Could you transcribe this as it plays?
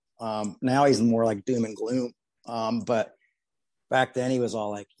Now he's more like doom and gloom. But back then he was all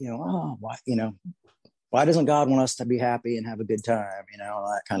like, oh, why doesn't God want us to be happy and have a good time? All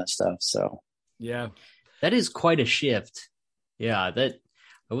that kind of stuff. So, yeah, that is quite a shift. Yeah, that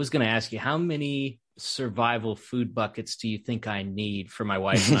I was going to ask you, how many survival food buckets do you think I need for my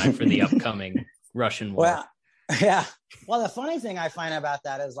wife and I for the upcoming Russian war? Well, yeah. Well, the funny thing I find about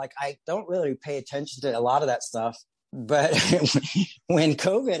that is like, I don't really pay attention to a lot of that stuff. But when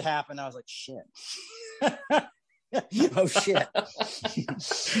COVID happened, I was like, shit. Oh, shit.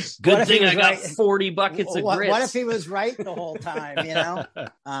 Good thing I got 40 buckets of grits. What if he was right the whole time,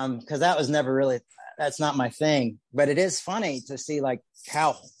 Because that was never really, that's not my thing. But it is funny to see like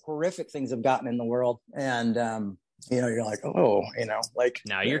how horrific things have gotten in the world. And, you're like, oh, like.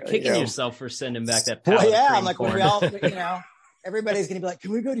 Now you're kicking yourself for sending back that pallet. Well, yeah, I'm like, when we all, everybody's going to be like,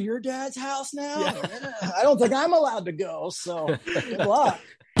 can we go to your dad's house now? Yeah. I don't think I'm allowed to go. So good luck.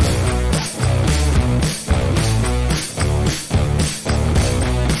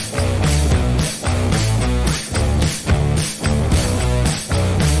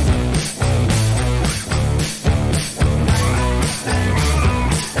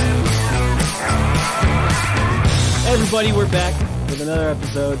 Everybody, we're back with another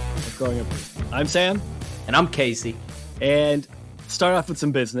episode of Growing Up. I'm Sam. And I'm Casey. And start off with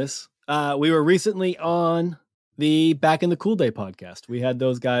some business. We were recently on the Back in the Cool Day podcast. We had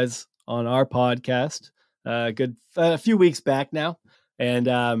those guys on our podcast a few weeks back now. And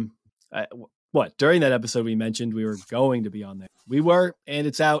during that episode, we mentioned we were going to be on there. We were, and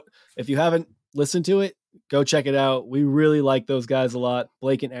it's out. If you haven't listened to it, go check it out. We really like those guys a lot.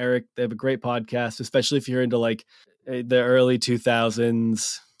 Blake and Eric, they have a great podcast, especially if you're into like the early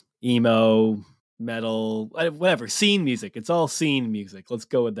 2000s, emo, metal, whatever, scene music. It's all scene music. Let's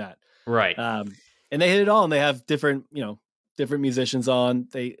go with that. Right. And they hit it all, and they have different musicians on.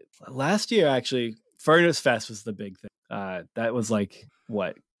 Last year, actually, Furnace Fest was the big thing. That was like,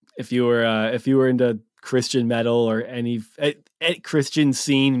 what? If you were into Christian metal or any Christian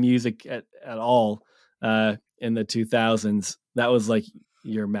scene music at all, in the 2000s, that was like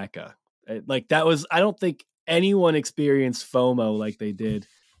your mecca. Like that was, I don't think anyone experienced FOMO like they did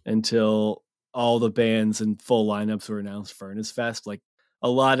until all the bands and full lineups were announced. Furnace Fest, like a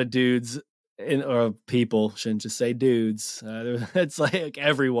lot of dudes or people, shouldn't just say dudes. It's like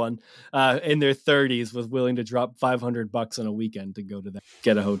everyone in their 30s was willing to drop $500 on a weekend to go to that,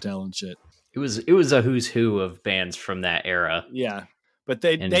 get a hotel and shit. It was a who's who of bands from that era. Yeah, but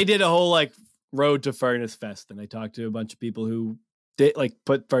they did a whole like road to Furnace Fest, and they talked to a bunch of people who did like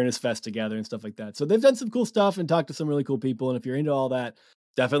put Furnace Fest together and stuff like that. So they've done some cool stuff and talked to some really cool people. And if you're into all that,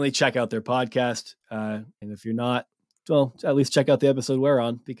 definitely check out their podcast. And if you're not, well, at least check out the episode we're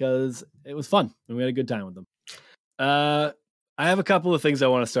on, because it was fun and we had a good time with them. I have a couple of things I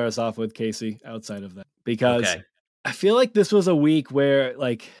want to start us off with, Casey, outside of that, because I feel like this was a week where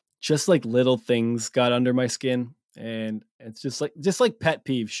like just like little things got under my skin, and it's just like pet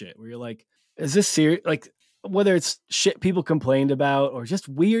peeve shit where you're like, is this serious? Like whether it's shit people complained about or just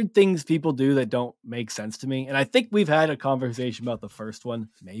weird things people do that don't make sense to me. And I think we've had a conversation about the first one,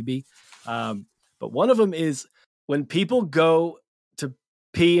 maybe. But one of them is when people go to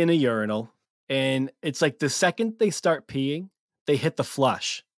pee in a urinal, and it's like the second they start peeing, they hit the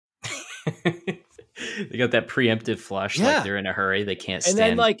flush. They got that preemptive flush. Yeah. Like they're in a hurry. They can't stand.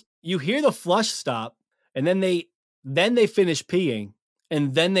 And then like you hear the flush stop, and then they finish peeing,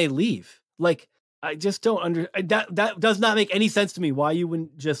 and then they leave. Like, I just don't that does not make any sense to me. Why you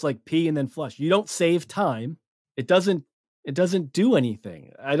wouldn't just like pee and then flush? You don't save time. It doesn't do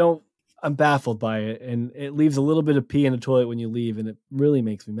anything. I'm baffled by it, and it leaves a little bit of pee in the toilet when you leave, and it really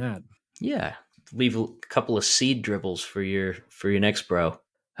makes me mad. Yeah, leave a couple of seed dribbles for your next bro.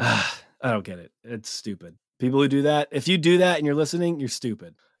 I don't get it. It's stupid. People who do that, if you do that and you're listening, you're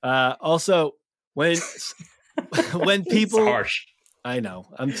stupid. Also, when people, it's harsh. I know.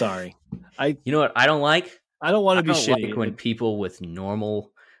 I'm sorry. You know what I don't like? I don't want to be shitty. Like when people with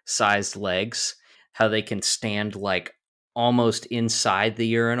normal sized legs, how they can stand like almost inside the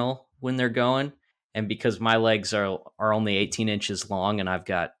urinal when they're going. And because my legs are only 18 inches long and I've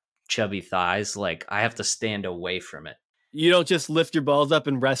got chubby thighs, like I have to stand away from it. You don't just lift your balls up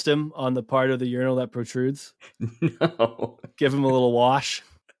and rest them on the part of the urinal that protrudes? No. Give them a little wash.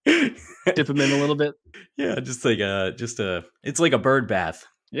 Dip them in a little bit. Yeah, it's like a bird bath.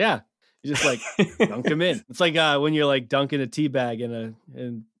 Yeah, you just like dunk them in. It's like when you're like dunking a tea bag into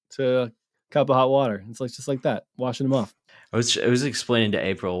a cup of hot water. It's like just like that, washing them off. I was explaining to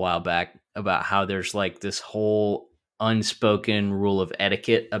April a while back about how there's like this whole unspoken rule of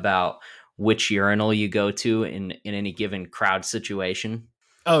etiquette about which urinal you go to in any given crowd situation.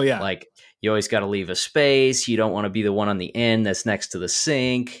 Oh yeah. Like you always got to leave a space. You don't want to be the one on the end that's next to the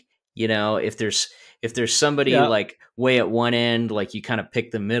sink. If there's somebody like way at one end, like you kind of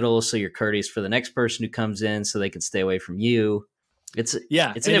pick the middle so you're courteous for the next person who comes in so they can stay away from you. It's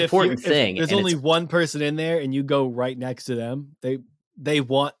an important thing. If there's only one person in there and you go right next to them, they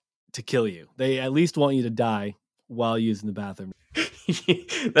want to kill you. They at least want you to die while using the bathroom.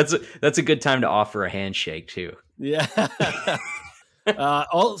 That's a good time to offer a handshake too. Yeah.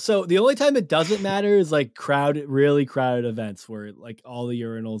 Also, the only time it doesn't matter is like really crowded events where like all the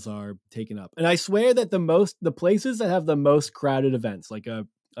urinals are taken up. And I swear that the places that have the most crowded events, like a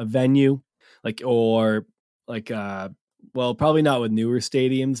venue, like or like well, probably not with newer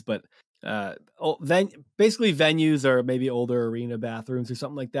stadiums, but basically venues or maybe older arena bathrooms or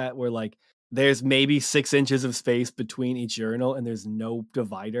something like that, where like there's maybe 6 inches of space between each urinal and there's no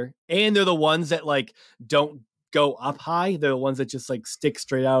divider. And they're the ones that like don't go up high. They're the ones that just like stick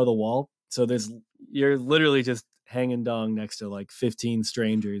straight out of the wall. So you're literally just hanging dong next to like 15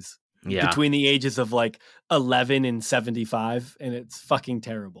 strangers between the ages of like 11 and 75. And it's fucking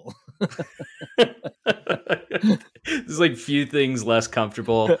terrible. There's like few things less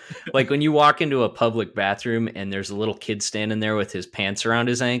comfortable. Like when you walk into a public bathroom and there's a little kid standing there with his pants around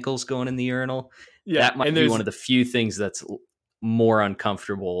his ankles going in the urinal. Yeah, that might be one of the few things that's more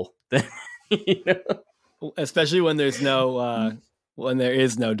uncomfortable than, especially when there's no when there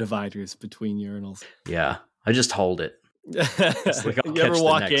is no dividers between urinals. Yeah, I just hold it. Like, you ever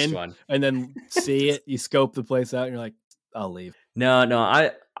walk in and then see it, you scope the place out and you're like, I'll leave. No,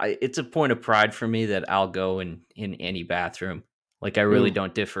 I it's a point of pride for me that I'll go in any bathroom. Like I really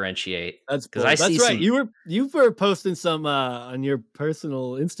don't differentiate. That's because that's right. You were posting some on your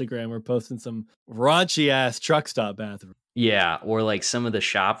personal Instagram. We're posting some raunchy ass truck stop bathroom. Yeah, or like some of the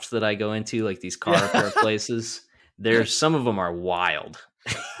shops that I go into, like these car repair places. There's some of them are wild.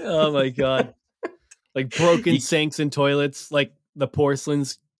 Oh my god! Like broken sinks and toilets. Like the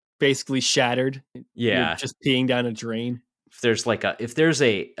porcelain's basically shattered. Yeah, you're just peeing down a drain. If there's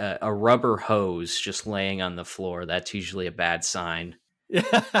a rubber hose just laying on the floor, that's usually a bad sign.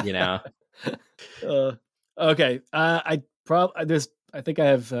 Okay. I think I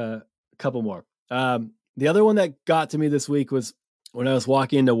have a couple more. The other one that got to me this week was when I was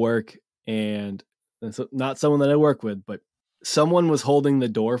walking into work, and it's not someone that I work with, but someone was holding the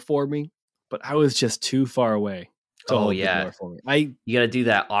door for me, but I was just too far away to hold the door for me. You got to do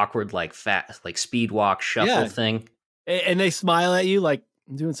that awkward, like speed walk shuffle thing. And they smile at you like,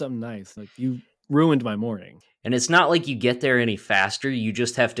 I'm doing something nice. Like, you ruined my morning. And it's not like you get there any faster. You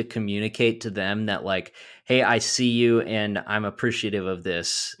just have to communicate to them that like, hey, I see you and I'm appreciative of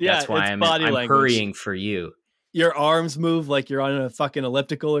this. Yeah, that's why I'm hurrying for you. Your arms move like you're on a fucking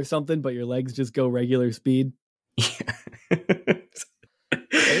elliptical or something, but your legs just go regular speed.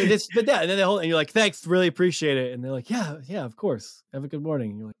 And then they hold, and you're like, thanks, really appreciate it. And they're like, yeah, of course. Have a good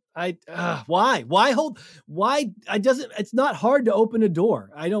morning. And you're like, it's not hard to open a door.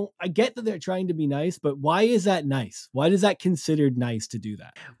 I get that they're trying to be nice, but why is that nice? Why is that considered nice to do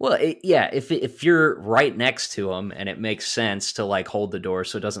that? Well, if you're right next to them and it makes sense to like hold the door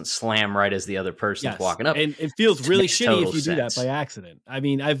so it doesn't slam right as the other person's walking up. And it feels really shitty if you do that by accident. I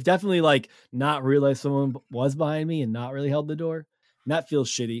mean, I've definitely like not realized someone was behind me and not really held the door. And that feels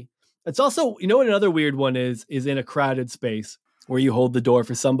shitty. It's also, what another weird one is in a crowded space where you hold the door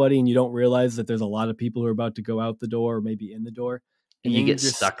for somebody and you don't realize that there's a lot of people who are about to go out the door or maybe in the door. And you get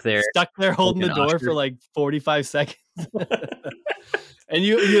stuck there holding the door for like 45 seconds. And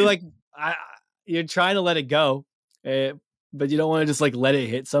you're like, you're trying to let it go, but you don't want to just like let it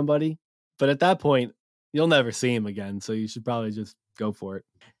hit somebody. But at that point, you'll never see him again. So you should probably just go for it.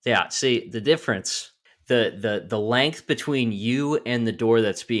 Yeah. See the difference, the length between you and the door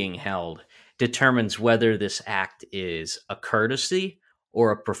that's being held determines whether this act is a courtesy or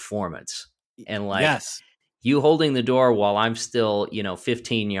a performance. And like, you holding the door while I'm still,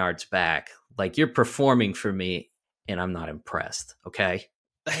 15 yards back, like you're performing for me and I'm not impressed. Okay.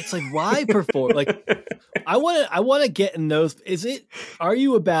 It's like, why perform? Like, I want to get in those. Are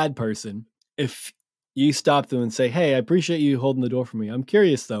you a bad person if you stop them and say, hey, I appreciate you holding the door for me. I'm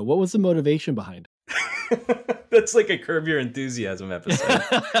curious though, what was the motivation behind it? That's like a Curb Your Enthusiasm episode.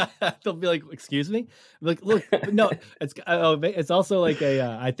 They'll be like, excuse me? I'm like, look, no, it's also like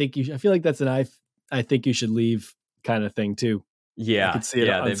I feel like that's an I think you should leave kind of thing too. Yeah. I could see it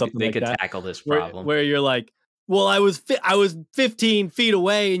on something they like could that, tackle this problem. Where you're like, well, I was 15 feet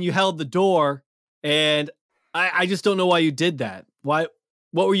away and you held the door and I just don't know why you did that. What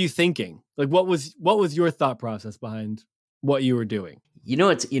were you thinking? Like, what was your thought process behind what you were doing?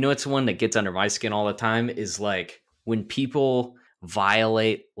 It's one that gets under my skin all the time is like when people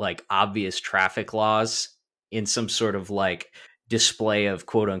violate like obvious traffic laws in some sort of like display of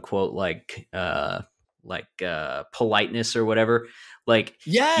quote unquote politeness or whatever. Like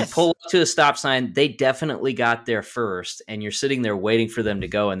you Yes. pull up to a stop sign, they definitely got there first, and you're sitting there waiting for them to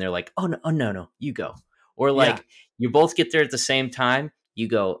go, and they're like, oh no, you go. Or like you both get there at the same time, you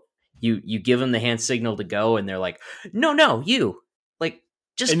go, you give them the hand signal to go, and they're like, no, you like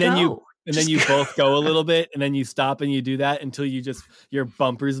just and go. Then you both go a little bit, and then you stop and you do that until your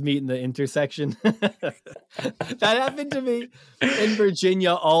bumpers meet in the intersection. That happened to me in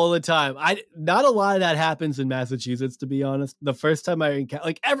Virginia all the time. Not a lot of that happens in Massachusetts, to be honest. The first time I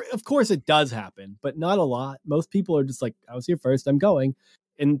encounter, of course it does happen, but not a lot. Most people are just like, I was here first, I'm going,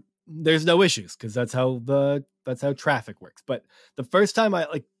 and there's no issues because that's how traffic works. But the first time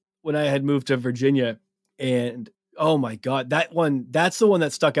when I had moved to Virginia, and oh my God, that's the one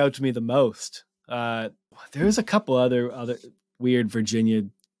that stuck out to me the most. There's a couple other weird Virginia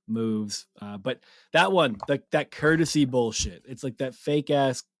moves, but that one, that courtesy bullshit. It's like that fake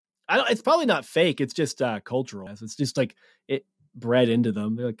ass. It's probably not fake. It's just cultural. It's just like it bred into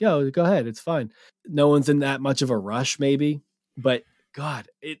them. They're like, yo, go ahead. It's fine. No one's in that much of a rush, maybe. But God,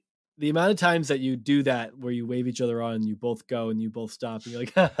 the amount of times that you do that where you wave each other on and you both go and you both stop and you're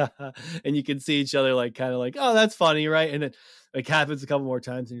like, and you can see each other like kind of like, oh, that's funny, right? And then like happens a couple more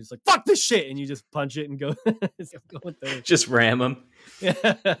times and you're just like, fuck this shit, and you just punch it and go. Just ram them. Yeah.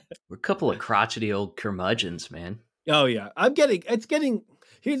 We're a couple of crotchety old curmudgeons, man. Oh yeah,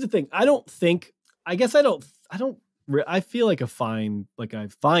 here's the thing. I feel like a fine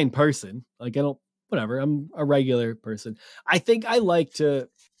person. Like whatever. I'm a regular person. I think I have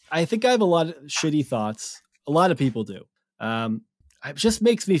a lot of shitty thoughts. A lot of people do. It just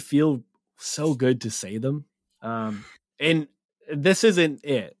makes me feel so good to say them. And this isn't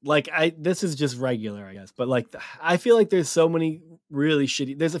it. Like this is just regular, I guess. But like, I feel like there's so many really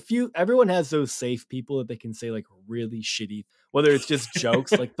shitty. Everyone has those safe people that they can say like really shitty, whether it's just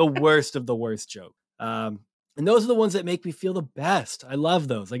jokes, like the worst of the worst joke. And those are the ones that make me feel the best. I love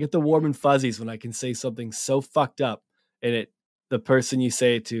those. I get the warm and fuzzies when I can say something so fucked up and the person you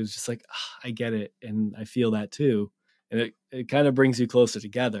say it to is just like, I get it. And I feel that too. And it kind of brings you closer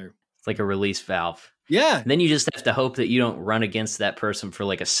together. It's like a release valve. Yeah. And then you just have to hope that you don't run against that person for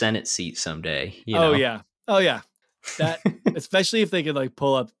like a Senate seat someday. Oh yeah. That, especially if they could like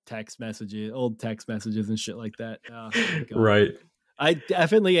pull up old text messages and shit like that. Oh, right. I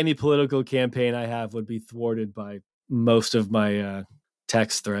definitely, any political campaign I have would be thwarted by most of my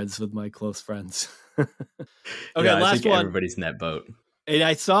text threads with my close friends. Okay, yeah, last one. Everybody's in that boat. And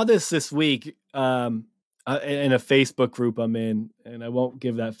I saw this week in a Facebook group I'm in, and I won't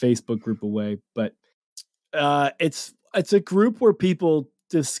give that Facebook group away, but it's a group where people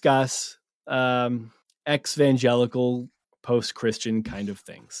discuss ex-evangelical, post-Christian kind of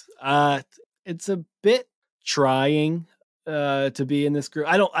things. It's a bit trying to be in this group.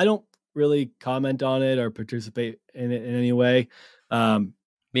 I don't really comment on it or participate in it in any way.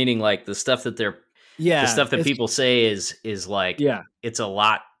 Meaning like the stuff that people say is like, it's a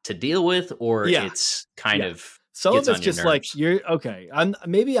lot to deal with, or it's kind of some of it's just like, you're okay.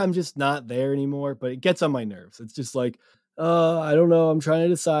 I'm just not there anymore, but it gets on my nerves. It's just like, I don't know. I'm trying to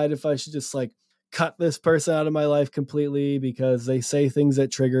decide if I should just like cut this person out of my life completely because they say things that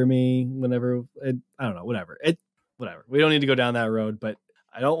trigger me whenever I don't know, whatever. We don't need to go down that road, but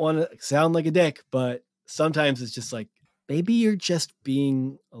I don't want to sound like a dick, but sometimes it's just like, maybe you're just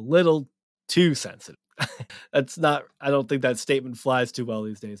being a little too sensitive. I don't think that statement flies too well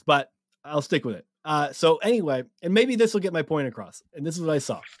these days, but I'll stick with it. So anyway, and maybe this will get my point across. And this is what I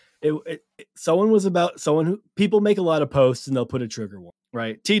saw. Someone who people make a lot of posts and they'll put a trigger warning,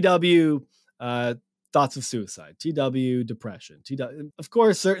 right? TW, thoughts of suicide, TW, depression, TW. Of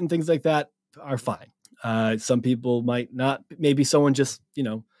course, certain things like that are fine. Some people might not, maybe someone just,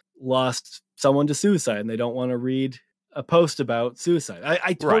 lost someone to suicide and they don't want to read a post about suicide.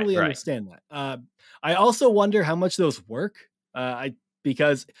 I totally understand that. I also wonder how much those work.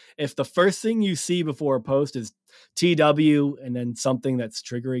 Because if the first thing you see before a post is TW and then something that's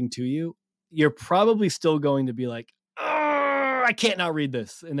triggering to you, you're probably still going to be like, I can't not read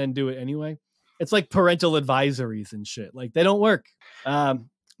this, and then do it anyway. It's like parental advisories and shit. Like they don't work. But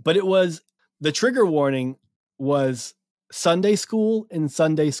the trigger warning was Sunday school and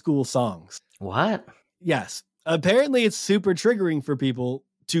Sunday school songs. What? Yes. Apparently it's super triggering for people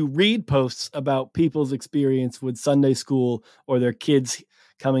to read posts about people's experience with Sunday school or their kids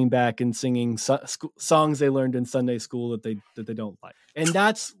coming back and singing songs they learned in Sunday school that they don't like. And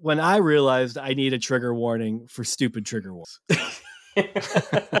that's when I realized I need a trigger warning for stupid trigger warnings.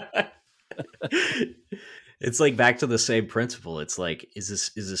 It's like back to the same principle. It's like,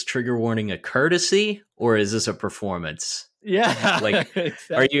 is this trigger warning a courtesy or is this a performance? Yeah. Like,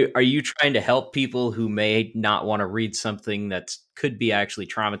 exactly. are you trying to help people who may not want to read something that could be actually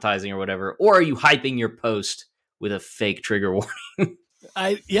traumatizing or whatever, or are you hyping your post with a fake trigger warning?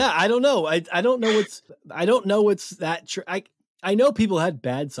 I don't know. I don't know what's that I know people had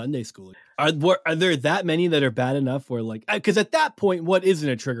bad Sunday school. Are there that many that are bad enough where like, because at that point, what isn't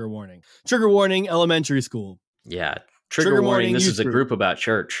a trigger warning? Trigger warning, elementary school. Yeah. Trigger warning. This is a group about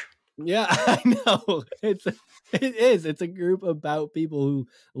church. Yeah, I know. It's a group about people who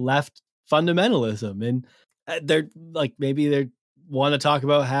left fundamentalism, and they're like, maybe they want to talk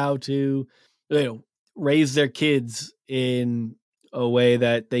about how to, raise their kids in a way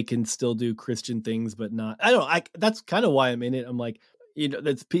that they can still do Christian things, but not. I don't. That's kind of why I'm in it. I'm like,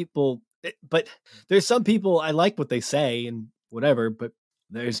 that's people, but there's some people I like what they say and whatever, but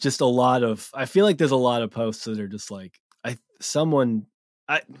there's just a lot of. I feel like there's a lot of posts that are just like,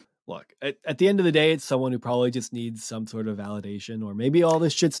 look, at the end of the day, it's someone who probably just needs some sort of validation, or maybe all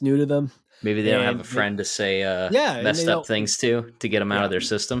this shit's new to them. Maybe they don't have a friend to say messed up things to get them out of their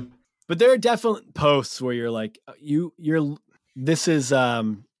system. But there are definitely posts where you're like, you're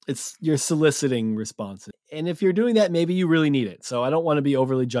soliciting responses. And if you're doing that, maybe you really need it. So I don't want to be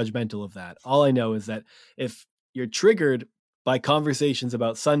overly judgmental of that. All I know is that if you're triggered by conversations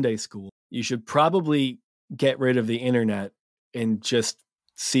about Sunday school, you should probably get rid of the internet and just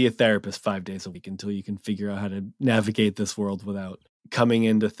see a therapist 5 days a week until you can figure out how to navigate this world without coming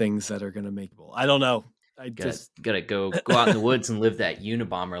into things that are going to make people. I don't know. I gotta go out in the woods and live that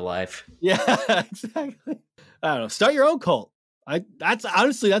Unabomber life. Yeah, exactly. I don't know. Start your own cult.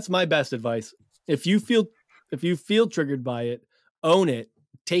 That's my best advice. If you feel triggered by it, own it,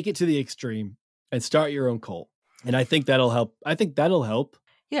 take it to the extreme, and start your own cult. And I think that'll help.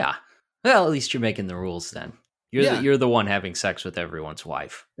 Yeah. Well, at least you're making the rules then. You're the one having sex with everyone's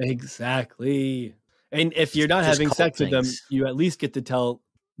wife. Exactly. And if you're not having sex with them, you at least get to tell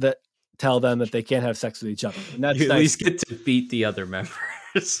them that they can't have sex with each other. And that's you at least get to beat the other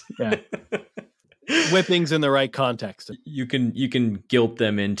members. Yeah. Whippings in the right context. You can guilt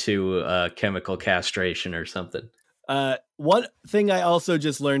them into chemical castration or something. One thing I also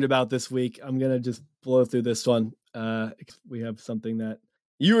just learned about this week, I'm going to just blow through this one. We have something that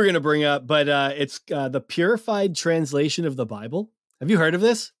you were going to bring up, but it's the purified translation of the Bible. Have you heard of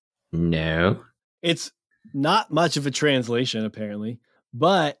this? No. It's not much of a translation, apparently,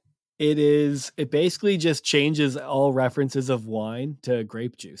 but it basically just changes all references of wine to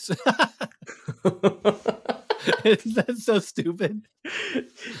grape juice. That's so stupid.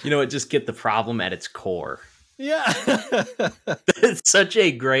 Just get the problem at its core. Yeah. It's such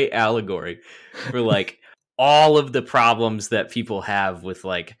a great allegory for like all of the problems that people have with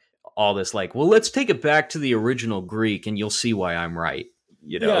like all this, like, well, let's take it back to the original Greek and you'll see why I'm right.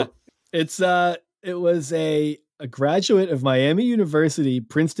 Yeah. It was a graduate of Miami University,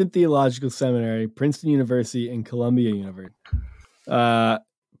 Princeton Theological Seminary, Princeton University, and Columbia University.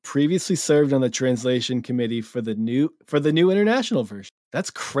 Previously served on the translation committee for the new international version. That's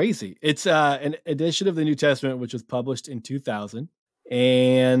crazy. It's an edition of the New Testament, which was published in 2000.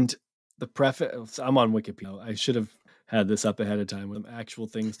 And the preface, I'm on Wikipedia. I should have had this up ahead of time with actual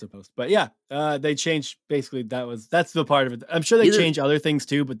things to post. But yeah, they changed. Basically, that's the part of it. I'm sure they change other things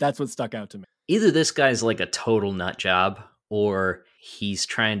too, but that's what stuck out to me. Either this guy's like a total nut job, or he's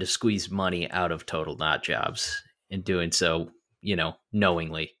trying to squeeze money out of total nut jobs and doing so,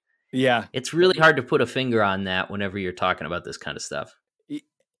 knowingly. Yeah. It's really hard to put a finger on that whenever you're talking about this kind of stuff.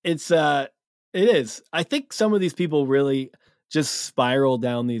 It is. I think some of these people really just spiral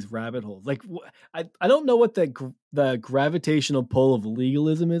down these rabbit holes. Like, I don't know what the gravitational pull of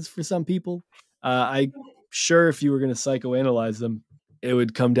legalism is for some people. I'm sure if you were going to psychoanalyze them, it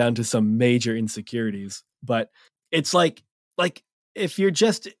would come down to some major insecurities. But it's like if you're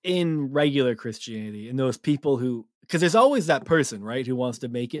just in regular Christianity and those people who, because there's always that person, right, who wants to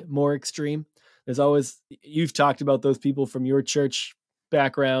make it more extreme. There's always, you've talked about those people from your church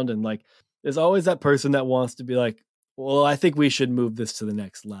background, and like, there's always that person that wants to be like, well, I think we should move this to the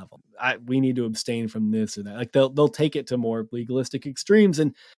next level. We need to abstain from this or that. Like they'll take it to more legalistic extremes,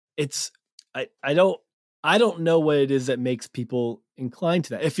 and it's I don't know what it is that makes people inclined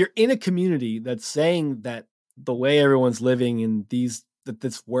to that. If you're in a community that's saying that the way everyone's living and that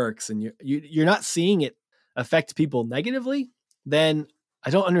this works, and you're not seeing it affect people negatively, then I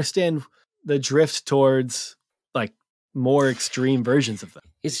don't understand the drift towards like more extreme versions of that.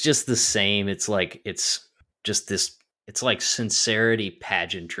 It's just the same. It's like, it's just this, it's like sincerity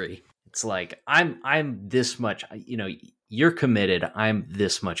pageantry. It's like, I'm this much, you're committed. I'm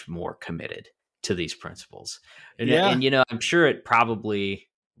this much more committed. to these principles. And, Yeah. and I'm sure it probably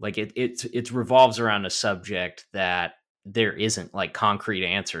like it revolves around a subject that there isn't like concrete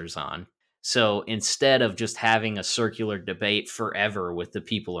answers on. So instead of just having a circular debate forever with the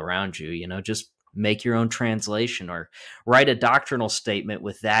people around you, just make your own translation or write a doctrinal statement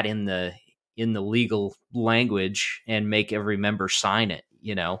with that in the legal language and make every member sign it.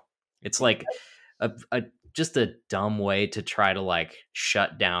 It's like a just a dumb way to try to like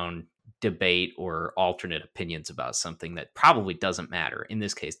shut down debate or alternate opinions about something that probably doesn't matter. In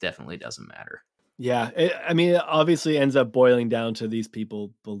this case, definitely doesn't matter. Yeah. It obviously ends up boiling down to these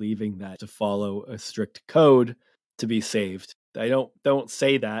people believing that to follow a strict code to be saved. They don't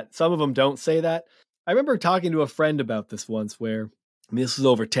say that. Some of them don't say that. I remember talking to a friend about this once where, this was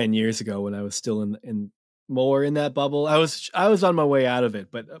over 10 years ago when I was still in more in that bubble. I was on my way out of it,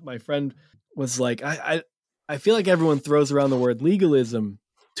 but my friend was like, I feel like everyone throws around the word legalism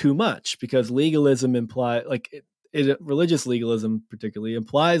too much because legalism implies religious legalism particularly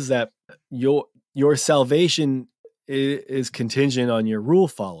implies that your salvation is contingent on your rule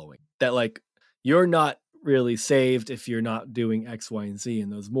following, that like you're not really saved if you're not doing X, Y, and Z.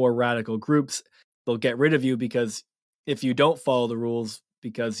 And those more radical groups, they'll get rid of you because if you don't follow the rules,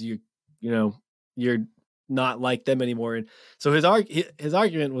 because you're not like them anymore. And so his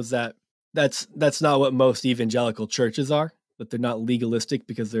argument was that that's not what most evangelical churches are, that they're not legalistic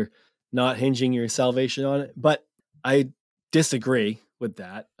because they're not hinging your salvation on it. But I disagree with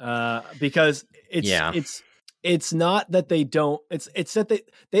that because it's not that they don't, it's that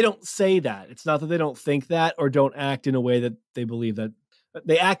they don't say that. It's not that they don't think that or don't act in a way that they believe that.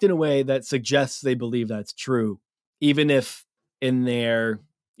 They act in a way that suggests they believe that's true, even if in their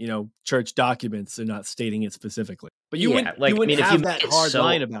church documents they're not stating it specifically. But you wouldn't have that hard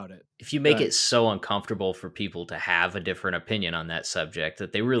line about it. If you make it so uncomfortable for people to have a different opinion on that subject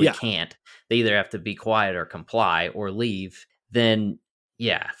that they really can't, they either have to be quiet or comply or leave, then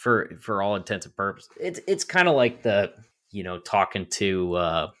for all intents and purposes, it's kind of like the talking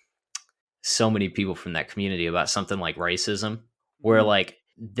to so many people from that community about something like racism, where like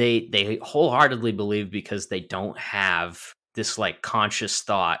they wholeheartedly believe because they don't have this like conscious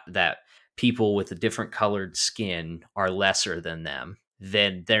thought that people with a different colored skin are lesser than them,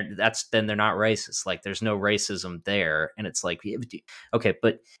 then they're not racist. Like there's no racism there. And it's like, okay,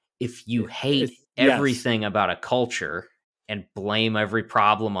 but if you hate everything about a culture and blame every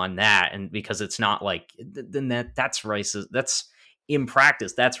problem on that, and because it's not like, then that's racist. That's in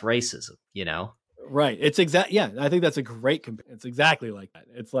practice, that's racism, Right. It's exact. Yeah. I think that's a great it's exactly like that.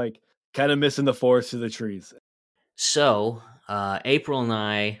 It's like kind of missing the forest to the trees. So April and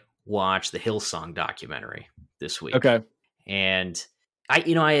I watched the Hillsong documentary this week. Okay. And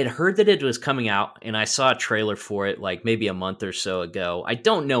I had heard that it was coming out, and I saw a trailer for it like maybe a month or so ago. I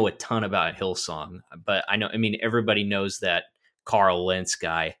don't know a ton about Hillsong, but everybody knows that Carl Lentz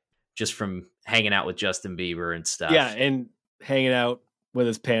guy just from hanging out with Justin Bieber and stuff. Yeah, and hanging out with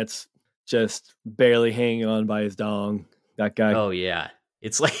his pants just barely hanging on by his dong. That guy. Oh yeah,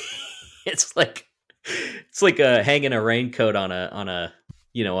 it's like hanging a raincoat on a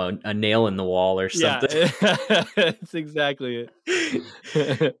a nail in the wall or something. Yeah, it's exactly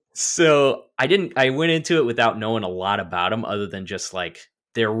it. So I went into it without knowing a lot about them, other than just like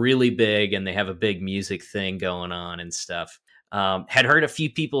they're really big and they have a big music thing going on and stuff. Had heard a few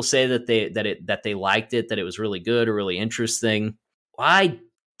people say that they liked it, that it was really good or really interesting. I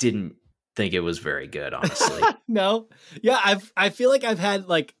didn't think it was very good, honestly. No. Yeah, I feel like I've had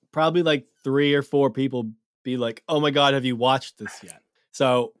like probably like 3 or 4 people be like, "Oh my God, have you watched this yet?"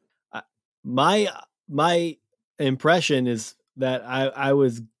 So my impression is that I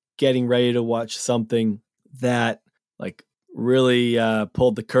was getting ready to watch something that like really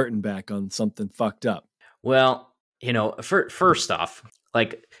pulled the curtain back on something fucked up. Well, first off,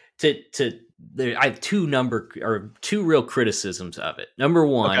 like I have two real criticisms of it. Number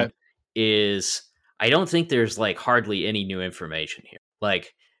one is I don't think there's like hardly any new information here.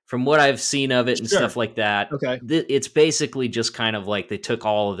 Like from what I've seen of it and stuff like that, it's basically just kind of like they took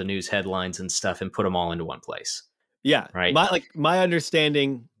all of the news headlines and stuff and put them all into one place. Yeah. Right. My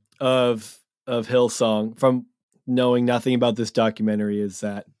understanding of Hillsong from knowing nothing about this documentary is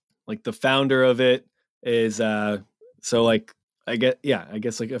that like the founder of it is so like I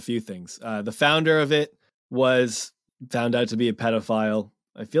guess like a few things. The founder of it was found out to be a pedophile.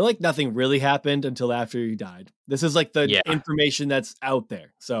 I feel like nothing really happened until after he died. This is like the information that's out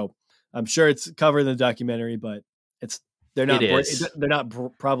there. So I'm sure it's covered in the documentary, but they're not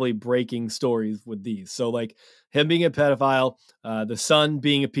probably breaking stories with these. So like him being a pedophile, the son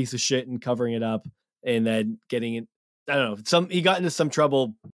being a piece of shit and covering it up, and then getting it. I don't know. He got into some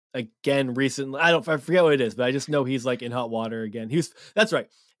trouble again recently. I forget what it is, but I just know he's like in hot water again. That's right.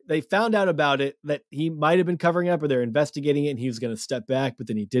 They found out about it that he might have been covering up, or they're investigating it, and he was going to step back, but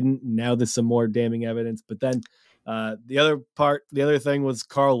then he didn't. Now there's some more damning evidence. But then the other thing was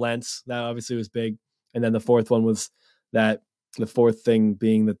Carl Lentz. That obviously was big. And then the fourth one was that the fourth thing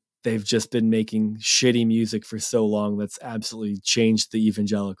being that they've just been making shitty music for so long that's absolutely changed the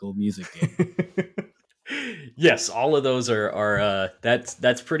evangelical music game. Yes, all of those are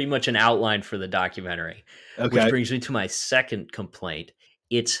that's pretty much an outline for the documentary. Okay. Which brings me to my second complaint.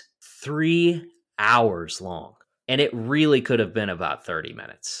 It's 3 hours long, and it really could have been about 30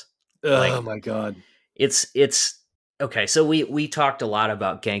 minutes. Oh my God. It's okay. So we talked a lot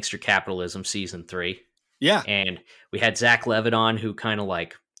about Gangster Capitalism season 3. Yeah. And we had Zach Levitt on, who kind of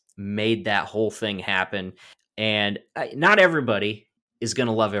like made that whole thing happen. And not everybody is going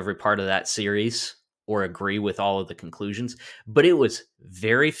to love every part of that series or agree with all of the conclusions, but it was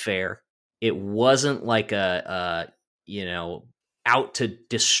very fair. It wasn't like out to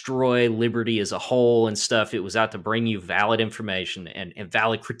destroy liberty as a whole and stuff. It was out to bring you valid information and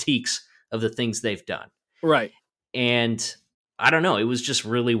valid critiques of the things they've done. Right. And I don't know, it was just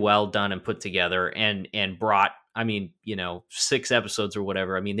really well done and put together and brought, 6 episodes or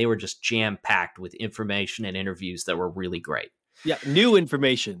whatever. I mean, they were just jam-packed with information and interviews that were really great. Yeah, new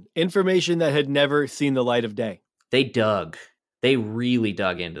information that had never seen the light of day. They really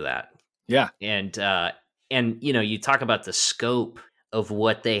dug into that. Yeah. And you talk about the scope of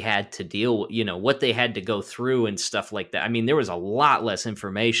what they had to deal with, what they had to go through and stuff like that. I mean, there was a lot less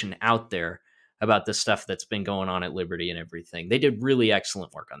information out there about the stuff that's been going on at Liberty and everything. They did really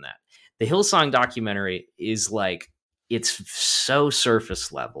excellent work on that. The Hillsong documentary is like, it's so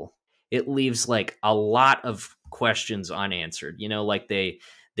surface level. It leaves like a lot of questions unanswered. Like they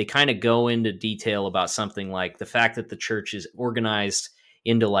kind of go into detail about something like the fact that the church is organized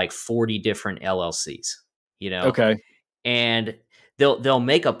into like 40 different LLCs, Okay. And they'll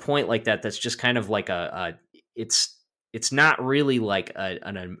make a point like that. That's just kind of like it's not really like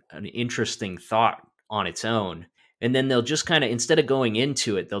an interesting thought on its own. And then they'll just kind of, instead of going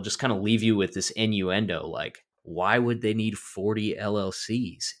into it, they'll just kind of leave you with this innuendo. Like, why would they need 40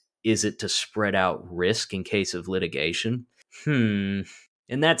 LLCs? Is it to spread out risk in case of litigation? And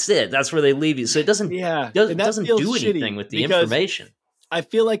that's it. That's where they leave you. So it doesn't do anything with the information. I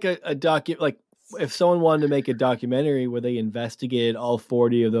feel like like if someone wanted to make a documentary where they investigated all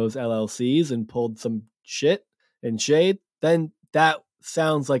 40 of those LLCs and pulled some shit and shade, then that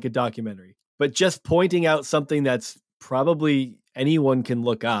sounds like a documentary. But just pointing out something that's probably anyone can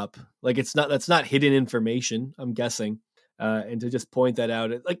look up, like that's not hidden information, I'm guessing. And to just point that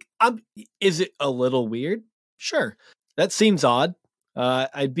out, is it a little weird? Sure, that seems odd. But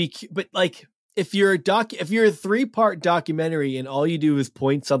like if you're a 3-part documentary and all you do is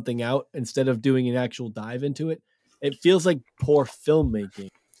point something out instead of doing an actual dive into it, it feels like poor filmmaking.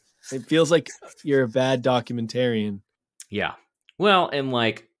 It feels like you're a bad documentarian. Yeah. Well, and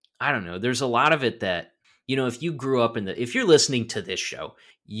like, I don't know, there's a lot of it that, if you grew up if you're listening to this show,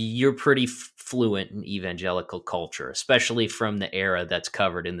 you're pretty fluent in evangelical culture, especially from the era that's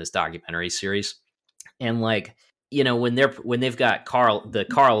covered in this documentary series. And like, when they've got the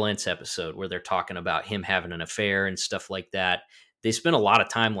Carl Lentz episode where they're talking about him having an affair and stuff like that, they spend a lot of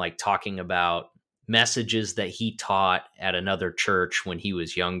time like talking about messages that he taught at another church when he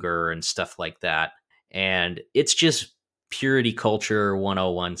was younger and stuff like that. And it's just purity culture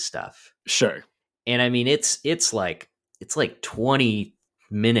 101 stuff. Sure. And I mean, it's like 20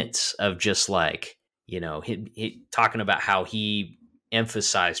 minutes of just like, he talking about how he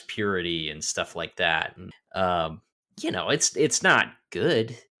emphasized purity and stuff like that. And, it's not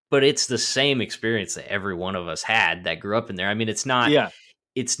good, but it's the same experience that every one of us had that grew up in there. I mean, it's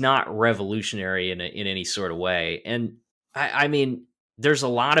not revolutionary in any sort of way. And I mean, there's a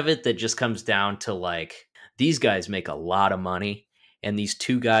lot of it that just comes down to like, these guys make a lot of money, and these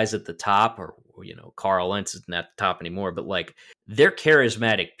two guys at the top, or Carl Lentz isn't at the top anymore, but like they're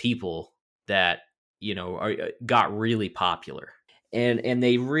charismatic people that got really popular, and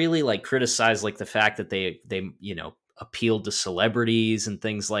they really like criticize like the fact that they appealed to celebrities and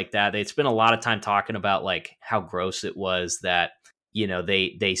things like that. They spent a lot of time talking about like how gross it was that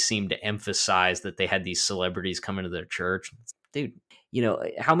they seemed to emphasize that they had these celebrities come into their church. Dude,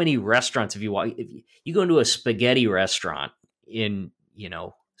 how many restaurants have you walked? If you go into a spaghetti restaurant in,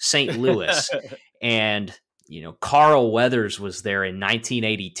 St. Louis and, Carl Weathers was there in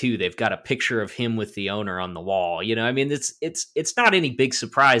 1982. They've got a picture of him with the owner on the wall. I mean, it's not any big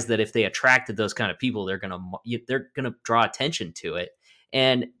surprise that if they attracted those kind of people, they're going to draw attention to it.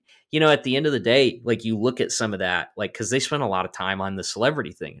 And, at the end of the day, like you look at some of that, like, cause they spent a lot of time on the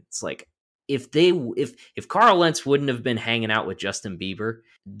celebrity thing. It's like, if Carl Lentz wouldn't have been hanging out with Justin Bieber,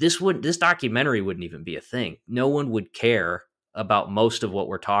 this documentary wouldn't even be a thing. No one would care about most of what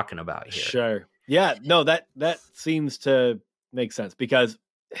we're talking about here. Sure. Yeah, no, that seems to make sense, because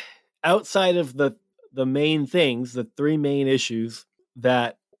outside of the main things, the three main issues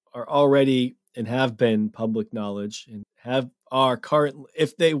that are already and have been public knowledge and are currently,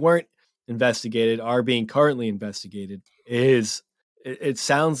 if they weren't investigated, are being currently investigated, it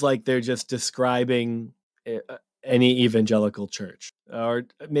sounds like they're just describing any evangelical church, or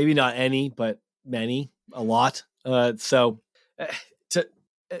maybe not any, but many, a lot. So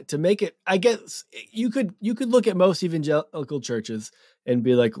to make it, I guess you could look at most evangelical churches and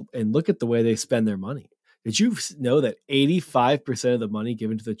be like, and look at the way they spend their money. Did you know that 85% of the money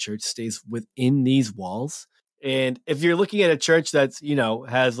given to the church stays within these walls? And if you're looking at a church that's,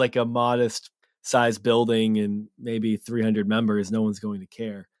 has like a modest size building and maybe 300 members, no one's going to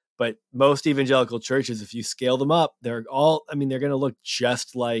care. But most evangelical churches, if you scale them up, they're going to look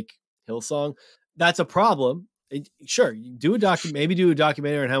just like Hillsong. That's a problem. Sure, do maybe do a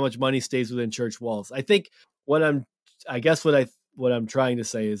documentary on how much money stays within church walls. I think what I'm trying to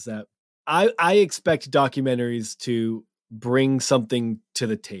say is that I expect documentaries to bring something to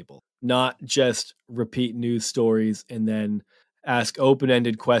the table, not just repeat news stories and then ask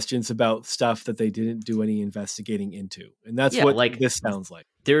open-ended questions about stuff that they didn't do any investigating into. And that's what like this sounds like.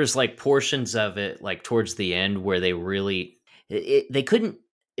 There's like portions of it, like towards the end, where they really, they couldn't,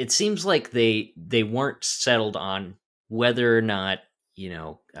 it seems like they weren't settled on whether or not,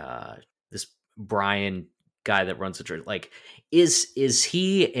 this Brian guy that runs the church, like, is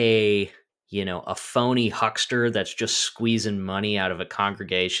he a phony huckster that's just squeezing money out of a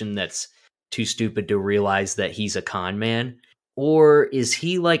congregation that's too stupid to realize that he's a con man? Or is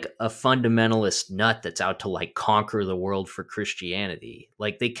he like a fundamentalist nut that's out to like conquer the world for Christianity?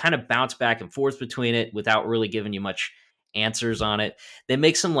 Like, they kind of bounce back and forth between it without really giving you much answers on it. They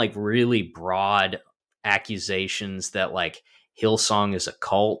make some like really broad accusations that like Hillsong is a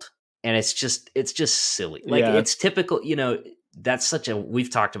cult, and it's just silly. Like, it's typical, that's such a, we've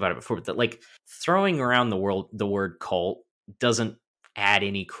talked about it before, but that like throwing around the word cult doesn't add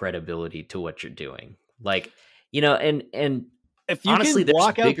any credibility to what you're doing. Like, and if you honestly can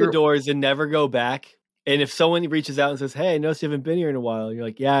walk out the doors and never go back, and if someone reaches out and says, "Hey, I noticed you haven't been here in a while," you're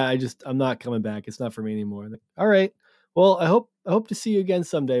like, "Yeah, I'm not coming back. It's not for me anymore." Like, all right, well, I hope to see you again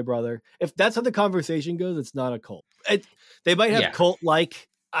someday, brother. If that's how the conversation goes, it's not a cult. They might have cult-like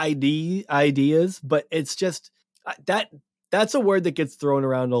ideas, but it's just that's a word that gets thrown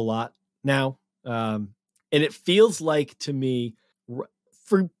around a lot now, and it feels like, to me,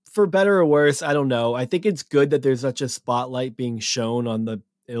 for better or worse, I don't know. I think it's good that there's such a spotlight being shown on the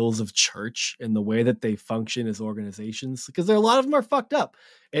ills of church and the way that they function as organizations, because a lot of them are fucked up,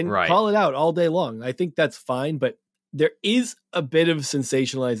 and call it out all day long. I think that's fine, but there is a bit of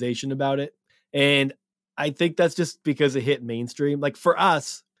sensationalization about it. And I think that's just because it hit mainstream. Like, for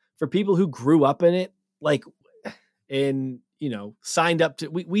us, for people who grew up in it, like, and, signed up to,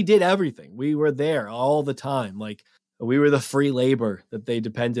 we did everything. We were there all the time. Like, we were the free labor that they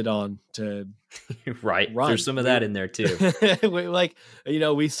depended on to run. There's some of that in there too.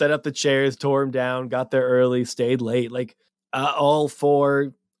 We set up the chairs, tore them down, got there early, stayed late, like, all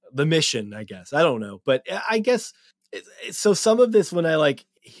for the mission, I guess. I don't know. But I guess, so some of this, when I like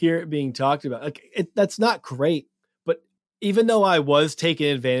hear it being talked about, like, that's not great. But even though I was taken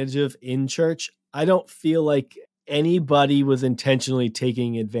advantage of in church, I don't feel like anybody was intentionally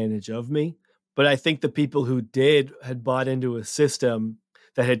taking advantage of me. But I think the people who had bought into a system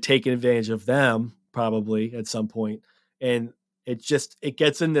that had taken advantage of them, probably at some point. And it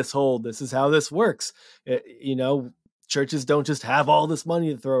gets in this whole, this is how this works. Churches don't just have all this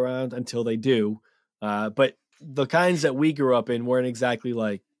money to throw around until they do. But the kinds that we grew up in weren't exactly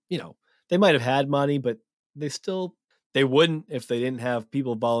like, they might have had money, but they wouldn't if they didn't have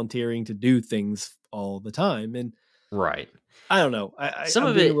people volunteering to do things all the time. And I don't know.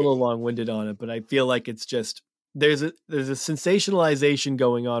 I'm being a little long-winded on it, but I feel like it's just, there's a sensationalization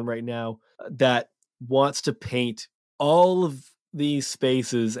going on right now that wants to paint all of these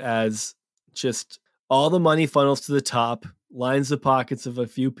spaces as just all the money funnels to the top, lines the pockets of a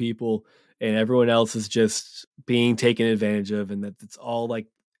few people, and everyone else is just being taken advantage of, and that it's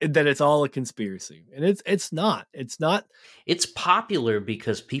all a conspiracy. And it's not. It's popular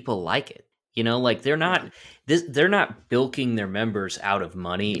because people like it. Like, they're not bilking their members out of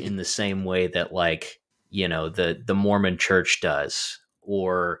money in the same way that, like, the Mormon church does,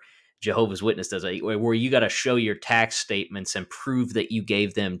 or Jehovah's Witness does it, where you got to show your tax statements and prove that you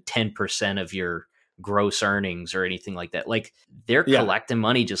gave them 10% of your gross earnings or anything like that. Like they're collecting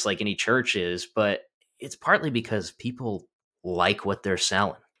money just like any church is, but it's partly because people like what they're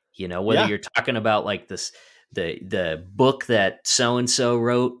selling. You know, whether you're talking about like this, the book that so and so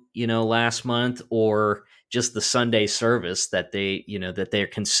wrote, you know, last month, or just the Sunday service that they, you know, that they're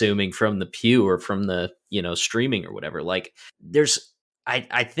consuming from the pew or from the, you know, streaming or whatever. Like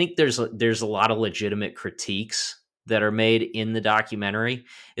I think there's a lot of legitimate critiques that are made in the documentary,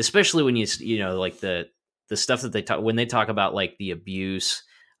 especially when you know, like the stuff that they talk, when they talk about like the abuse,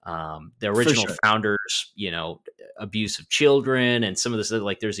 the original founders, you know, abuse of children, and some of this,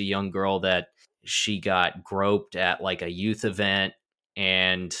 like there's a young girl that she got groped at like a youth event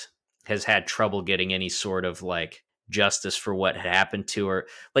and has had trouble getting any sort of like justice for what had happened to her.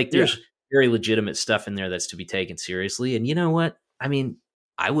 Like there's very legitimate stuff in there that's to be taken seriously. And you know what? I mean,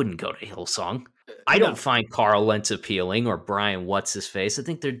 I wouldn't go to Hillsong. I don't find Carl Lentz appealing or Brian What's His Face. I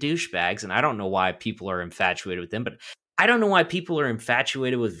think they're douchebags, and I don't know why people are infatuated with them. But I don't know why people are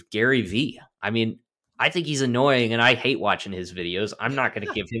infatuated with Gary Vee. I mean, I think he's annoying, and I hate watching his videos. I'm not going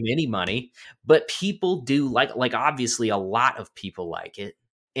to give him any money, but people do like obviously a lot of people like it,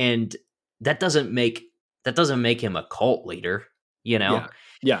 and that doesn't make him a cult leader, you know?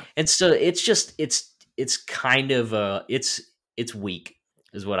 Yeah. And so it's just it's kind of it's weak,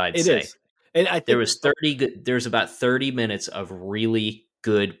 is what I'd say. Is. And I think there's about 30 minutes of really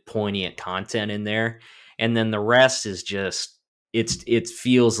good, poignant content in there. And then the rest is just, it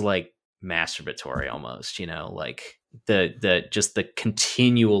feels like masturbatory almost, you know, like the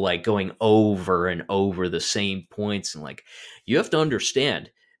continual, like going over and over the same points. And like, you have to understand,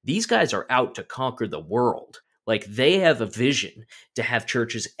 these guys are out to conquer the world. Like they have a vision to have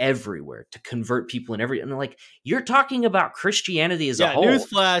churches everywhere, to convert people in and like, you're talking about Christianity as a whole.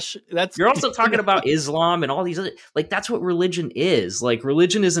 Newsflash. You're also talking about Islam and all these other, like, that's what religion is. Like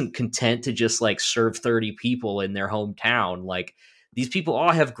religion isn't content to just like serve 30 people in their hometown. Like these people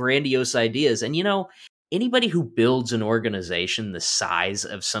all have grandiose ideas. And you know, anybody who builds an organization the size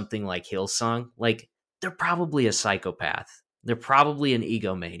of something like Hillsong, like they're probably a psychopath. They're probably an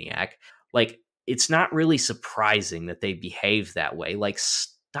egomaniac. Like, it's not really surprising that they behave that way. Like,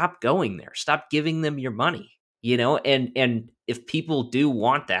 stop going there. Stop giving them your money, you know? And if people do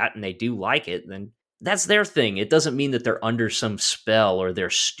want that and they do like it, then that's their thing. It doesn't mean that they're under some spell or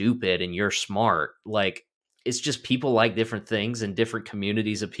they're stupid and you're smart. Like, it's just people like different things and different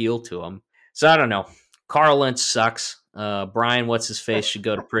communities appeal to them. So I don't know. Carl Lentz sucks. Brian What's His Face should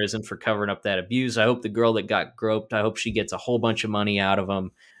go to prison for covering up that abuse. I hope the girl that got groped, I hope she gets a whole bunch of money out of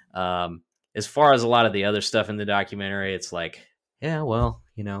him. As far as a lot of the other stuff in the documentary, it's like, yeah, well,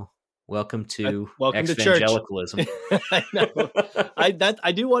 you know, welcome to evangelicalism. I know.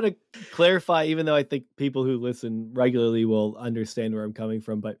 I do want to clarify, even though I think people who listen regularly will understand where I'm coming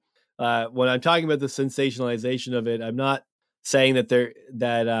from. But when I'm talking about the sensationalization of it, I'm not saying that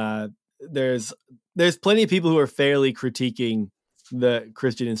there's plenty of people who are fairly critiquing the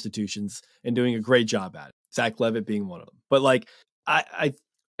Christian institutions and doing a great job at it. Zach Levitt being one of them. But like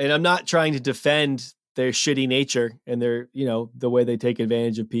and I'm not trying to defend their shitty nature and their, you know, the way they take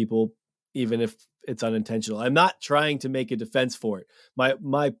advantage of people, even if it's unintentional. I'm not trying to make a defense for it.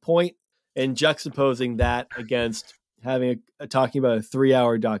 My point in juxtaposing that against having talking about a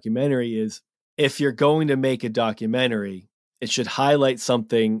 3-hour documentary is, if you're going to make a documentary, it should highlight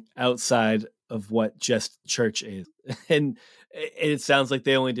something outside of what just church is. And it sounds like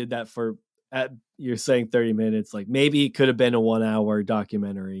they only did that you're saying 30 minutes, like maybe it could have been a 1-hour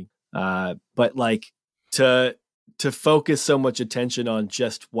documentary. But like to focus so much attention on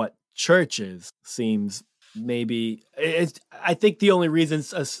just what church is seems maybe I think the only reason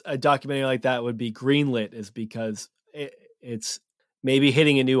a documentary like that would be greenlit is because it's maybe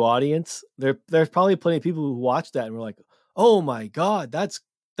hitting a new audience. There's probably plenty of people who watch that and were like, oh my God, that's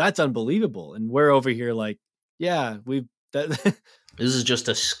unbelievable. And we're over here like, yeah, this is just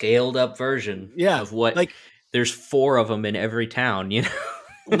a scaled up version of what, like, there's 4 of them in every town, you know?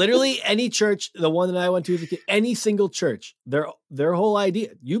 Literally any church, the one that I went to as a kid, any single church, their whole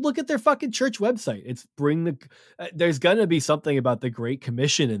idea, you look at their fucking church website, it's there's going to be something about the Great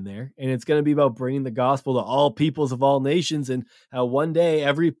Commission in there. And it's going to be about bringing the gospel to all peoples of all nations, and how one day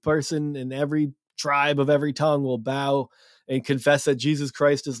every person in every tribe of every tongue will bow and confess that Jesus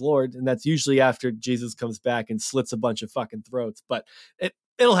Christ is Lord. And that's usually after Jesus comes back and slits a bunch of fucking throats. But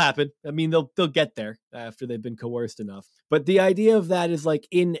it'll happen. I mean, they'll get there after they've been coerced enough. But the idea of that is like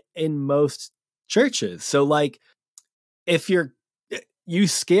in most churches. So like, if you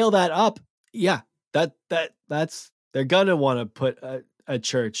scale that up, yeah, that's they're gonna want to put a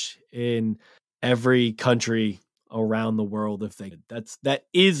church in every country around the world if they could. That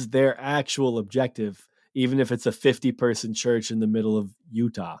is their actual objective, even if it's a 50-person church in the middle of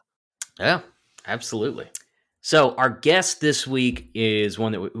Utah. Yeah, absolutely. So our guest this week is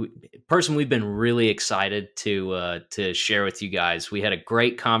one that person we've been really excited to share with you guys. We had a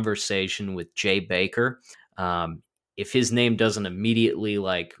great conversation with Jay Bakker. If his name doesn't immediately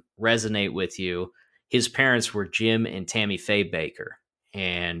like resonate with you, his parents were Jim and Tammy Faye Bakker,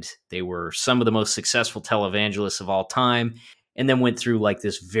 and they were some of the most successful televangelists of all time, and then went through like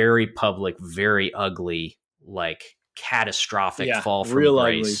this very public, very ugly, like catastrophic fall from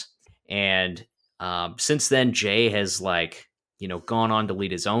grace. Ugly. And since then, Jay has gone on to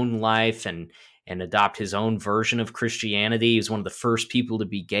lead his own life and adopt his own version of Christianity. He was one of the first people to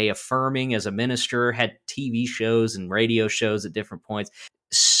be gay affirming as a minister, had TV shows and radio shows at different points.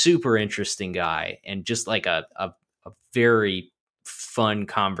 Super interesting guy, and just like a very fun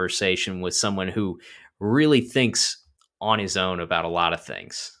conversation with someone who really thinks on his own about a lot of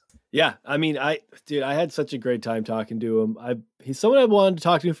things. Yeah, I mean, I had such a great time talking to him. He's someone I wanted to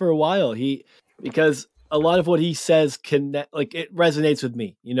talk to for a while. Because a lot of what he says it resonates with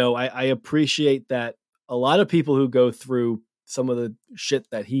me. I appreciate that a lot of people who go through some of the shit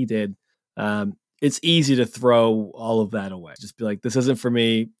that he did, it's easy to throw all of that away. Just be like, this isn't for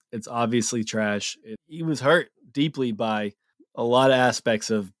me. It's obviously trash. He was hurt deeply by a lot of aspects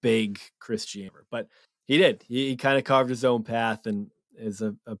of big Christianity, but he did. He kind of carved his own path and is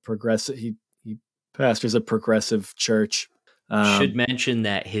a progressive. He pastors a progressive church. Should mention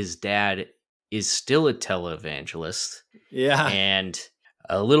that his dad is still a televangelist. Yeah. And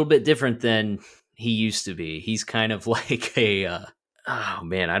a little bit different than he used to be. He's kind of like I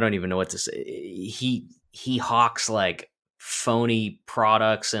don't even know what to say. He hawks like phony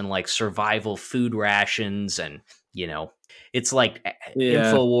products and like survival food rations, and it's like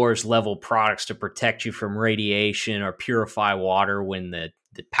InfoWars level products to protect you from radiation or purify water when the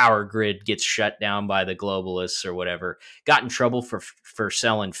power grid gets shut down by the globalists or whatever. Got in trouble for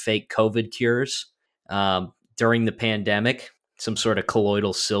selling fake COVID cures during the pandemic, some sort of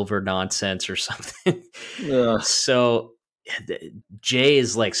colloidal silver nonsense or something. So Jay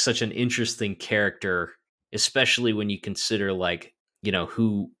is like such an interesting character, especially when you consider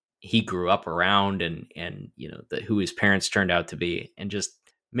who he grew up around and who his parents turned out to be. And just,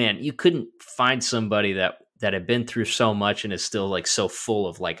 man, you couldn't find somebody that had been through so much and is still like so full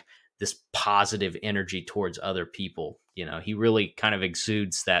of like this positive energy towards other people. He really kind of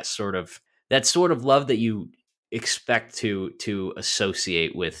exudes that sort of love that you expect to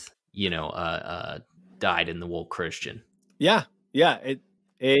associate with, dyed in the wool Christian. Yeah.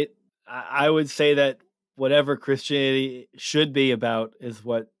 I would say that whatever Christianity should be about is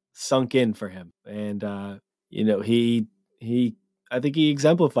what sunk in for him. And, I think he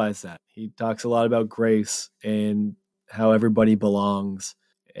exemplifies that. He talks a lot about grace and how everybody belongs.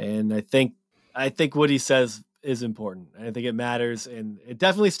 And I think what he says is important. And I think it matters. And it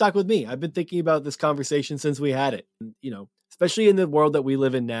definitely stuck with me. I've been thinking about this conversation since we had it, and, especially in the world that we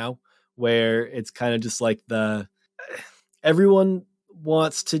live in now, where it's kind of just like everyone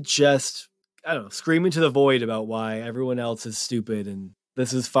wants to just, scream into the void about why everyone else is stupid and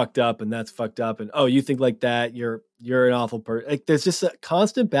this is fucked up and that's fucked up. And, oh, you think like that, you're an awful person. Like, there's just a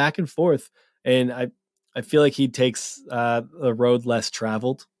constant back and forth. And I feel like he takes the road less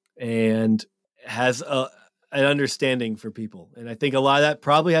traveled and has an understanding for people. And I think a lot of that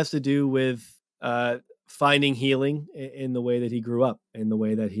probably has to do with finding healing in the way that he grew up, in the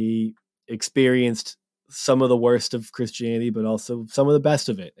way that he experienced some of the worst of Christianity, but also some of the best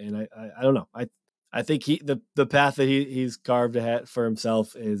of it. And I don't know. I think the path that he's carved ahead for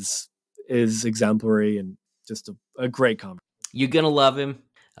himself is exemplary and just a great comment. You're going to love him.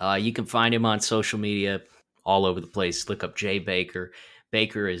 You can find him on social media all over the place. Look up Jay Bakker.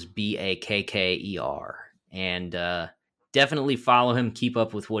 Bakker is Bakker. And definitely follow him. Keep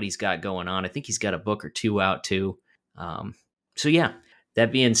up with what he's got going on. I think he's got a book or two out too. So yeah,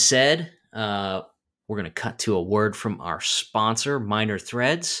 that being said, we're going to cut to a word from our sponsor, Minor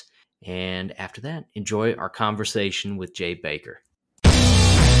Threads. And after that, enjoy our conversation with Jay Bakker.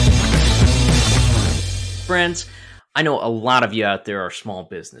 Friends, I know a lot of you out there are small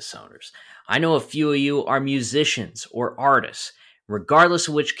business owners. I know a few of you are musicians or artists. Regardless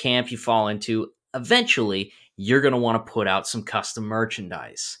of which camp you fall into, eventually you're going to want to put out some custom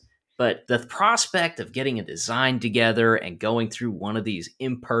merchandise. But the prospect of getting a design together and going through one of these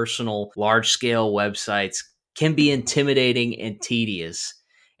impersonal, large-scale websites can be intimidating and tedious.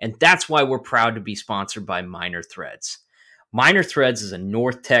 And that's why we're proud to be sponsored by Minor Threads. Minor Threads is a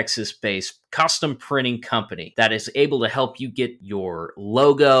North Texas-based custom printing company that is able to help you get your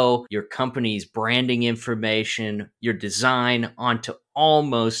logo, your company's branding information, your design onto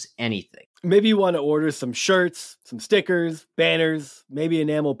almost anything. Maybe you want to order some shirts, some stickers, banners, maybe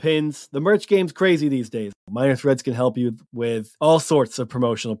enamel pins. The merch game's crazy these days. Minor Threads can help you with all sorts of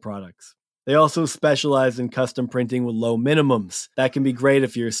promotional products. They also specialize in custom printing with low minimums. That can be great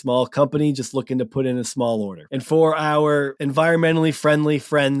if you're a small company just looking to put in a small order. And for our environmentally friendly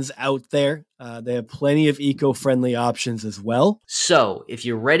friends out there, they have plenty of eco-friendly options as well. So if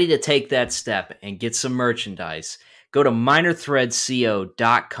you're ready to take that step and get some merchandise, go to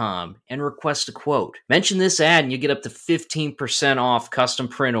minorthreadsco.com and request a quote. Mention this ad and you get up to 15% off custom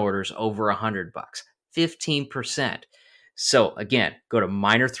print orders over $100. 15%. So again, go to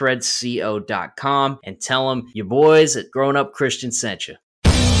minorthreadsco.com and tell them your boys at Grown Up Christian sent you.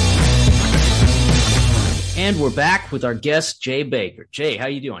 And we're back with our guest, Jay Bakker. Jay, how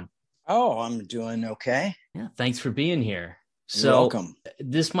you doing? Oh, I'm doing okay. Yeah, thanks for being here. You're welcome.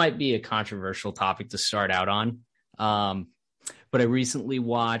 This might be a controversial topic to start out on. But I recently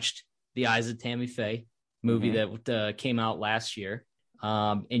watched The Eyes of Tammy Faye movie that came out last year.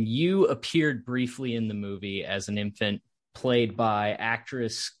 And you appeared briefly in the movie as an infant played by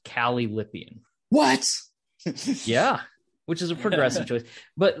actress Callie Lippian. What? Yeah, which is a progressive choice.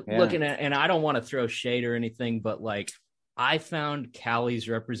 But looking at, and I don't want to throw shade or anything, but like I found Callie's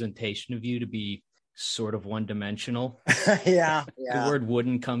representation of you to be sort of one-dimensional. Yeah. The word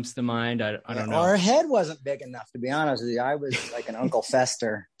wooden comes to mind. I don't know. Her head wasn't big enough, to be honest with you. I was like an Uncle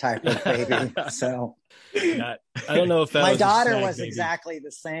Fester type of baby. So I don't know if that my was daughter was exactly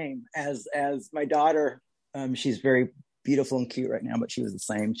the same as my daughter. She's very beautiful and cute right now, but she was the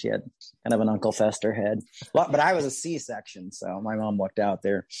same. She had kind of an Uncle Fester head. But I was a C-section, so my mom lucked out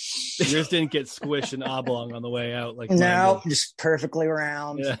there. Yours didn't get squished and oblong on the way out. Like no, just perfectly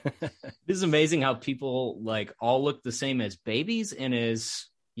round. Yeah. This is amazing how people like all look the same as babies and as,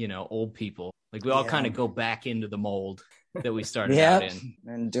 old people. Like we all kind of go back into the mold that we started out in.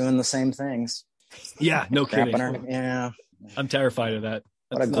 And doing the same things. Yeah, no kidding. Yeah. I'm terrified of that.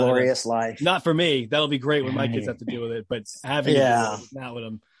 What a glorious life. Not for me. That'll be great when my kids have to deal with it, but having it is not what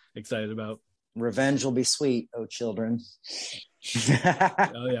I'm excited about. Revenge will be sweet, oh children.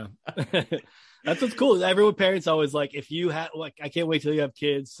 Oh yeah. That's what's cool. Everyone, parents always like, if you have, like, I can't wait till you have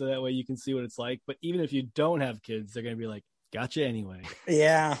kids so that way you can see what it's like. But even if you don't have kids, they're going to be like, gotcha anyway.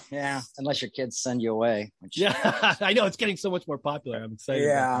 Yeah. Unless your kids send you away. Yeah, I know. It's getting so much more popular. I'm excited.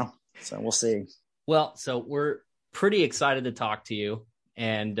 Yeah. So we'll see. Well, so we're pretty excited to talk to you.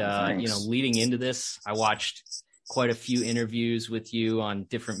 And, leading into this, I watched quite a few interviews with you on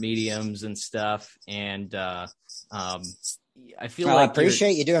different mediums and stuff. And I feel I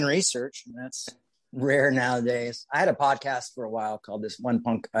appreciate you doing research. That's rare nowadays. I had a podcast for a while called It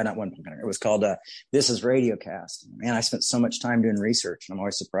was called This is Radiocast. Man, I spent so much time doing research. And I'm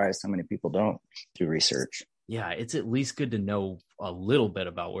always surprised how many people don't do research. Yeah, it's at least good to know a little bit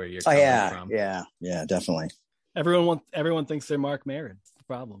about where you're coming from. Yeah, definitely. Everyone thinks they're Mark Maron. That's the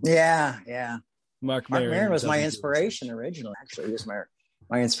problem. Yeah. Mark Maron was my inspiration originally. Actually, he was my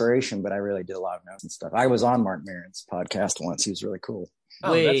inspiration, but I really did a lot of notes and stuff. I was on Mark Maron's podcast once. He was really cool.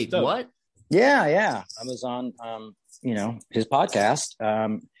 Wait, what? Yeah. I was on, his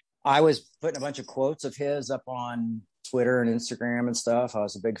podcast. I was putting a bunch of quotes of his up on Twitter and Instagram and stuff. I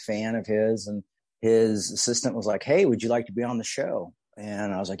was a big fan of his, and his assistant was like, "Hey, would you like to be on the show?"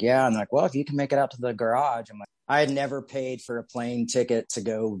 And I was like, "Yeah." And they're like, "Well, if you can make it out to the garage." I'm like, I had never paid for a plane ticket to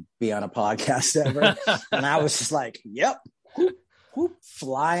go be on a podcast ever. And I was just like, yep, whoop,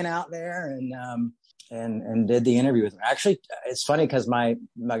 flying out there and did the interview with him. Actually, it's funny because my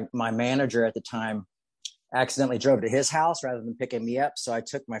manager at the time accidentally drove to his house rather than picking me up. So I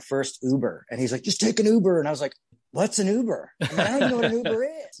took my first Uber, and he's like, "Just take an Uber." And I was like, "What's an Uber?" I don't even know what an Uber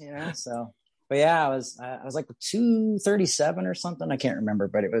is, so. But yeah, I was like 237 or something. I can't remember,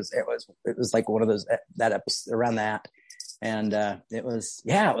 but it was like one of those that episode around that, and it was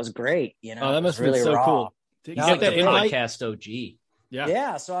great. Oh, that must be really so raw. Cool. You got that podcast OG.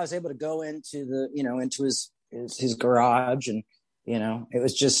 Yeah. So I was able to go into into his garage, and it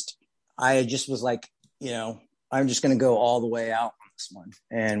was just I just was like I'm just going to go all the way out on this one,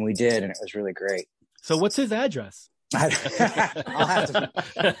 and we did, and it was really great. So what's his address? I'd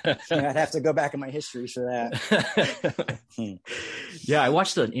have to go back in my history for that. Yeah, I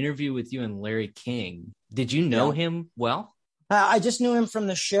watched an interview with you and Larry King. Did you know him well? I just knew him from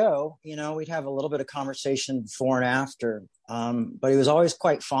the show. We'd have a little bit of conversation before and after. But he was always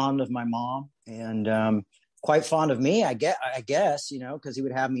quite fond of my mom. And quite fond of me, I guess, because he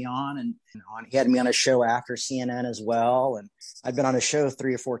would have me on and on. He had me on a show after CNN as well. And I'd been on a show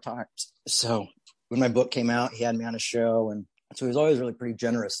 3 or 4 times. So when my book came out, he had me on a show. And so he was always really pretty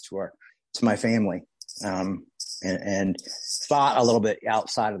generous to my family. And thought a little bit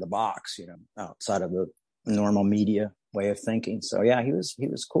outside of the box, outside of the normal media way of thinking. So yeah, he was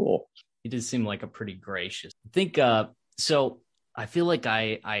cool. He did seem like a pretty gracious. I think, so I feel like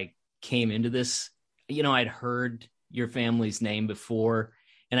I came into this, I'd heard your family's name before,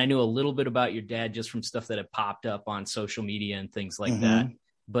 and I knew a little bit about your dad just from stuff that had popped up on social media and things like that.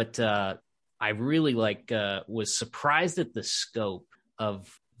 But I really was surprised at the scope of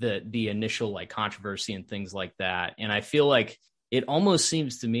the initial controversy and things like that. And I feel like it almost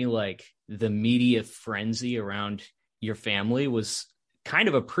seems to me like the media frenzy around your family was kind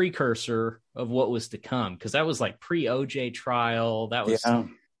of a precursor of what was to come. Cause that was pre OJ trial. That was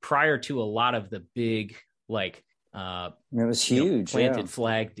prior to a lot of the big, it was huge, planted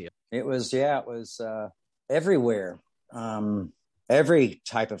flag deal. It was everywhere. Every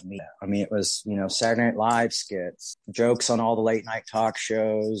type of media. I mean, it was, Saturday Night Live skits, jokes on all the late night talk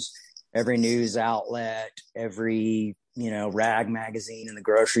shows, every news outlet, every, rag magazine in the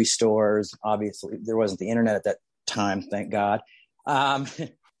grocery stores. Obviously, there wasn't the internet at that time, thank God.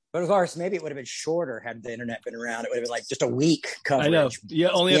 But of course, maybe it would have been shorter had the internet been around. It would have been just a week coverage. I know. You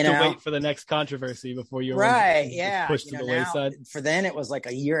only have to wait for the next controversy before you're pushed to the wayside. For then, it was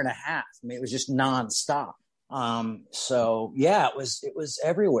a year and a half. I mean, it was just nonstop. So yeah, it was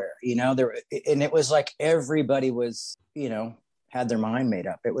everywhere, and it was everybody was, had their mind made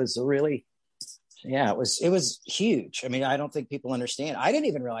up. It was really, it was huge. I mean, I don't think people understand. I didn't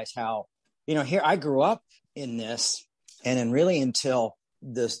even realize how, here I grew up in this, and then really until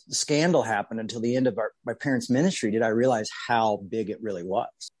the scandal happened, until the end of my parents' ministry, did I realize how big it really was,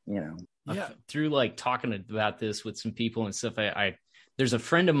 Yeah. Through talking about this with some people and stuff, I there's a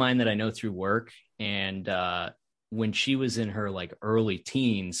friend of mine that I know through work. And when she was in her early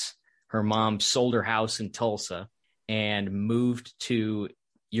teens, her mom sold her house in Tulsa and moved to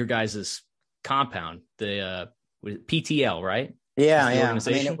your guys' compound, the PTL, right? Yeah. I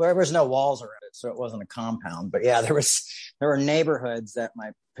mean, there was no walls around it, so it wasn't a compound. But yeah, there were neighborhoods that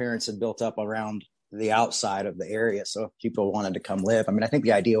my parents had built up around the outside of the area. So if people wanted to come live, I mean, I think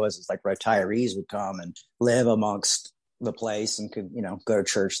the idea was retirees would come and live amongst the place and could, go to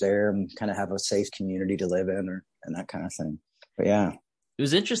church there and kind of have a safe community to live in and that kind of thing. But yeah. It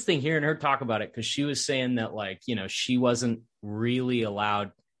was interesting hearing her talk about it because she was saying that she wasn't really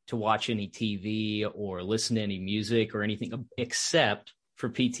allowed to watch any TV or listen to any music or anything except for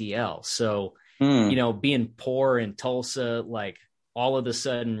PTL. So, being poor in Tulsa, all of a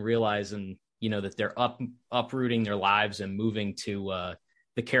sudden realizing, that they're uprooting their lives and moving to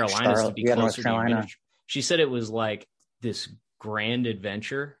the Carolinas Charlotte, to be closer to ministry. She said it was this grand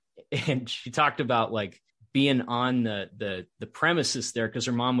adventure, and she talked about being on the premises there because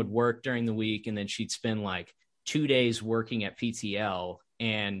her mom would work during the week and then she'd spend 2 days working at PTL,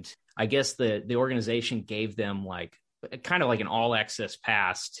 and I guess the organization gave them kind of an all access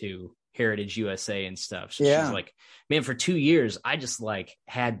pass to Heritage USA and stuff. So she's man, for 2 years I just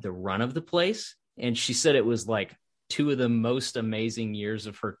had the run of the place, and she said it was 2 of the most amazing years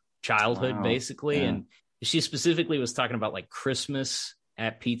of her childhood, basically. Yeah. And she specifically was talking about Christmas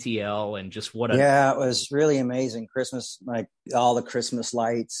at PTL and just what it was really amazing. Christmas, all the Christmas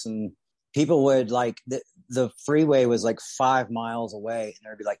lights, and people would the freeway was 5 miles away, and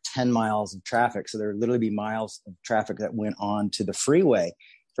there'd be 10 miles of traffic. So there would literally be miles of traffic that went on to the freeway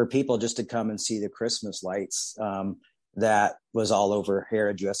for people just to come and see the Christmas lights. That was all over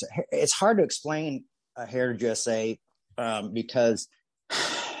Heritage USA. It's hard to explain Heritage USA because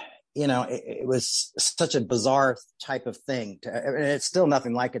it was such a bizarre type of thing. And it's still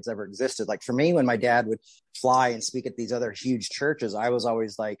nothing like it's ever existed. For me, when my dad would fly and speak at these other huge churches, I was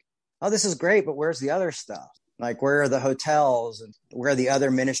always oh, this is great, but where's the other stuff? Where are the hotels, and where are the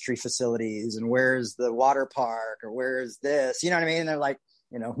other ministry facilities, and where's the water park, or where's this? You know what I mean? And they're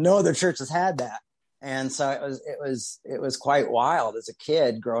no other church has had that. And so it was quite wild as a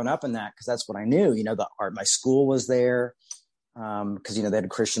kid growing up in that, because that's what I knew. My school was there. Because they had a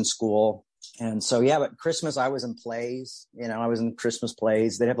Christian school, and so but Christmas I was in plays. I was in Christmas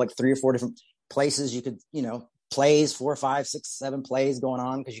plays. They'd have 3 or 4 different places you could plays, 4, 5, 6, 7 plays going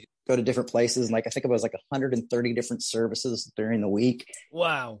on, because you could go to different places. And I think it was 130 different services during the week.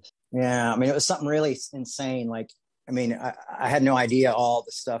 Wow. Yeah, I mean, it was something really insane. I had no idea all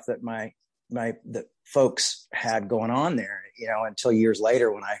the stuff that the folks had going on there, until years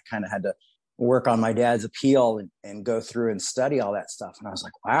later when I kind of had to work on my dad's appeal and go through and study all that stuff. And I was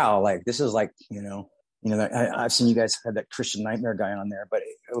wow, this is I've seen you guys had that Christian Nightmare guy on there, but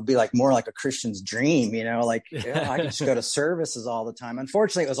it would be like more like a Christian's dream, like I could just go to services all the time.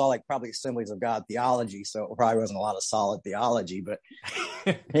 Unfortunately, it was all like probably Assemblies of God theology, so it probably wasn't a lot of solid theology, but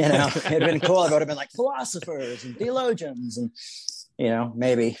it'd been cool. It would have been like philosophers and theologians, and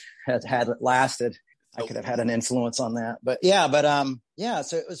maybe had it lasted, I could have had an influence on that. But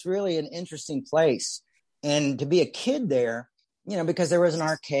so it was really an interesting place, and to be a kid there. Because there was an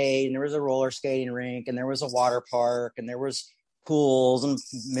arcade and there was a roller skating rink and there was a water park and there was pools and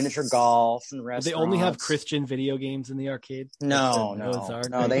miniature golf and restaurants. They only have Christian video games in the arcade? No,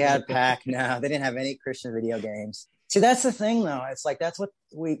 they had Pac. No, they didn't have any Christian video games. See, that's the thing though. It's like, that's what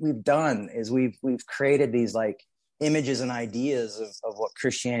we've done is we've created these like images and ideas of what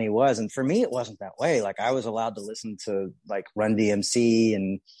Christianity was. And for me, it wasn't that way. Like I was allowed to listen to like Run DMC,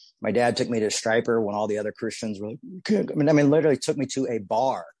 and my dad took me to Striper when all the other Christians were like, literally took me to a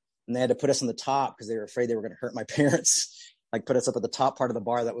bar, and they had to put us on the top because they were afraid they were going to hurt my parents. Like put us up at the top part of the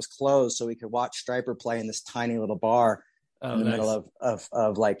bar that was closed so we could watch Striper play in this tiny little bar in the middle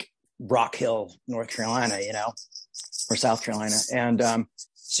of like Rock Hill, North Carolina, or South Carolina. And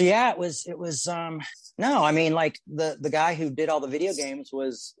it was no, like the guy who did all the video games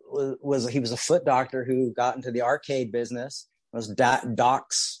was he was a foot doctor who got into the arcade business. It was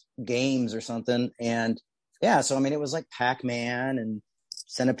Doc's Games or something. And so it was like Pac-Man and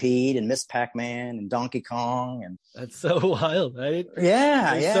Centipede and Miss Pac-Man and Donkey Kong. And that's so wild.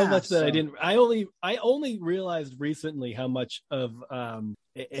 So much that I only realized recently how much of an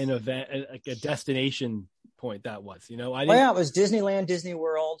event, like a destination point that was, it was Disneyland, Disney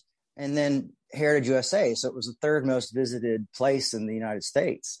World, and then Heritage USA. So it was the third most visited place in the United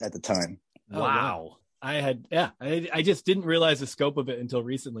States at the time. Wow. I just didn't realize the scope of it until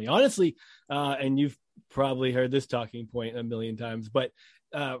recently, honestly. And you've probably heard this talking point a million times, but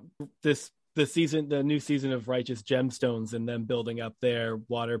the new season of Righteous Gemstones and them building up their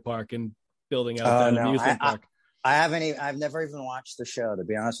water park and building out that amusement park. I've never even watched the show, to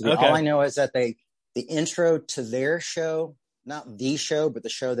be honest with you. Okay. All I know is that the intro to their show, not the show, but the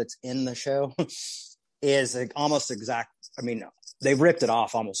show that's in the show is like almost exact. They ripped it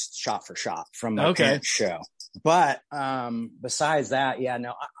off almost shot for shot from my parents' show. But besides that,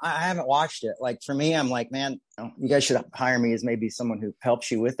 I haven't watched it. Like for me, I'm like, man, you guys should hire me as maybe someone who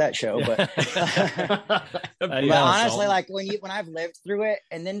helps you with that show. But, but honestly, like when I've lived through it,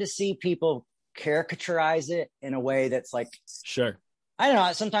 and then to see people caricaturize it in a way that's like, sure. I don't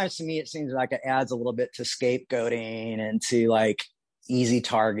know. Sometimes to me, it seems like it adds a little bit to scapegoating and to like easy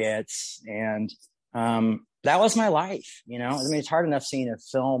targets. And that was my life, it's hard enough seeing a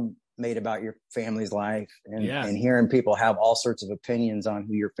film made about your family's life and hearing people have all sorts of opinions on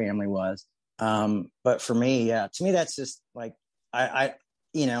who your family was. But for me, to me, that's just like, I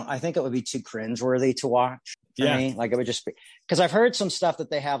think it would be too cringeworthy to watch for me. Like it would just be, because I've heard some stuff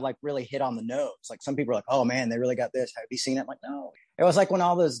that they have like really hit on the nose. Like some people are like, oh man, they really got this. Have you seen it? I'm like, no. It was like when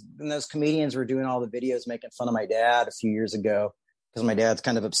those comedians were doing all the videos making fun of my dad a few years ago, because my dad's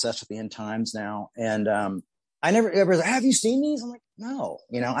kind of obsessed with the end times now. And I never ever like, have you seen these? I'm like, no,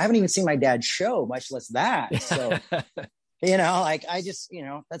 I haven't even seen my dad's show, much less that. So, like I just,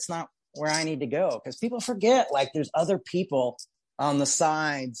 that's not where I need to go, because people forget like there's other people on the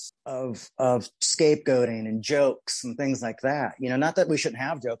sides of scapegoating and jokes and things like that. Not that we shouldn't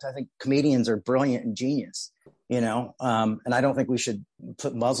have jokes. I think comedians are brilliant and genius, and I don't think we should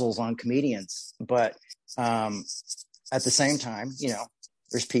put muzzles on comedians, but at the same time,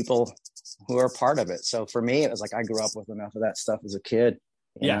 there's people who are part of it. So for me, it was like, I grew up with enough of that stuff as a kid.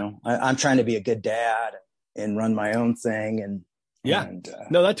 I'm trying to be a good dad and run my own thing. And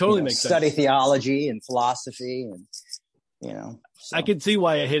no, that totally makes sense. Study theology and philosophy and, so. I could see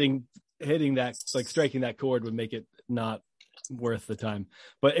why hitting that, like striking that chord would make it not worth the time.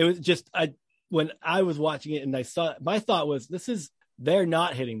 But it was just, when I was watching it and I saw it, my thought was, they're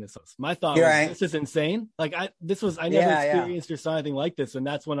not hitting this. My thought was, right. This is insane. Like I never experienced or saw anything like this. And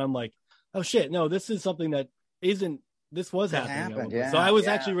that's when I'm like, oh shit, no, this is something that this was happening. So I was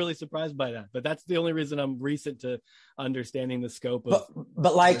actually really surprised by that, but that's the only reason I'm recent to understanding the scope of.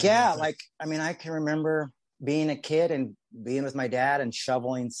 But I can remember being a kid and being with my dad and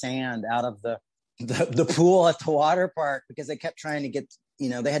shoveling sand out of the pool at the water park, because they kept trying to get,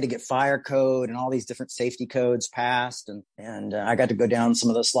 they had to get fire code and all these different safety codes passed. And I got to go down some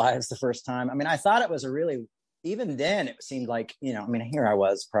of those slides the first time. I thought it was even then it seemed like, here I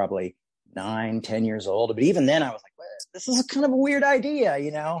was probably 9-10 years old, but even then I was like, well, this is kind of a weird idea,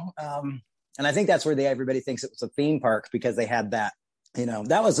 and I think that's where everybody thinks it was a theme park, because they had that,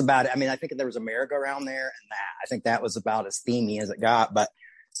 that was about it. I think there was a merry-go-round there, and I think that was about as themey as it got, but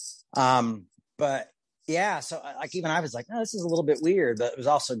yeah. So like, even I was like, oh, this is a little bit weird, but it was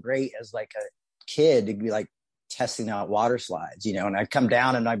also great as like a kid to be like testing out water slides, and I'd come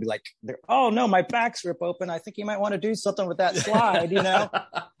down and I'd be like, oh no, my back's rip open. I think you might want to do something with that slide,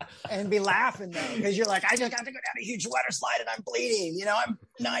 and be laughing though, because you're like, I just got to go down a huge water slide and I'm bleeding, I'm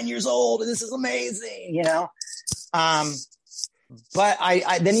 9 years old and this is amazing, but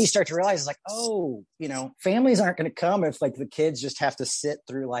I then you start to realize it's like, oh, families aren't going to come if like the kids just have to sit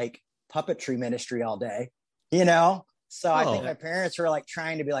through like puppetry ministry all day, So I think my parents were like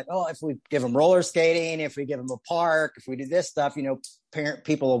trying to be like, oh, if we give them roller skating, if we give them a park, if we do this stuff,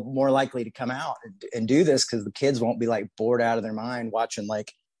 people are more likely to come out and do this, because the kids won't be like bored out of their mind watching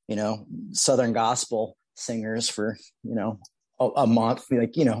like, Southern gospel singers for, a month. Be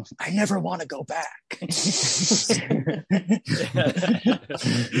like, I never want to go back.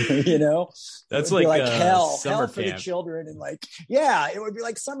 That's like hell for the children, and like, yeah, it would be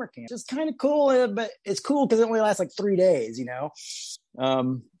like summer camp. Just kind of cool, but it's cool because it only lasts like 3 days.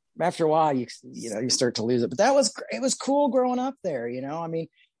 After a while, you start to lose it. But it was cool growing up there. I mean,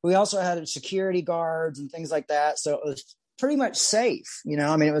 we also had security guards and things like that, so it was pretty much safe.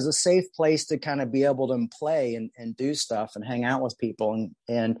 I mean, it was a safe place to kind of be able to play and do stuff and hang out with people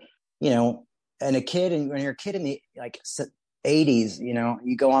and a kid, and when you're a kid in the like 80s,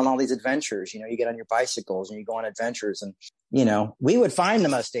 you go on all these adventures, you get on your bicycles and you go on adventures, and we would find the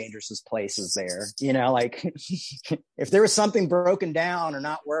most dangerous places there, like if there was something broken down or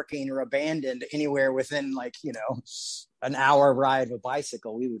not working or abandoned anywhere within like, an hour ride of a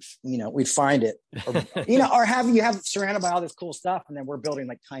bicycle, we would, we'd find it, or, or you have surrounded by all this cool stuff. And then we're building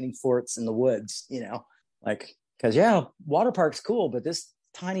like tiny forts in the woods, like, cause water park's cool, but this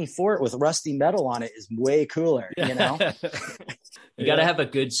tiny fort with rusty metal on it is way cooler, You got to have a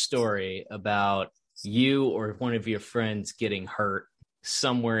good story about you or one of your friends getting hurt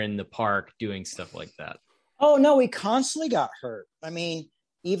somewhere in the park doing stuff like that. Oh no, we constantly got hurt. I mean,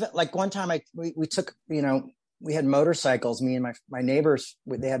 even like one time we took, we had motorcycles, me and my neighbors,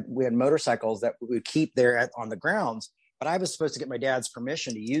 we had motorcycles that we would keep there on the grounds, but I was supposed to get my dad's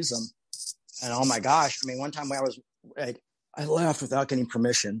permission to use them. And oh my gosh, I mean, one time I left without getting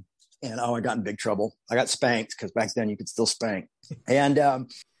permission, and I got in big trouble. I got spanked, because back then you could still spank. And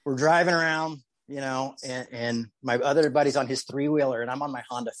we're driving around, and my other buddy's on his 3-wheeler, and I'm on my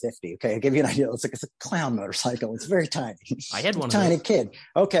Honda 50. Okay, I'll give you an idea. It's a clown motorcycle. It's very tiny. I had one tiny of those. Kid.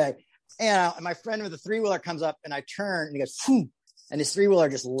 Okay. And my friend with the 3-wheeler comes up, and I turn, and he goes, phew, and his 3-wheeler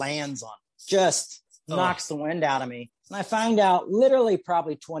just lands on, knocks the wind out of me. And I find out literally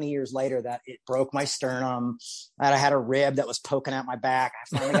probably 20 years later that it broke my sternum, that I had a rib that was poking out my back.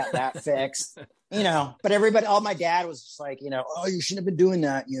 I finally got that fixed, but all my dad was just like, oh, you shouldn't have been doing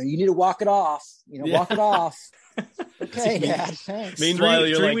that. You need to walk it off, walk it off. Okay, Dad, thanks. Meanwhile,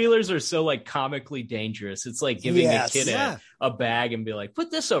 three-wheelers are so like comically dangerous. It's like giving a kid a bag and be like,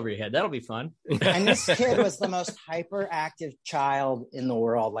 put this over your head. That'll be fun. And this kid was the most hyperactive child in the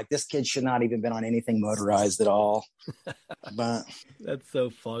world. Like, this kid should not even been on anything motorized at all. But that's so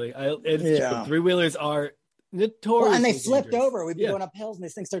funny. Three-wheelers are notorious. And they flipped over. We'd be going up hills, and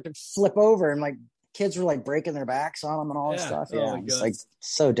these things start to flip over, and like kids were like breaking their backs on them and all this stuff. Yeah, it's like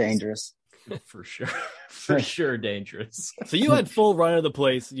so dangerous. For sure dangerous. So you had full run of the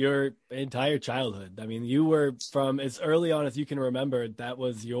place your entire childhood. I mean, you were, from as early on as you can remember, that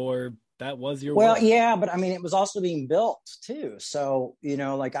was your well world. Yeah, but I mean, it was also being built too. So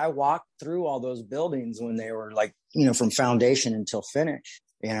like I walked through all those buildings when they were like, from foundation until finish,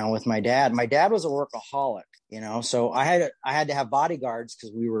 with my dad. My dad was a workaholic, so I had to have bodyguards,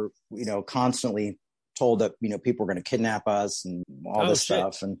 because we were constantly told that people were going to kidnap us and all this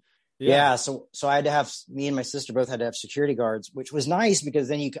stuff. And yeah, so I had to have, me and my sister both had to have security guards, which was nice, because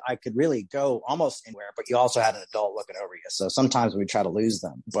then I could really go almost anywhere, but you also had an adult looking over you. So sometimes we'd try to lose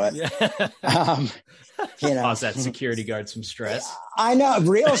them, but cause that security guard some stress. I know,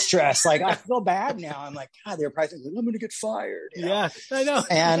 real stress. Like, I feel bad now. I'm like, God, they're probably thinking, I'm going to get fired. Yeah, I know.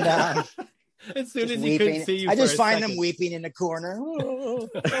 And as soon as weeping. He couldn't see you, I just find them weeping in the corner. Oh,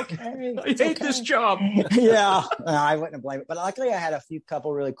 okay, I hate this job. Yeah, no, I wouldn't blame it. But luckily, I had a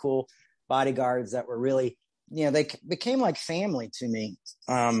couple really cool bodyguards that were really, they became like family to me.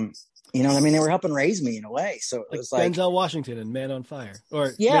 I mean, they were helping raise me in a way. So it was like Denzel Washington and Man on Fire,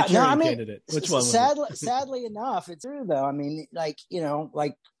 or candidate. Which one? Sadly enough, it's true though. I mean, like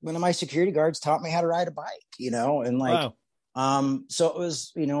one of my security guards taught me how to ride a bike. And like, so it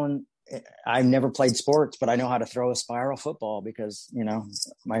was, and I've never played sports, but I know how to throw a spiral football because,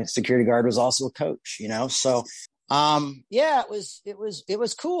 my security guard was also a coach, so, it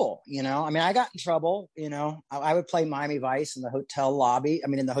was cool. I mean, I got in trouble, I would play Miami Vice in the hotel lobby. I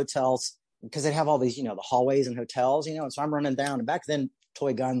mean, in the hotel's because they have all these, the hallways and hotels, and so I'm running down, and back then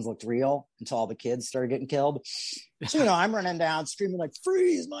toy guns looked real until all the kids started getting killed. So, I'm running down screaming like,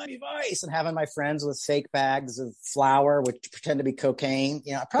 freeze Miami Vice, and having my friends with fake bags of flour, which pretend to be cocaine.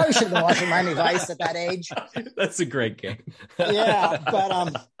 I probably should have been watching Miami Vice at that age. That's a great game. Yeah.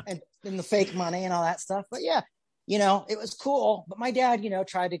 But, and the fake money and all that stuff. But yeah, it was cool. But my dad,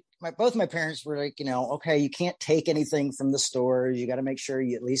 tried to, both my parents were like, okay, you can't take anything from the stores. You got to make sure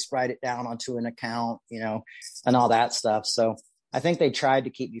you at least write it down onto an account, and all that stuff. So I think they tried to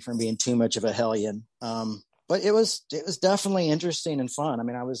keep me from being too much of a hellion. But it was definitely interesting and fun. I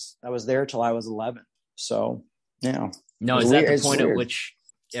mean, I was there till I was 11. So, yeah. No, is that the point at which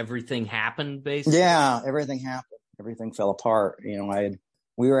everything happened, basically? Yeah, everything happened. Everything fell apart. My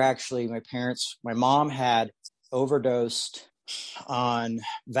mom had overdosed on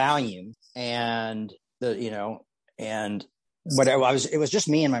Valium, and it was just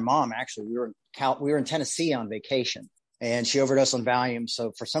me and my mom. Actually, we were in Tennessee on vacation, and she overdosed on Valium.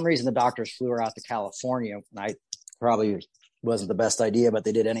 So for some reason, the doctors flew her out to California. And I probably wasn't the best idea, but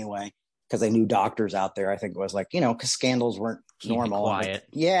they did anyway, because they knew doctors out there. I think it was like, because scandals weren't normal. Quiet.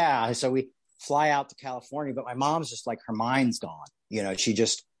 Yeah. So we fly out to California, but my mom's just like, her mind's gone. She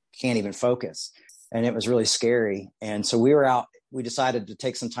just can't even focus. And it was really scary. And so we were out, we decided to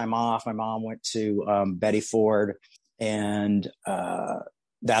take some time off. My mom went to Betty Ford, and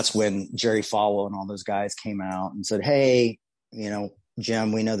that's when Jerry Falwell and all those guys came out and said, hey,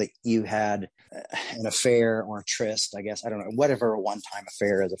 Jim, we know that you had an affair or a tryst, I guess. I don't know, whatever a one-time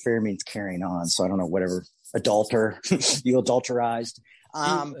affair is. Affair means carrying on. So I don't know, whatever, you adulterized.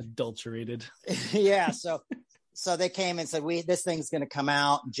 Adulterated. Yeah. So they came and said, this thing's going to come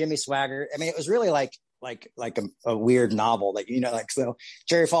out. Jimmy Swaggart. I mean, it was really like a weird novel that, so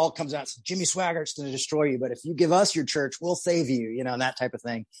Jerry Falwell comes out and says, Jimmy Swaggart's going to destroy you, but if you give us your church, we'll save you, and that type of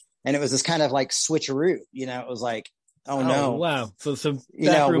thing. And it was this kind of like switcheroo, it was like, oh no. Wow. So some,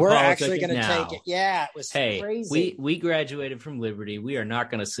 we're actually going to take it. Yeah. It was crazy. We graduated from Liberty. We are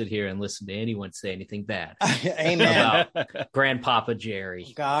not going to sit here and listen to anyone say anything bad. Amen. About Grandpapa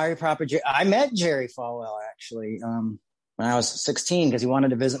Jerry. Grandpapa Jerry. I met Jerry Falwell actually, when I was 16, because he wanted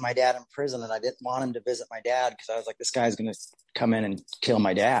to visit my dad in prison, and I didn't want him to visit my dad because I was like, this guy's going to come in and kill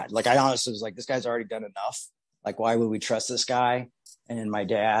my dad. Like, I honestly was like, this guy's already done enough. Like, why would we trust this guy? And then my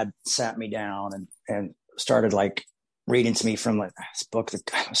dad sat me down and started like reading to me from like this book,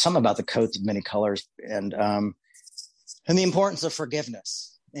 something about the coats of many colors, and the importance of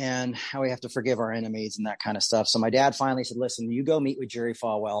forgiveness and how we have to forgive our enemies and that kind of stuff. So my dad finally said, listen, you go meet with Jerry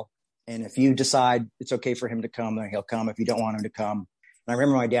Falwell. And if you decide it's okay for him to come, then he'll come. If you don't want him to come. And I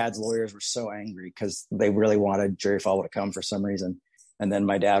remember my dad's lawyers were so angry because they really wanted Jerry Falwell to come for some reason. And then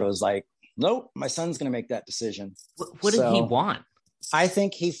my dad was like, nope, my son's going to make that decision. What did he want? I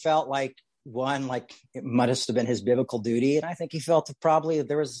think he felt like, it must have been his biblical duty. And I think he felt that probably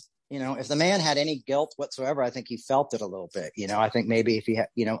there was, if the man had any guilt whatsoever, I think he felt it a little bit. I think maybe if he had,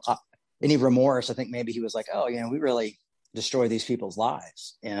 any remorse, I think maybe he was like, oh, we really destroy these people's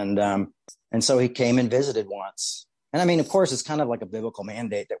lives. And so he came and visited once. And I mean, of course, it's kind of like a biblical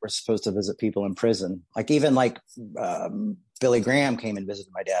mandate that we're supposed to visit people in prison. Like even Billy Graham came and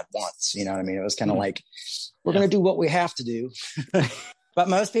visited my dad once, what I mean? It was kind of like, we're going to do what we have to do. But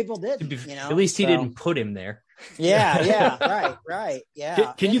most people didn't, At least he didn't put him there. Yeah. Right.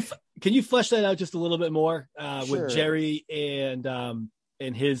 Yeah. Can you flesh that out just a little bit more Sure. with Jerry and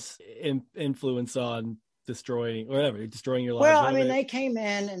his influence on destroying your life? Well, I mean, they came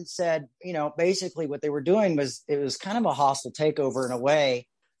in and said, basically what they were doing was, it was kind of a hostile takeover in a way,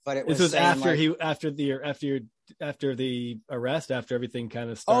 but it was after the arrest, after everything kind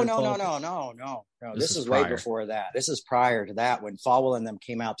of started. No. This is way before that. This is prior to that, when Falwell and them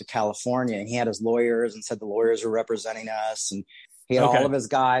came out to California, and he had his lawyers and said the lawyers were representing us, and he had all of his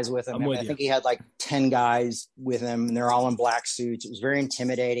guys with him. I think he had like 10 guys with him, and they're all in black suits. It was very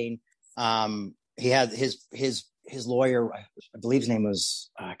intimidating. He had his lawyer, I believe his name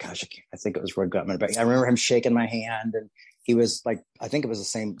was, I think it was Roy Gutman, but I remember him shaking my hand, and he was like, I think it was the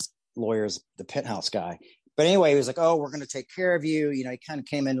same lawyer as the Penthouse guy. But anyway, he was like, oh, we're going to take care of you. He kind of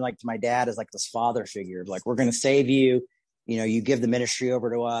came in like to my dad as like this father figure, like, we're going to save you. You give the ministry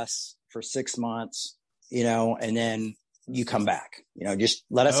over to us for 6 months, and then you come back, just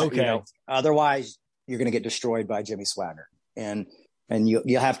let us, otherwise you're going to get destroyed by Jimmy Swaggart, and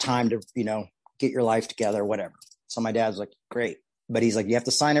you'll have time to, get your life together, whatever. So my dad's like, great. But he's like, you have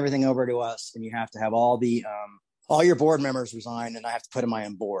to sign everything over to us, and you have to have all your board members resign, and I have to put in my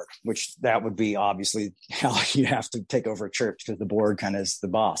own board, which that would be obviously how you have to take over a church, because the board kind of is the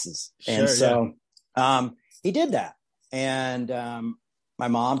bosses. Sure, and so he did that. And my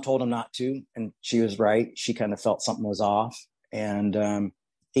mom told him not to, and she was right. She kind of felt something was off, and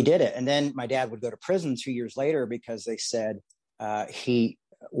he did it. And then my dad would go to prison 2 years later because they said he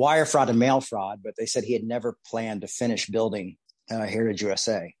wire fraud and mail fraud, but they said he had never planned to finish building Heritage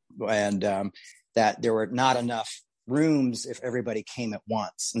USA, and that there were not enough rooms if everybody came at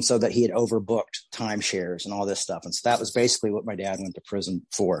once, and so that he had overbooked timeshares and all this stuff. And so that was basically what my dad went to prison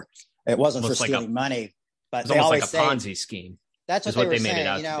for. It wasn't for stealing money, but they always like a Ponzi scheme. That's what they made it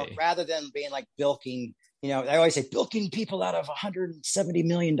out to be. Rather than being like bilking, they always say bilking people out of $170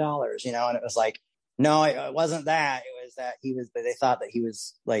 million, and it was like, no, it wasn't that. It was that they thought that he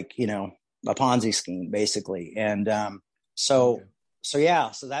was like, a Ponzi scheme basically. And so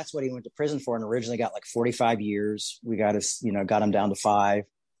that's what he went to prison for, and originally got like 45 years. We got him down to 5,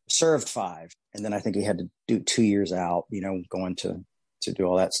 served 5. And then I think he had to do 2 years out, going to do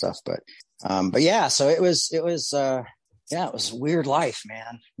all that stuff. But yeah, so it was a weird life,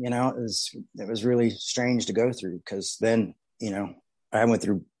 man. It was really strange to go through, because then, I went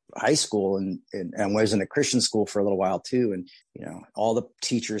through high school and was in a Christian school for a little while too. And, all the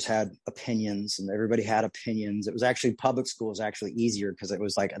teachers had opinions and everybody had opinions. It was actually, public school was actually easier because it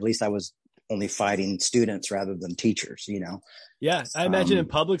was like, at least I was only fighting students rather than teachers, Yeah. I imagine in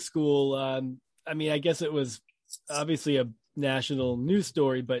public school, I guess it was obviously a national news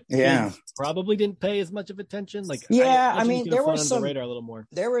story, but probably didn't pay as much of attention. Like, there were some radar a little more.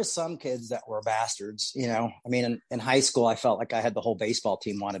 There were some kids that were bastards, in high school, I felt like I had the whole baseball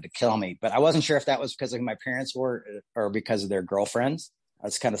team wanted to kill me, but I wasn't sure if that was because of who my parents were or because of their girlfriends. I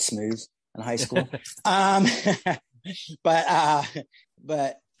was kind of smooth in high school. But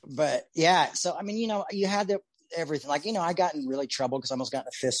yeah. So, you had everything, like, I got in really trouble because I almost got in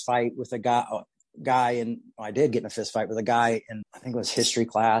a fist fight with a guy, and I did get in a fist fight with a guy in, I think it was history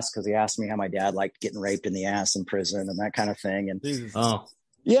class, because he asked me how my dad liked getting raped in the ass in prison and that kind of thing. And so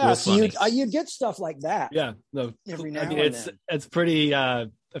you'd get stuff like that. Yeah, no, every now and then. It's pretty. I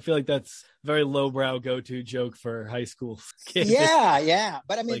feel like that's a very lowbrow go-to joke for high school kids. Yeah.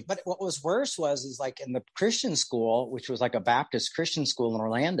 But but what was worse is like in the Christian school, which was like a Baptist Christian school in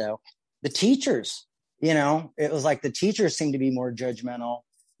Orlando, the teachers, it was like the teachers seemed to be more judgmental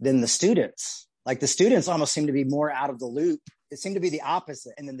than the students. Like the students almost seemed to be more out of the loop. It seemed to be the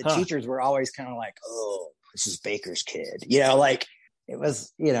opposite. And then the teachers were always kind of like, oh, this is Bakker's kid. Like it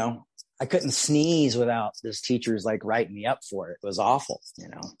was, I couldn't sneeze without this teachers like writing me up for it. It was awful,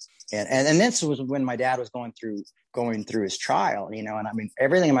 And this was when my dad was going through his trial, and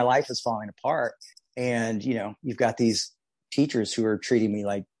everything in my life is falling apart. And, you've got these teachers who are treating me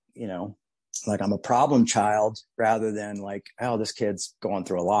like, like I'm a problem child rather than like, oh, this kid's going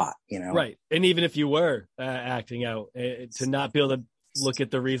through a lot, Right. And even if you were acting out, to not be able to look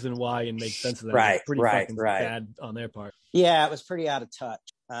at the reason why and make sense of that, right, pretty fucking bad on their part. Yeah, it was pretty out of touch.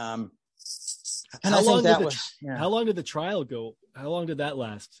 And how long did the trial go? How long did that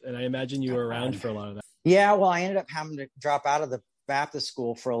last? And I imagine you were around for a lot of that. Yeah, well, I ended up having to drop out of the Baptist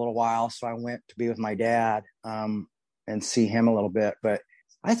school for a little while, so I went to be with my dad and see him a little bit, but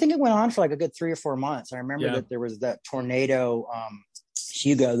I think it went on for like a good 3 or 4 months. I remember that there was that tornado,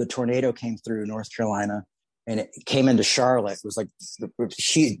 Hugo, the tornado came through North Carolina and it came into Charlotte. It was like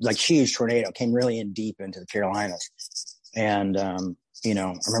huge tornado, came really in deep into the Carolinas. And, I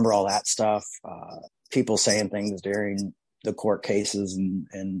remember all that stuff, people saying things during the court cases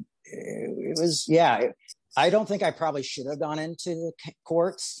and it was, I don't think I probably should have gone into the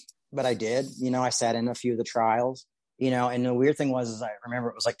courts, but I did. I sat in a few of the trials. And the weird thing was I remember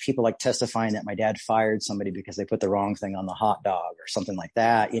it was like people like testifying that my dad fired somebody because they put the wrong thing on the hot dog or something like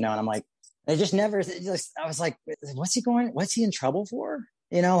that, and I'm like, I was like, what's he in trouble for?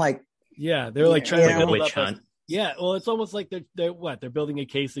 They were like trying to build witch hunt. Yeah, well, it's almost like they're building a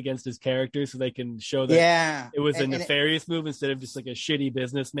case against his character so they can show that it was a nefarious move instead of just like a shitty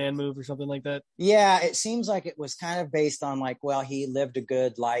businessman move or something like that. Yeah, it seems like it was kind of based on like, well, he lived a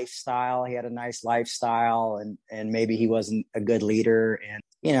good lifestyle, he had a nice lifestyle, and maybe he wasn't a good leader. And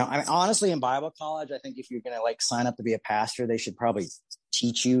honestly, in Bible college, I think if you're going to like sign up to be a pastor, they should probably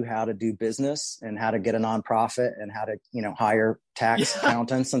teach you how to do business and how to get a nonprofit and how to, hire tax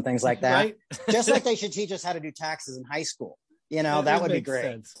accountants and things like that. Right? Just like they should teach us how to do taxes in high school. That would be great.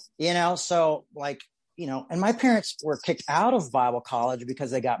 Sense. So like, and my parents were kicked out of Bible college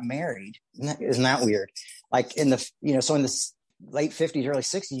because they got married. Isn't that weird? Like in the, so in the late 50s, early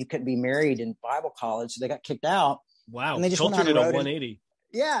 60s, you couldn't be married in Bible college. So they got kicked out. Wow. And they just went on the road 180.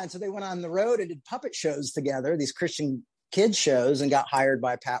 And so they went on the road and did puppet shows together, these Christian kids shows, and got hired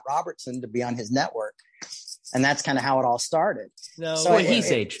by Pat Robertson to be on his network. And that's kind of how it all started. So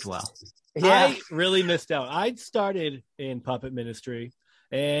he's aged well. Yeah. I really missed out. I started in puppet ministry.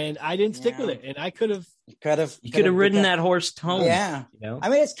 and I didn't stick with it. And I could have ridden that horse home. Yeah. You know? I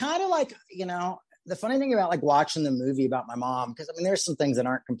mean, it's kind of like, the funny thing about like watching the movie about my mom, because I mean, there's some things that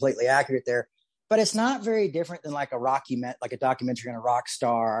aren't completely accurate there, but it's not very different than like a documentary on a rock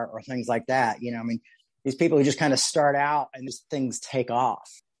star or things like that. I mean, these people who just kind of start out and just things take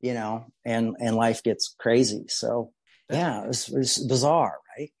off, and life gets crazy. So yeah, it was bizarre,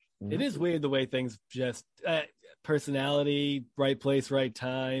 right? It is weird the way things just personality, right place, right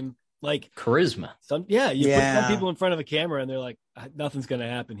time, like charisma. Put some people in front of a camera and they're like, nothing's going to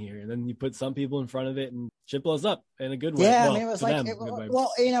happen here. And then you put some people in front of it and shit blows up in a good way. Yeah. Well, I mean, it was like,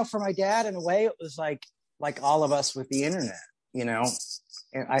 for my dad, in a way, it was like all of us with the internet, and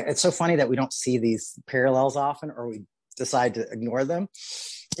it's so funny that we don't see these parallels often, or we decide to ignore them,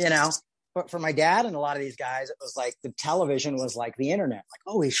 But for my dad and a lot of these guys, it was like the television was like the internet. Like,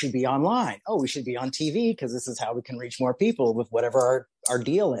 oh, we should be online. Oh, we should be on TV because this is how we can reach more people with whatever our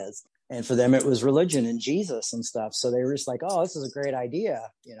deal is. And for them, it was religion and Jesus and stuff. So they were just like, oh, this is a great idea,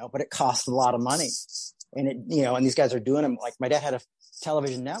 but it costs a lot of money. And and these guys are doing them. Like my dad had a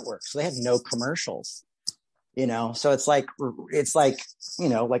television network, so they had no commercials. So it's like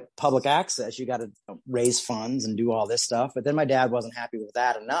like public access. You got to raise funds and do all this stuff. But then my dad wasn't happy with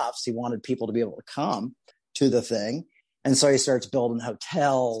that enough. So he wanted people to be able to come to the thing. And so he starts building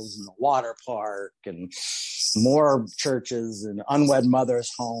hotels and a water park and more churches and unwed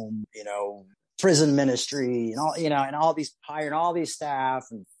mother's home, prison ministry and all, and all these hiring all these staff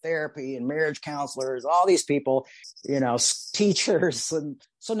and therapy and marriage counselors, all these people, teachers. And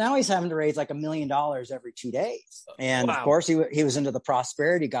so now he's having to raise like $1 million every 2 days. And Of course he was into the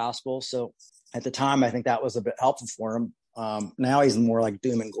prosperity gospel. So at the time, I think that was a bit helpful for him. Now he's more like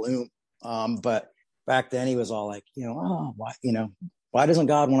doom and gloom. But back then he was all like, why doesn't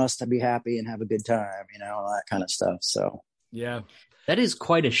God want us to be happy and have a good time? All that kind of stuff. So, yeah, that is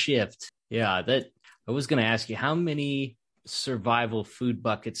quite a shift. Yeah, that I was going to ask you, how many survival food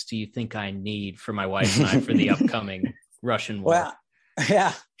buckets do you think I need for my wife and I for the upcoming Russian war? Well,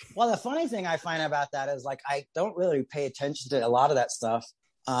 yeah. Well, the funny thing I find about that is like, I don't really pay attention to a lot of that stuff.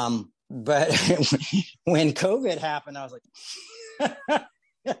 But when COVID happened, I was like,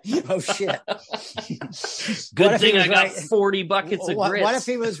 oh shit. Good thing I got 40 buckets of grits. What if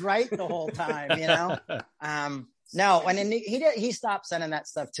he was right the whole time, No, and then he stopped sending that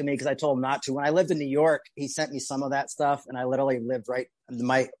stuff to me because I told him not to. When I lived in New York, he sent me some of that stuff, and I literally lived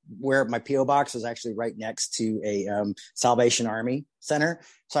where my PO box was actually right next to a Salvation Army center.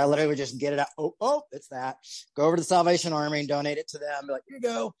 So I literally would just get it out. Oh, it's that. Go over to the Salvation Army and donate it to them. Be like, here you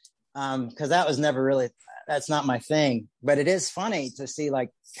go, because that was never really. That's not my thing. But it is funny to see like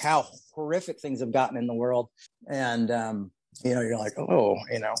how horrific things have gotten in the world, and you're like, oh,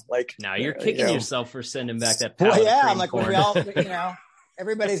 like now you're kicking yourself for sending back that pound. Well, yeah, I'm like, when we all,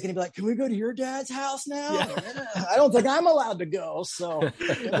 everybody's going to be like, can we go to your dad's house now? Yeah. I don't think I'm allowed to go. So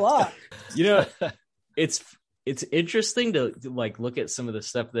good luck. It's interesting to like look at some of the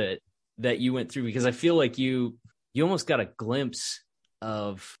stuff that you went through, because I feel like you almost got a glimpse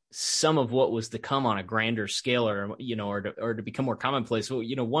of some of what was to come on a grander scale, or to become more commonplace. So,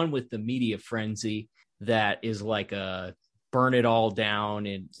 one with the media frenzy that is like a burn it all down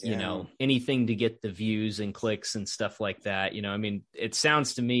and, anything to get the views and clicks and stuff like that. I mean, it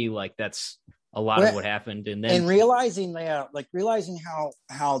sounds to me like that's a lot of what happened. And then realizing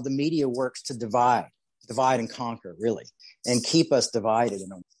how the media works to divide and conquer, really, and keep us divided.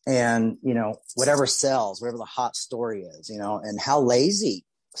 And, whatever sells, whatever the hot story is, and how lazy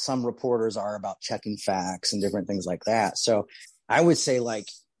some reporters are about checking facts and different things like that. So I would say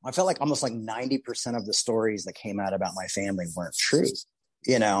I felt like almost like 90% of the stories that came out about my family weren't true,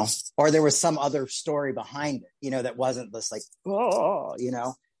 or there was some other story behind it, that wasn't this like,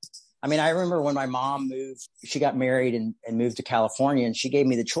 I mean, I remember when my mom moved, she got married and moved to California, and she gave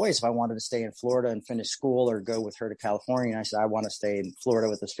me the choice if I wanted to stay in Florida and finish school or go with her to California. And I said, I want to stay in Florida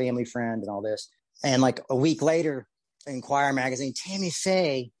with this family friend and all this. And like a week later, Inquirer magazine, Tammy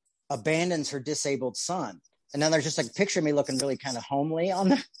Faye abandons her disabled son. And then there's just like a picture of me looking really kind of homely on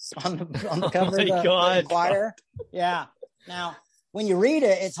the cover of the Inquirer. Yeah. Now, when you read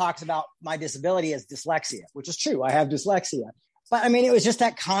it, it talks about my disability as dyslexia, which is true. I have dyslexia. But I mean, it was just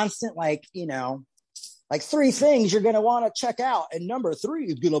that constant, like 3 things you're going to want to check out. And number 3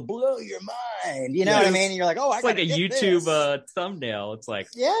 is going to blow your mind. You know what I mean? And you're like, oh, it's like a YouTube thumbnail. It's like,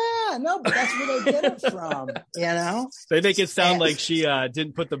 yeah, no, but that's where they get it from, They make it sound like she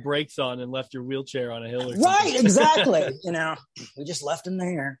didn't put the brakes on and left your wheelchair on a hill or something. Right, exactly. We just left him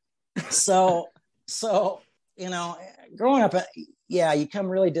there. So, growing up, you come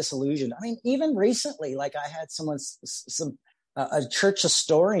really disillusioned. I mean, even recently, like I had some a church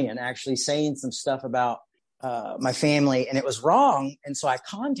historian actually saying some stuff about my family, and it was wrong. And so I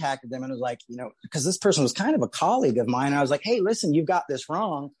contacted them and was like, because this person was kind of a colleague of mine. I was like, hey, listen, you've got this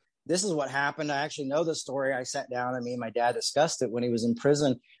wrong. This is what happened. I actually know the story. I sat down and me and my dad discussed it when he was in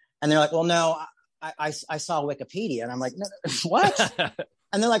prison. And they're like, well, no, I saw Wikipedia. And I'm like, no, what?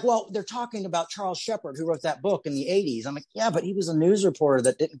 And they're like, well, they're talking about Charles Shepard, who wrote that book in the 80s. I'm like, yeah, but he was a news reporter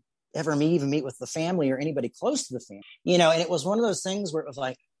that didn't ever even meet with the family or anybody close to the family, and it was one of those things where it was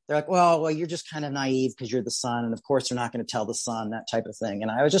like, they're like, well, you're just kind of naive because you're the son. And of course, they're not going to tell the son, that type of thing. And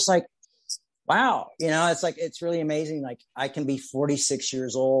I was just like, wow, it's like, it's really amazing. Like I can be 46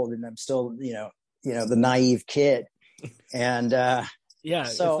 years old and I'm still, the naive kid. And yeah,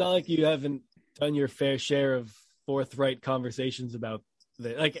 so, it's not like you haven't done your fair share of forthright conversations about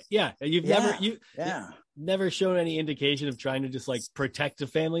you've never shown any indication of trying to just like protect a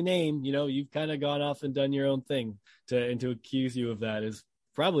family name. You've kind of gone off and done your own thing and to accuse you of that is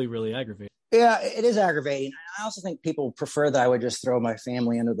probably really aggravating. Yeah, it is aggravating. I also think people prefer that I would just throw my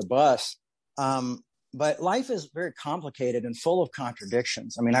family under the bus. But life is very complicated and full of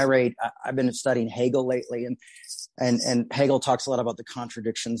contradictions. I mean, I've been studying Hegel lately, and Hegel talks a lot about the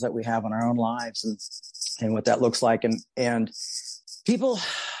contradictions that we have in our own lives and what that looks like. And people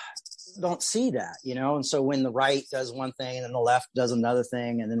don't see that, and so when the right does one thing and then the left does another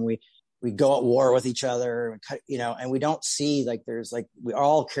thing, and then we go at war with each other, and we don't see like there's like we're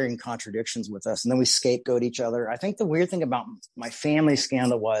all carrying contradictions with us, and then we scapegoat each other. I think the weird thing about my family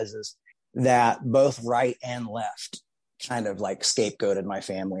scandal is that both right and left kind of like scapegoated my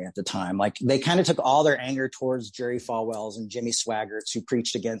family at the time. Like they kind of took all their anger towards Jerry Falwell's and Jimmy Swaggart's, who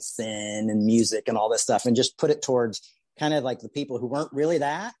preached against sin and music and all this stuff, and just put it towards kind of like the people who weren't really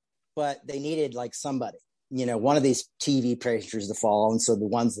that, but they needed like somebody, one of these TV preachers to follow. And so the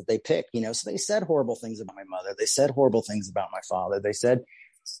ones that they picked, so they said horrible things about my mother. They said horrible things about my father. They said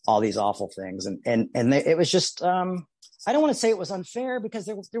all these awful things. It was just, I don't want to say it was unfair, because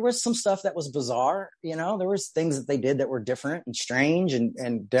there was some stuff that was bizarre. There was things that they did that were different and strange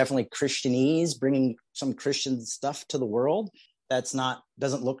and definitely Christianese, bringing some Christian stuff to the world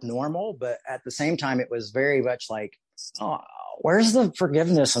doesn't look normal. But at the same time, it was very much like, oh, where's the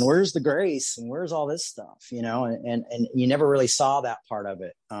forgiveness and where's the grace and where's all this stuff, and you never really saw that part of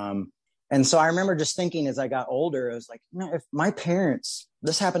it. And so I remember just thinking as I got older, I was like, if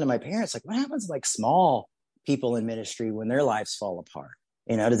this happened to my parents, like what happens to like small people in ministry when their lives fall apart?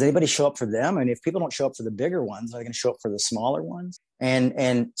 Does anybody show up for them? And if people don't show up for the bigger ones, are they going to show up for the smaller ones?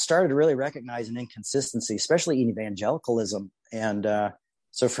 And started to really recognize an inconsistency, especially in evangelicalism. And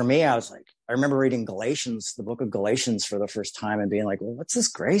so for me, I remember reading Galatians, the book of Galatians, for the first time and being like, well, what's this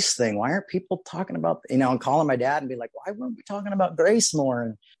grace thing? Why aren't people talking about, and calling my dad and be like, why weren't we talking about grace more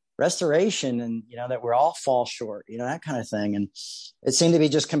and restoration and, that we're all fall short, that kind of thing. And it seemed to be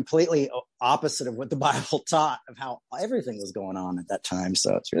just completely opposite of what the Bible taught of how everything was going on at that time.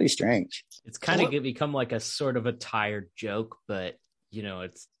 So it's really strange. It's kind of become like a sort of a tired joke, but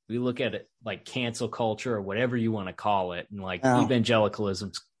we look at it like cancel culture or whatever you want to call it. And like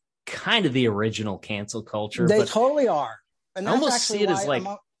evangelicalism's kind of the original cancel culture. They totally are. And I almost see it as like,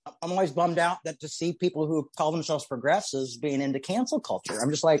 I'm always bummed out that to see people who call themselves progressives being into cancel culture.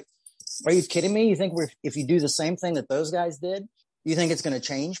 I'm just like, are you kidding me? You think if you do the same thing that those guys did, you think it's going to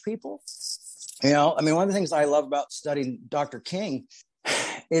change people? One of the things I love about studying Dr. King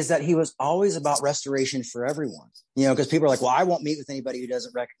is that he was always about restoration for everyone, because people are like, well, I won't meet with anybody who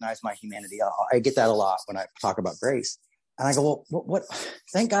doesn't recognize my humanity. I get that a lot when I talk about grace. And I go, well, what?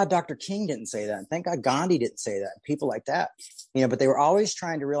 Thank God Dr. King didn't say that. And thank God Gandhi didn't say that. People like that, but they were always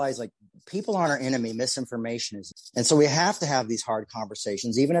trying to realize like people aren't our enemy. Misinformation is. And so we have to have these hard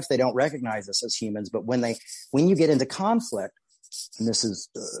conversations, even if they don't recognize us as humans. But when you get into conflict, and this is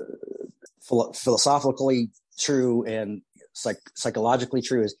philosophically true and psychologically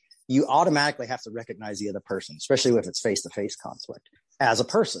true, is you automatically have to recognize the other person, especially if it's face-to-face conflict. As a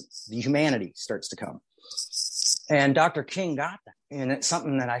person, the humanity starts to come. And Dr. King got that. And it's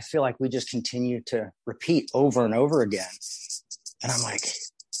something that I feel like we just continue to repeat over and over again. And I'm like,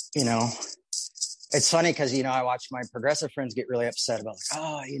 it's funny because, I watch my progressive friends get really upset about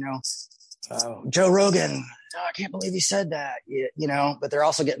like, Joe Rogan, I can't believe he said that, but they're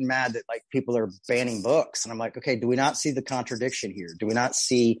also getting mad that like people are banning books. And I'm like, okay, do we not see the contradiction here? Do we not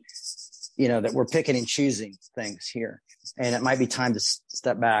see, that we're picking and choosing things here? And it might be time to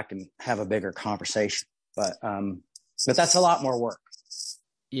step back and have a bigger conversation. But that's a lot more work.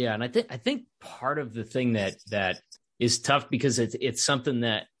 Yeah. And I think part of the thing that is tough, because it's something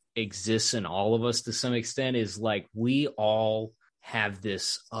that exists in all of us to some extent, is like we all have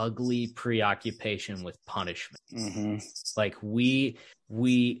this ugly preoccupation with punishment. Mm-hmm. Like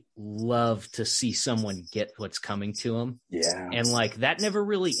we love to see someone get what's coming to them. Yeah. And like that never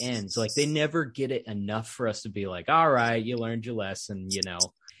really ends. Like they never get it enough for us to be like, all right, you learned your lesson, you know.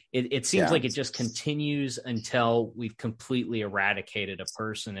 It seems like it just continues until we've completely eradicated a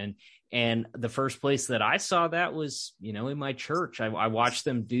person. And the first place that I saw that was, you know, in my church. I watched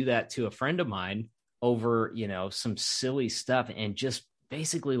them do that to a friend of mine over, you know, some silly stuff, and just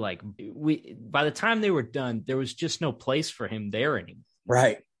basically like by the time they were done, there was just no place for him there anymore.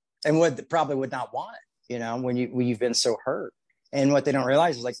 Right. And probably would not want it, you know, when you've been so hurt. And what they don't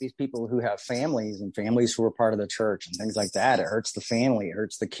realize is like these people who have families and families who are part of the church and things like that, it hurts the family, it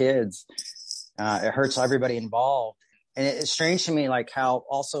hurts the kids, it hurts everybody involved. And it's strange to me, like how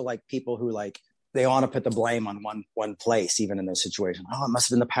also like people who like, they want to put the blame on one place, even in those situations. Oh, it must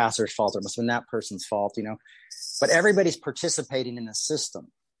have been the pastor's fault, or it must have been that person's fault, you know, but everybody's participating in the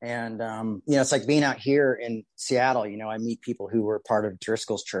system. And, you know, it's like being out here in Seattle, you know, I meet people who were part of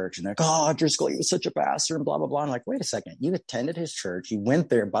Driscoll's church and they're like, oh, Driscoll, he was such a pastor and blah, blah, blah. I'm like, wait a second. You attended his church. You went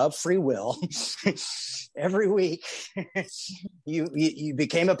there above free will every week. you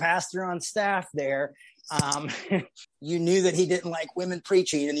became a pastor on staff there. You knew that he didn't like women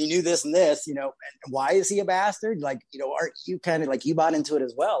preaching, and you knew this and this, you know, and why is he a bastard? Like, you know, aren't you kind of like, you bought into it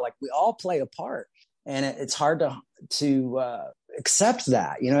as well? Like we all play a part, and it's hard to accept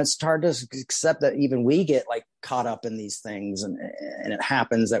that, you know, it's hard to accept that even we get like caught up in these things, and it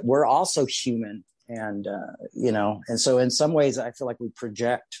happens that we're also human. And, you know, and so in some ways I feel like we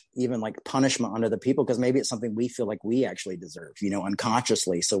project even like punishment onto the people, because maybe it's something we feel like we actually deserve, you know,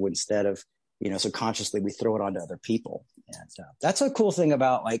 unconsciously. So instead of, you know, subconsciously we throw it onto other people. And that's a cool thing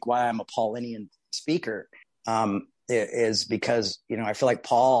about like why I'm a Paulinian speaker, is because, you know, I feel like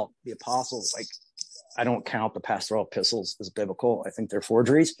Paul, the apostles, like, I don't count the pastoral epistles as biblical. I think they're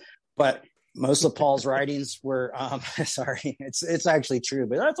forgeries, but most of Paul's writings were, sorry, it's actually true,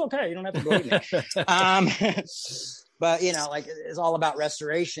 but that's okay. You don't have to believe me. But, you know, like it's all about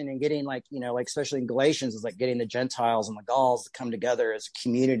restoration and getting like, you know, like especially in Galatians, is like getting the Gentiles and the Gauls to come together as a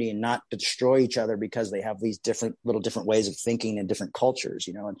community and not to destroy each other because they have these different ways of thinking and different cultures,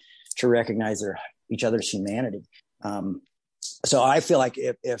 you know, and to recognize each other's humanity. So I feel like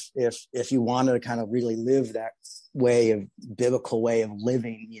if you wanted to kind of really live that biblical way of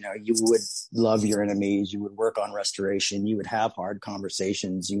living, you know, you would love your enemies, you would work on restoration, you would have hard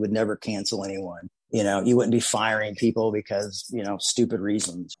conversations, you would never cancel anyone, you know, you wouldn't be firing people because, you know, stupid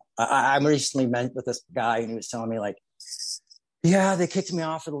reasons. I recently met with this guy and he was telling me like, yeah, they kicked me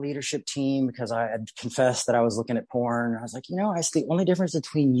off of the leadership team because I had confessed that I was looking at porn. I was like, you know, the only difference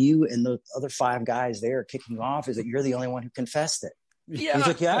between you and the other 5 guys there kicking you off is that you're the only one who confessed it. Yeah. He's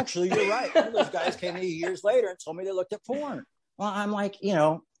like, yeah, actually, you're right. One of those guys came to me years later and told me they looked at porn. Well, I'm like, you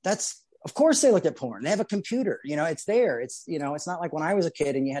know, of course they looked at porn. They have a computer, you know, it's there. It's, you know, it's not like when I was a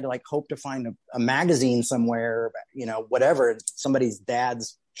kid and you had to like hope to find a magazine somewhere, you know, whatever, somebody's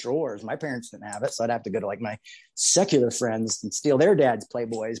dad's drawers. My parents didn't have it, so I'd have to go to like my secular friends and steal their dad's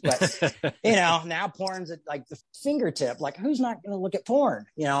Playboys. But you know, now porn's at like the fingertip. Like, who's not going to look at porn,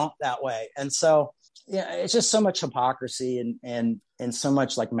 you know, that way? And so, yeah, it's just so much hypocrisy and so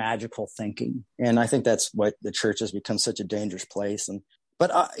much like magical thinking. And I think that's what the church has become such a dangerous place.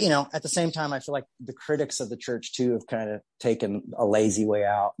 But you know, at the same time, I feel like the critics of the church too have kind of taken a lazy way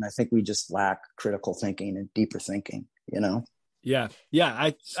out, and I think we just lack critical thinking and deeper thinking, you know. Yeah,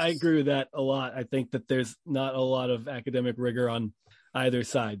 I agree with that a lot. I think that there's not a lot of academic rigor on either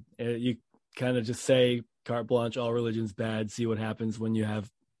side. You kind of just say carte blanche, all religion's bad, see what happens when you have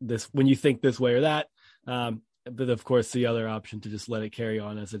this, when you think this way or that. But of course, the other option to just let it carry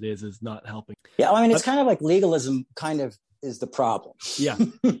on as it is not helping. Yeah, I mean, it's kind of like legalism kind of is the problem. Yeah.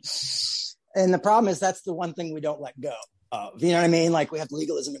 And the problem is that's the one thing we don't let go of. You know what I mean? Like we have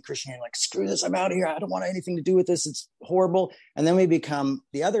legalism in Christianity, like, screw this, I'm out of here. I don't want anything to do with this. It's horrible. And then we become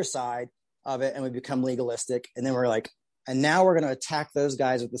the other side of it and we become legalistic. And then we're like, and now we're going to attack those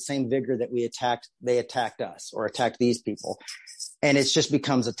guys with the same vigor that they attacked us or attacked these people. And it just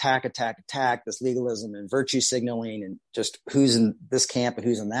becomes attack, this legalism and virtue signaling and just who's in this camp and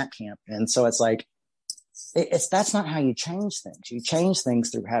who's in that camp. And so it's like, that's not how you change things. You change things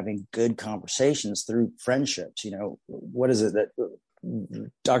through having good conversations, through friendships. You know, what is it that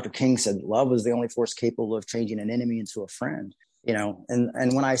Dr. King said? Love is the only force capable of changing an enemy into a friend. You know,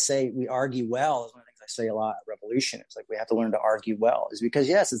 and when I say we argue well, is one of the things I say a lot at Revolution. It's like we have to learn to argue well, is because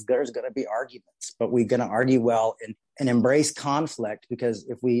yes, there's going to be arguments, but we're going to argue well and embrace conflict, because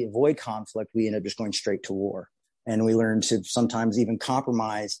if we avoid conflict, we end up just going straight to war. And we learn to sometimes even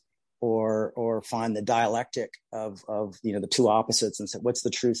compromise or find the dialectic of the two opposites and say, what's the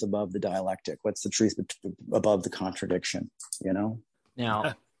truth above the dialectic? What's the truth above the contradiction?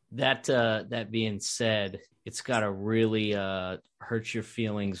 Now that being said, it's got to really hurt your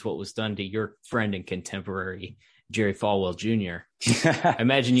feelings what was done to your friend and contemporary Jerry Falwell Jr. I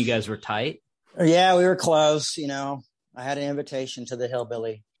imagine you guys were tight. Yeah, we were close. I had an invitation to the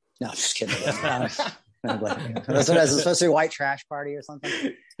hillbilly. No, I'm just kidding. Was it supposed to be a white trash party or something?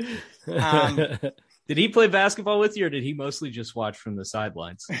 Did he play basketball with you, or did he mostly just watch from the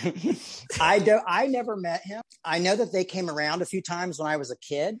sidelines? I never met him. I know that they came around a few times when I was a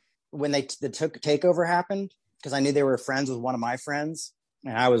kid, when the takeover happened, because I knew they were friends with one of my friends,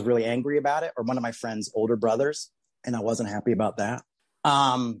 and I was really angry about it, or one of my friend's older brothers, and I wasn't happy about that.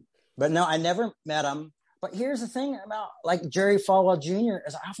 But no, I never met him. But here's the thing about like Jerry Falwell Jr.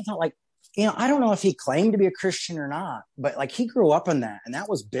 is I often thought like, I don't know if he claimed to be a Christian or not, but like he grew up in that, and that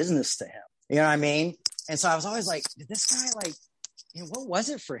was business to him. You know what I mean? And so I was always like, did this guy like, what was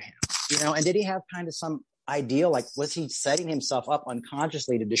it for him? And did he have kind of some ideal? Like, was he setting himself up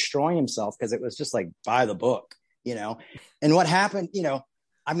unconsciously to destroy himself? Because it was just like by the book, And what happened,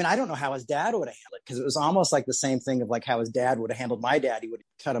 I mean, I don't know how his dad would have handled it, because it was almost like the same thing of like how his dad would have handled my dad. He would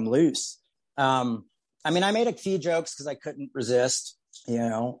have cut him loose. I mean, I made a few jokes because I couldn't resist.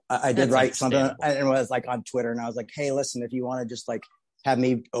 I did write something, and it was like on Twitter, and I was like, hey, listen, if you want to just like have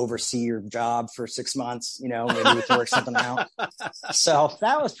me oversee your job for 6 months, maybe we can work something out. So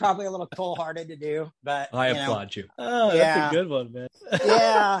that was probably a little cold-hearted to do, but I applaud you. Oh, yeah. That's a good one, man.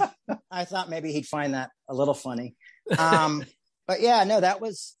 Yeah. I thought maybe he'd find that a little funny. But yeah, no, it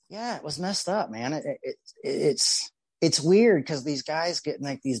was messed up, man. It's weird because these guys get in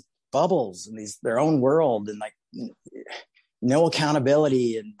like these bubbles and their own world, and like no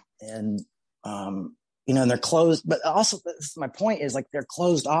accountability, and and they're closed. But also, my point is like they're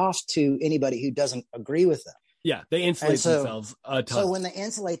closed off to anybody who doesn't agree with them. Yeah, they insulate themselves a ton. So when they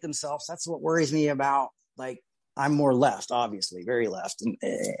insulate themselves, that's what worries me about. Like, I'm more left, obviously, very left, and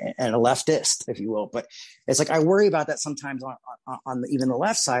a leftist, if you will. But it's like I worry about that sometimes on even the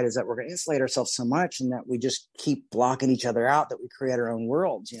left side, is that we're going to insulate ourselves so much, and that we just keep blocking each other out, that we create our own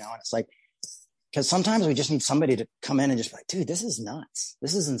worlds, And it's like, because sometimes we just need somebody to come in and just be like, dude, this is nuts.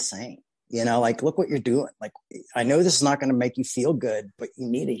 This is insane. Like, look what you're doing. Like, I know this is not going to make you feel good, but you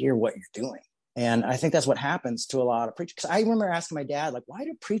need to hear what you're doing. And I think that's what happens to a lot of preachers. Because I remember asking my dad, like, why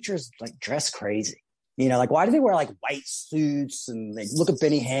do preachers like dress crazy? Like, why do they wear like white suits? And they look at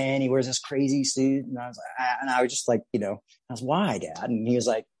Benny Hinn, he wears this crazy suit. And I was just like, I was, why, Dad? And he was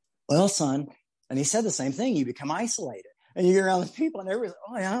like, well, son. And he said the same thing. You become isolated. And you get around the people and everybody's like,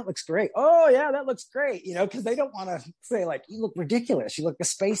 oh yeah, that looks great. Oh yeah, that looks great. Because they don't want to say like, you look ridiculous. You look like a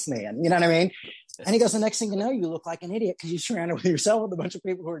spaceman. You know what I mean? And he goes, the next thing you know, you look like an idiot because you surrounded with yourself with a bunch of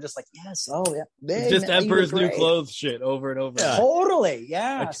people who are just like, yes, oh yeah. It's just Emperor's New Clothes shit over and over. Yeah. Totally.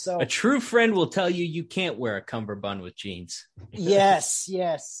 Yeah. So a true friend will tell you can't wear a cummerbund with jeans. Yes.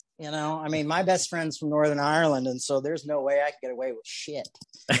 I mean, my best friend's from Northern Ireland, and so there's no way I could get away with shit.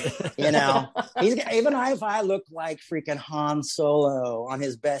 Even if I look like freaking Han Solo on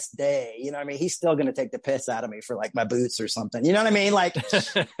his best day, I mean, he's still going to take the piss out of me for like my boots or something. You know what I mean? Like,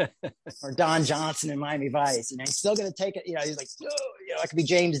 or Don Johnson in Miami Vice. He's still going to take it. He's like, I could be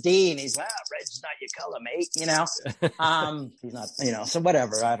James Dean. He's red's not your color, mate. He's not. So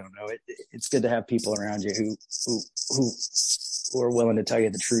whatever. I don't know. It's good to have people around you who are willing to tell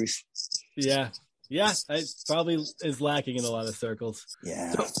you the truth. Yeah. It probably is lacking in a lot of circles.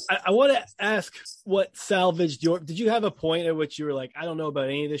 Yeah. So I want to ask what salvaged did you have a point at which you were like, I don't know about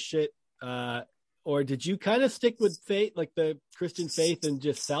any of this shit? Or did you kind of stick with faith, like the Christian faith, and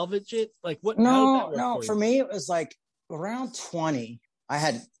just salvage it? Like what? No. For me, it was like around 20, I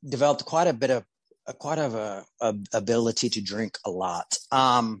had developed quite a ability to drink a lot.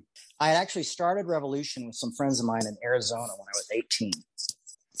 I had actually started Revolution with some friends of mine in Arizona when I was 18.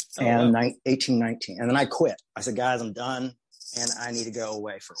 18, 19. And then I quit. I said, guys, I'm done. And I need to go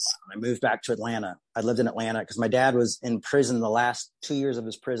away for a while. And I moved back to Atlanta. I lived in Atlanta because my dad was in prison the last 2 years of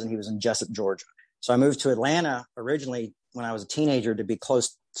his prison. He was in Jessup, Georgia. So I moved to Atlanta originally when I was a teenager to be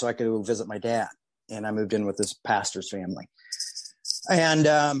close so I could go visit my dad. And I moved in with this pastor's family. And,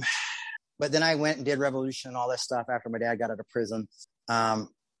 but then I went and did Revolution and all this stuff after my dad got out of prison.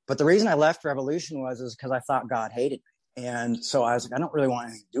 But the reason I left Revolution was because I thought God hated me. And so I was like, I don't really want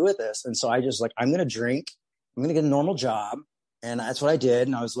anything to do with this. And so I just like, I'm going to drink. I'm going to get a normal job. And that's what I did.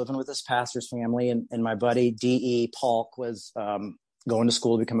 And I was living with this pastor's family. And my buddy, D.E. Polk, was going to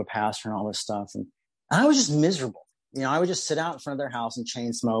school to become a pastor and all this stuff. And I was just miserable. I would just sit out in front of their house and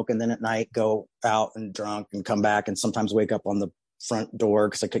chain smoke. And then at night go out and drunk and come back and sometimes wake up on the front door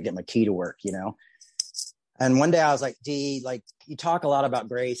because I couldn't get my key to work, And one day I was like, D, like, you talk a lot about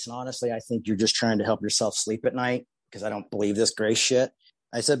grace. And honestly, I think you're just trying to help yourself sleep at night because I don't believe this grace shit.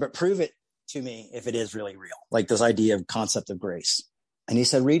 I said, but prove it to me if it is really real, like this idea of concept of grace. And he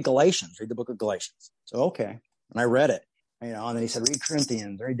said, read Galatians, read the book of Galatians. So, okay. And I read it, and then he said, read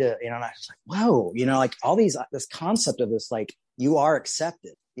Corinthians, read the, and I was like, whoa, like all these, this concept of this, like, you are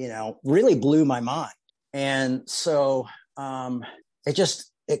accepted, really blew my mind. And so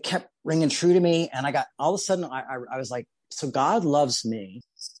it kept ringing true to me. And I got, all of a sudden I was like, so God loves me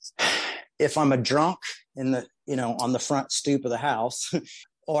if I'm a drunk in the, on the front stoop of the house,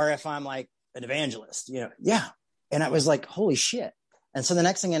 or if I'm like an evangelist, yeah. And I was like, holy shit. And so the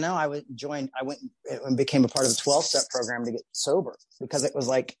next thing I know, I went and became a part of the 12-step program to get sober, because it was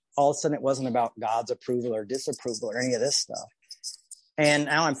like, all of a sudden it wasn't about God's approval or disapproval or any of this stuff. And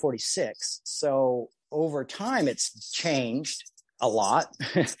now I'm 46. So over time, it's changed a lot.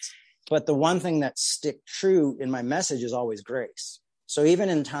 But the one thing that stick true in my message is always grace. So even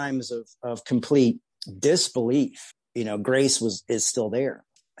in times of complete disbelief, grace is still there.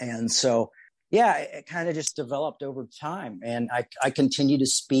 And so, yeah, it kind of just developed over time. And I continue to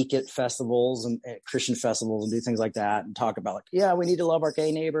speak at festivals and at Christian festivals and do things like that and talk about, like, yeah, we need to love our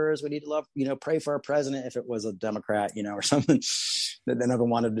gay neighbors. We need to love, pray for our president if it was a Democrat, or something that they never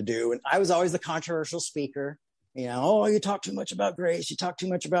wanted to do. And I was always the controversial speaker, oh, you talk too much about grace. You talk too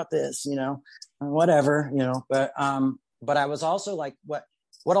much about this, whatever, but I was also like what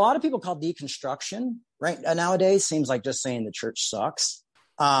a lot of people call deconstruction, right? Nowadays seems like just saying the church sucks.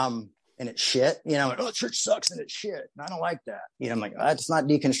 And it's shit, the church sucks and it's shit. And I don't like that. I'm like, that's not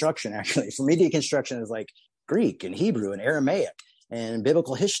deconstruction. Actually, for me, deconstruction is like Greek and Hebrew and Aramaic and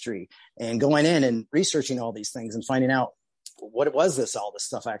biblical history and going in and researching all these things and finding out what was all this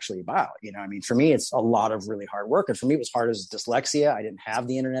stuff actually about. For me, it's a lot of really hard work. And for me, it was hard as dyslexia. I didn't have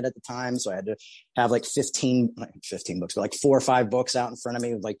the internet at the time. So I had to have like 15 books, but like 4 or 5 books out in front of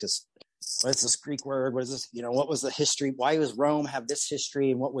me with like this. What is this Greek word? What is this? What was the history? Why does Rome have this history?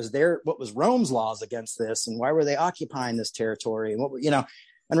 And what was Rome's laws against this? And why were they occupying this territory? And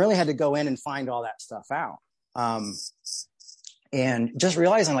and really had to go in and find all that stuff out. And just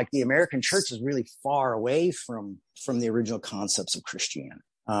realizing like the American church is really far away from the original concepts of Christianity.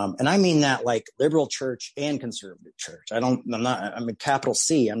 And I mean that like liberal church and conservative church. Capital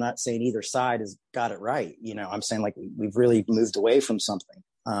C. I'm not saying either side has got it right. I'm saying like we've really moved away from something.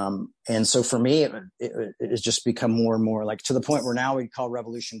 And so for me, it has just become more and more like to the point where now we call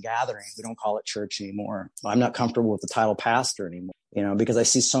Revolution Gathering. We don't call it church anymore. I'm not comfortable with the title pastor anymore, because I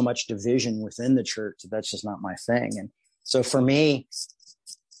see so much division within the church. That's just not my thing. And so for me,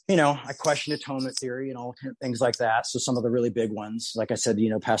 I question atonement theory and all things like that. So some of the really big ones, like I said,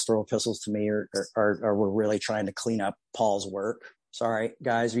 pastoral epistles to me are we're really trying to clean up Paul's work. Sorry,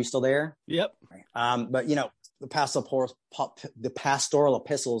 guys, are you still there? Yep. But the pastoral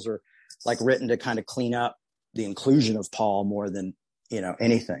epistles are like written to kind of clean up the inclusion of Paul more than,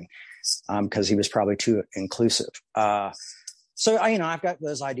 anything, because he was probably too inclusive. So I've got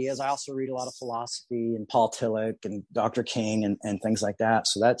those ideas. I also read a lot of philosophy and Paul Tillich and Dr. King and things like that.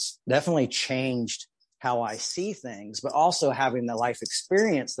 So that's definitely changed how I see things, but also having the life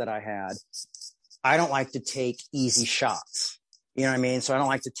experience that I had, I don't like to take easy shots. You know what I mean? So I don't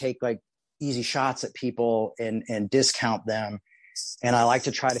like to take like easy shots at people and discount them. And I like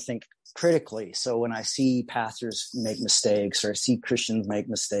to try to think critically. So when I see pastors make mistakes or I see Christians make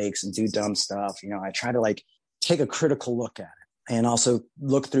mistakes and do dumb stuff, I try to like take a critical look at it and also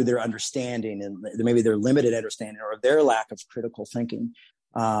look through their understanding and maybe their limited understanding or their lack of critical thinking.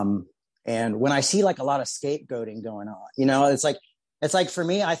 And when I see like a lot of scapegoating going on, it's like for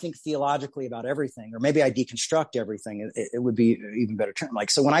me, I think theologically about everything, or maybe I deconstruct everything. It would be an even better term.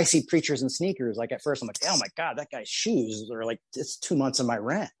 Like, so when I see preachers in sneakers, like at first I'm like, oh my God, that guy's shoes are like, it's 2 months of my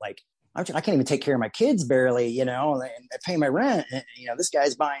rent. Like I can't even take care of my kids barely, and I pay my rent. And, this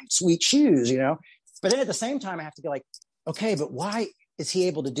guy's buying sweet shoes, but then at the same time, I have to be like, okay, but why is he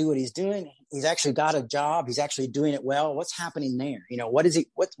able to do what he's doing? He's actually got a job. He's actually doing it well. What's happening there?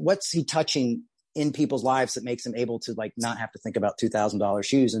 What's he touching in people's lives that makes him able to like not have to think about $2,000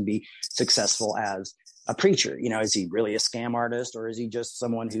 shoes and be successful as a preacher? Is he really a scam artist, or is he just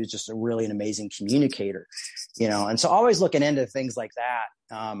someone who's just an amazing communicator? And so always looking into things like that.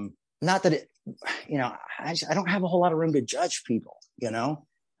 Not that I don't have a whole lot of room to judge people,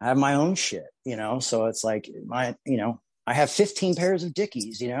 I have my own shit, so it's like I have 15 pairs of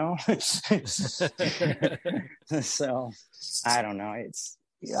Dickies, so I don't know.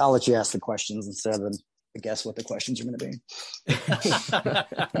 I'll let you ask the questions instead of guess what the questions are going to be.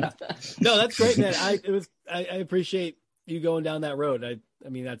 No, that's great, man. I appreciate you going down that road. I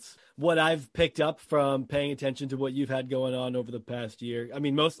mean, that's what I've picked up from paying attention to what you've had going on over the past year. I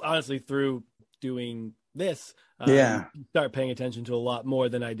mean, most honestly through doing this, Yeah. start paying attention to a lot more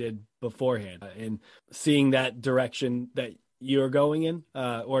than I did beforehand, and seeing that direction that you're going in,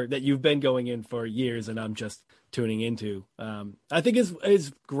 or that you've been going in for years, and I'm just tuning into. I think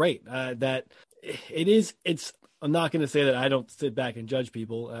is great. That it's. I'm not going to say that I don't sit back and judge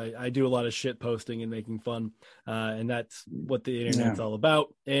people. I do a lot of shit posting and making fun, and that's what the internet's all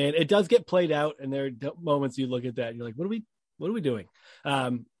about. And it does get played out, and there are moments you look at that and you're like, what are we doing?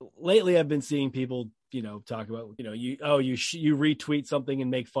 Lately, I've been seeing people, talk about, you retweet something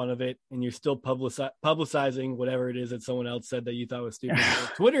and make fun of it, and you're still publicizing whatever it is that someone else said that you thought was stupid.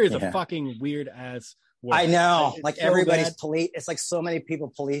 Twitter is a fucking weird ass word. I know, like so everybody's it's like so many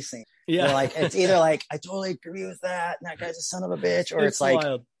people policing. Yeah, they're like, it's either like, I totally agree with that, and that guy's a son of a bitch, or it's like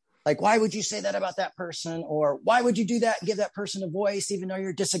wild. Like, why would you say that about that person? Or why would you do that and give that person a voice, even though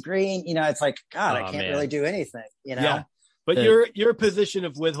you're disagreeing? It's like, God, I can't really do anything, Yeah. But your position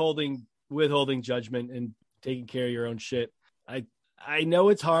of withholding judgment and taking care of your own shit. I know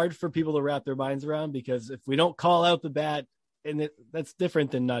it's hard for people to wrap their minds around, because if we don't call out the bad, and that's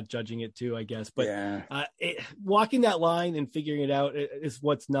different than not judging it too, I guess. But walking that line and figuring it out is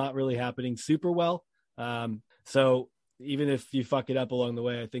what's not really happening super well. So even if you fuck it up along the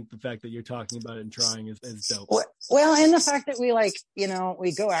way, I think the fact that you're talking about it and trying is dope. Well, and the fact that we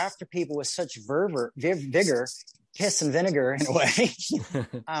we go after people with such vigor, piss and vinegar in a way,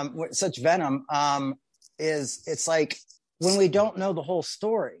 with such venom, it's like when we don't know the whole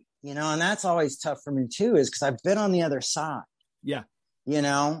story, and that's always tough for me too, is because I've been on the other side. Yeah.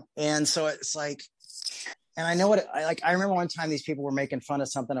 And so it's like, and I know what I remember one time these people were making fun of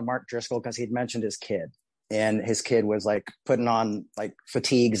something of Mark Driscoll because he'd mentioned his kid. And his kid was like putting on like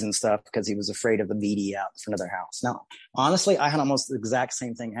fatigues and stuff because he was afraid of the media out in front of their house. Now, honestly, I had almost the exact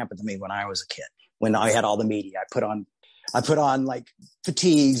same thing happen to me when I was a kid. When I had all the media, I put on like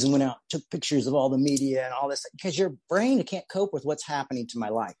fatigues and went out, took pictures of all the media and all this, because your brain can't cope with what's happening to my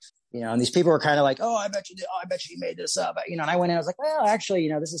life. And these people were kind of like, oh, I bet you made this up. And I went in, I was like, well, actually,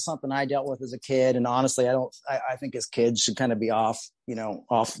 this is something I dealt with as a kid. And honestly, I think as kids should kind of be off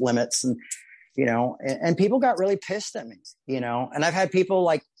limits. And people got really pissed at me, and I've had people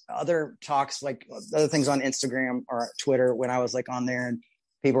like other talks, like other things on Instagram or Twitter when I was like on there, and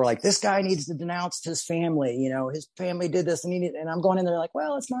people were like, this guy needs to denounce his family, his family did this, and I'm going in there like,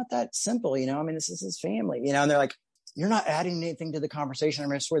 well, it's not that simple. This is his family, and they're like, you're not adding anything to the conversation.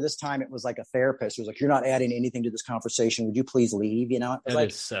 I swear this time it was like a therapist who was like, you're not adding anything to this conversation. Would you please leave? That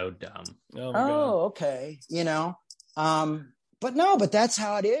is so dumb. Oh okay. But that's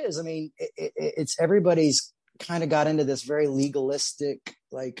how it is. It's everybody's kind of got into this very legalistic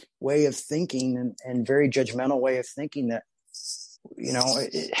like way of thinking and very judgmental way of thinking that,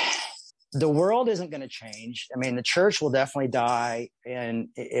 the world isn't going to change. The church will definitely die. And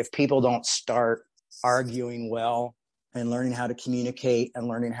if people don't start arguing well and learning how to communicate and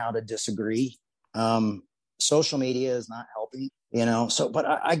learning how to disagree, social media is not helping, but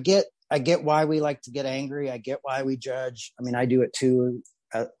I get why we like to get angry. I get why we judge. I do it too.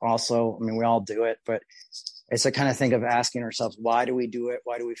 Also, we all do it, but it's a kind of thing of asking ourselves, why do we do it?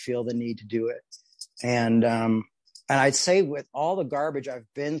 Why do we feel the need to do it? And I'd say with all the garbage I've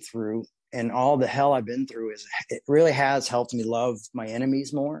been through and all the hell I've been through, it really has helped me love my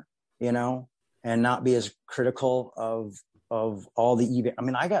enemies more, and not be as critical of all the evil.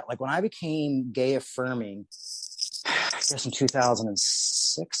 I got like, when I became gay affirming, I guess in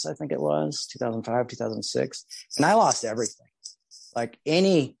 2006, I think it was 2005, 2006. And I lost everything. Like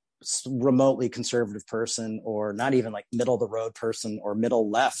any remotely conservative person, or not even like middle of the road person or middle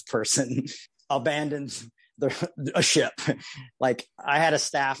left person, abandoned a ship. Like I had a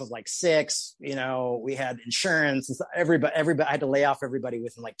staff of like 6, we had insurance. Everybody, I had to lay off everybody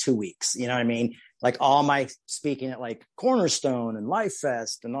within like 2 weeks. Like all my speaking at like Cornerstone and Life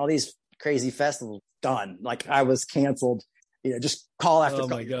Fest and all these crazy festivals done. Like I was canceled, just call after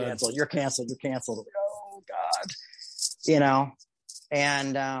call. You're canceled. You're canceled. You're canceled. Oh God,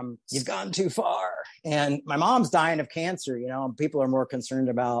 and you've gone too far. And my mom's dying of cancer. People are more concerned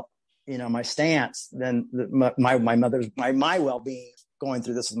about my stance than my mother's my well-being going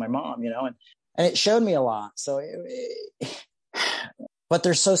through this with my mom. And it showed me a lot. So but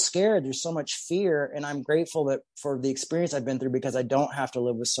they're so scared. There's so much fear. And I'm grateful for the experience I've been through, because I don't have to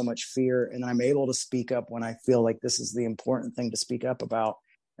live with so much fear. And I'm able to speak up when I feel like this is the important thing to speak up about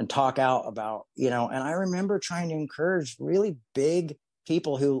and talk out about, and I remember trying to encourage really big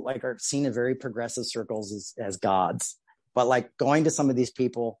people who like are seen in very progressive circles as gods, but like going to some of these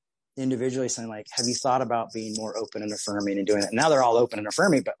people individually saying like, have you thought about being more open and affirming and doing it? And now they're all open and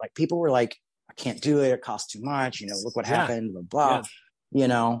affirming, but like people were like, I can't do it. It costs too much. Look what happened, blah,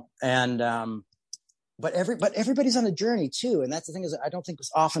 blah, and, but everybody's on a journey too. And that's the thing is I don't think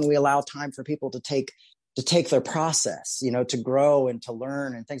often we allow time for people to take their process, to grow and to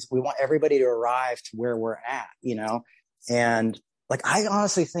learn and things. We want everybody to arrive to where we're at, and like, I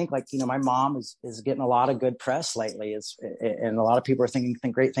honestly think like, my mom is getting a lot of good press lately and a lot of people are thinking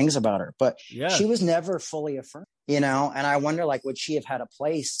great things about her, but she was never fully affirmed, and I wonder, like, would she have had a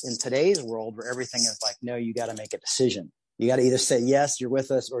place in today's world where everything is like, no, you got to make a decision. You got to either say, yes, you're with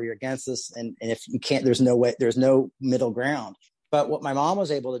us or you're against us. And if you can't, there's no middle ground. But what my mom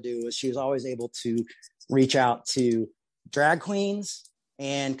was able to do is she was always able to reach out to drag queens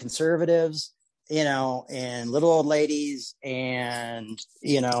and conservatives, and little old ladies and,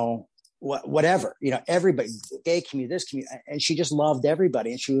 whatever, everybody, gay community, this community. And she just loved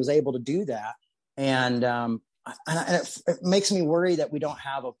everybody and she was able to do that. And it makes me worry that we don't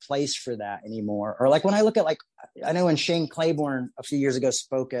have a place for that anymore. Or like when I look at, like, I know when Shane Claiborne a few years ago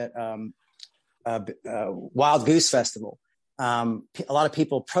spoke at Wild Goose Festival, a lot of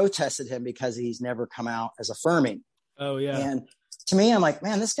people protested him because he's never come out as affirming. Oh yeah. And to me, I'm like,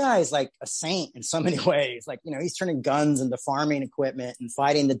 man, this guy is like a saint in so many ways. Like, he's turning guns into farming equipment and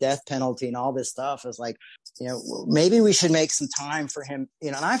fighting the death penalty and all this stuff. Is like, maybe we should make some time for him.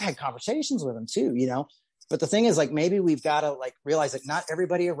 And I've had conversations with him too, but the thing is, like, maybe we've got to like realize that not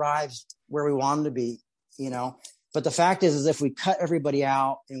everybody arrives where we want them to be, but the fact is if we cut everybody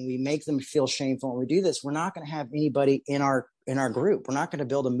out and we make them feel shameful when we do this, we're not going to have anybody in our group. We're not going to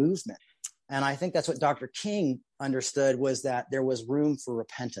build a movement. And I think that's what Dr. King understood, was that there was room for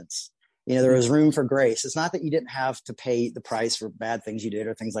repentance. There was room for grace. It's not that you didn't have to pay the price for bad things you did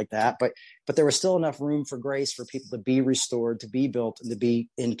or things like that, but there was still enough room for grace for people to be restored, to be built, and to be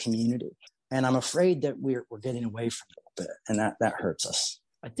in community. And I'm afraid that we're getting away from it a little bit, and that hurts us.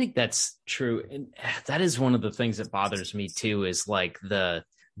 I think that's true. And that is one of the things that bothers me too, is like the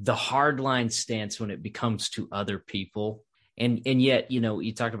hardline stance when it becomes to other people. And yet,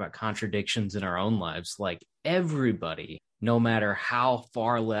 you talk about contradictions in our own lives, like everybody, no matter how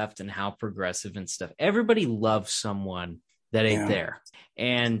far left and how progressive and stuff, everybody loves someone that ain't there.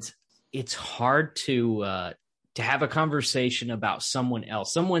 And it's hard to have a conversation about someone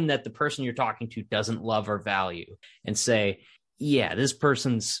else, someone that the person you're talking to doesn't love or value, and say, yeah, this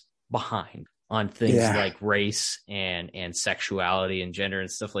person's behind on things like race and sexuality and gender and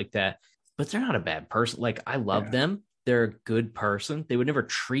stuff like that. But they're not a bad person. Like, I love them. They're a good person. They would never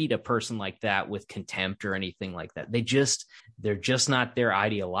treat a person like that with contempt or anything like that. They're just not there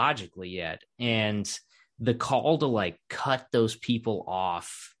ideologically yet. And the call to like cut those people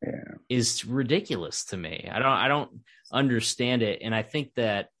off is ridiculous to me. I don't understand it. And I think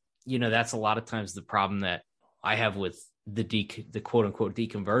that, that's a lot of times the problem that I have with the quote unquote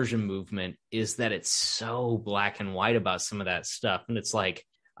deconversion movement, is that it's so black and white about some of that stuff. And it's like,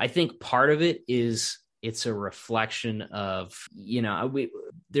 I think part of it is, it's a reflection of,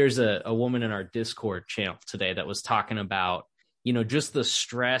 there's a woman in our Discord channel today that was talking about, just the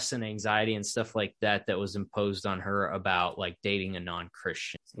stress and anxiety and stuff like that was imposed on her about like dating a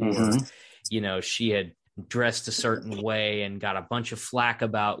non-Christian. Mm-hmm. Or, she had dressed a certain way and got a bunch of flack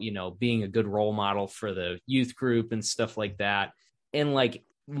about, being a good role model for the youth group and stuff like that. And like,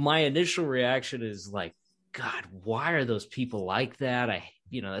 my initial reaction is like, God, why are those people like that?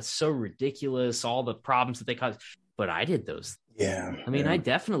 That's so ridiculous, all the problems that they cause. But I did those. Yeah. I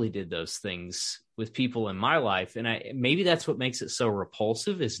definitely did those things with people in my life. And maybe that's what makes it so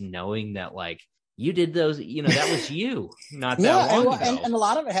repulsive, is knowing that like you did those, that was you not that long ago. And a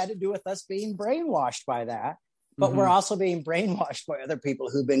lot of it had to do with us being brainwashed by that. But we're also being brainwashed by other people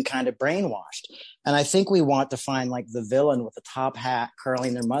who've been kind of brainwashed. And I think we want to find like the villain with the top hat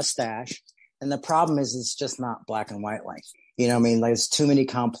curling their mustache. And the problem is, it's just not black and white like, there's too many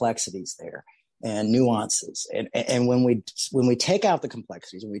complexities there and nuances. And when we take out the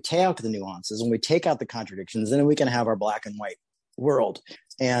complexities, when we take out the nuances, when we take out the contradictions, then we can have our black and white world.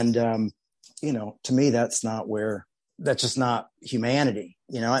 And, to me, that's just not humanity,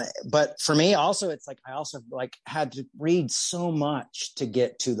 but for me also, it's like, I also like had to read so much to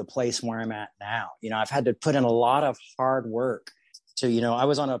get to the place where I'm at now. I've had to put in a lot of hard work to, I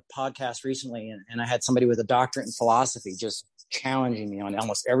was on a podcast recently and I had somebody with a doctorate in philosophy just challenging me on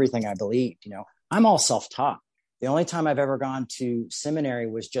almost everything I believed. I'm all self-taught. The only time I've ever gone to seminary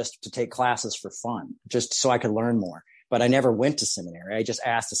was just to take classes for fun, just so I could learn more. But I never went to seminary. I just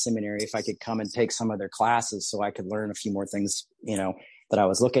asked the seminary if I could come and take some of their classes so I could learn a few more things, that I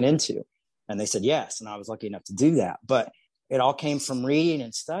was looking into. And they said yes. And I was lucky enough to do that. But it all came from reading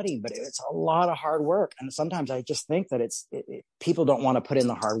and studying, but it's a lot of hard work. And sometimes I just think that people don't want to put in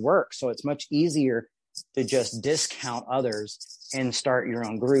the hard work. So it's much easier to just discount others and start your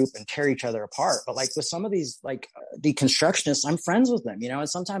own group and tear each other apart. But like with some of these like deconstructionists, I'm friends with them, and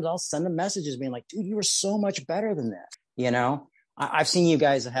sometimes I'll send them messages being like, dude, you were so much better than this. I've seen you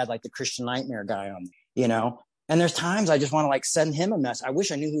guys that had like the Christian Nightmare guy on, and there's times I just want to like send him a message. I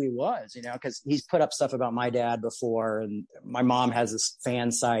wish I knew who he was, because he's put up stuff about my dad before. And my mom has this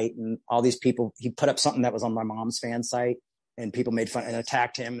fan site and all these people, he put up something that was on my mom's fan site and people made fun and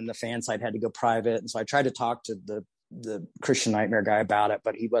attacked him and the fan site had to go private. And so I tried to talk to the Christian Nightmare guy about it,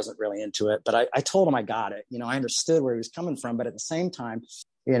 but he wasn't really into it. But I told him I got it. I understood where he was coming from, but at the same time,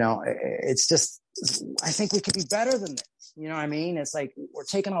 it's just, I think we could be better than this. You know what I mean? It's like, we're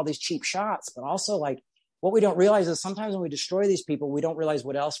taking all these cheap shots, but also like what we don't realize is sometimes when we destroy these people, we don't realize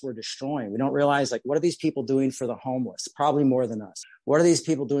what else we're destroying. We don't realize like, what are these people doing for the homeless? Probably more than us. What are these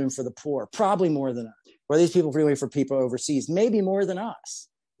people doing for the poor? Probably more than us. What are these people doing for people overseas? Maybe more than us,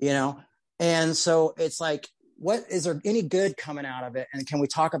 And so it's like, what is there any good coming out of it? And can we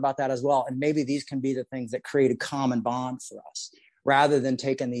talk about that as well? And maybe these can be the things that create a common bond for us rather than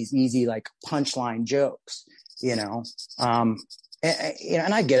taking these easy, like punchline jokes, and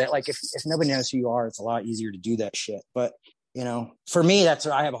I get it. Like if nobody knows who you are, it's a lot easier to do that shit. But, for me, that's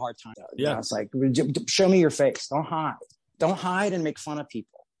what I have a hard time. It's like, show me your face. Don't hide and make fun of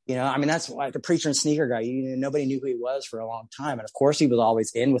people. That's like the preacher and sneaker guy. Nobody knew who he was for a long time. And of course he was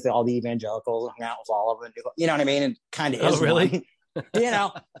always in with all the evangelicals, hung out with all of them, you know what I mean? And kind of is really?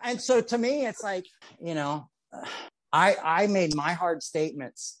 And so to me, it's like, I made my hard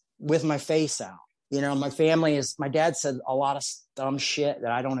statements with my face out. My dad said a lot of dumb shit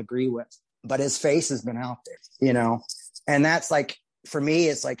that I don't agree with, but his face has been out there, and that's like, for me,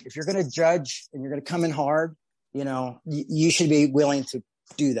 it's like, if you're going to judge and you're going to come in hard, you should be willing to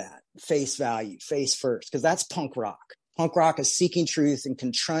do that. Face value, face first, because that's punk rock. Punk rock is seeking truth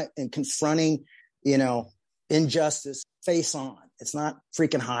and confronting, injustice face on. It's not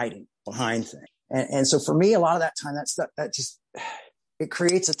freaking hiding behind things. And so for me, a lot of that time, that stuff, that just, it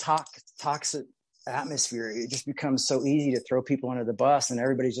creates a toxic atmosphere. It just becomes so easy to throw people under the bus and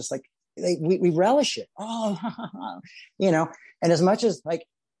everybody's just like, we relish it. Oh, and as much as like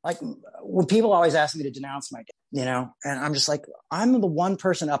when people always ask me to denounce my dad, and I'm just like, I'm the one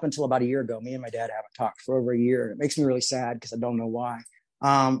person up until about a year ago, me and my dad haven't talked for over a year. And it makes me really sad because I don't know why.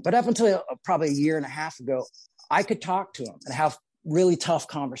 But up until probably a year and a half ago, I could talk to him and have really tough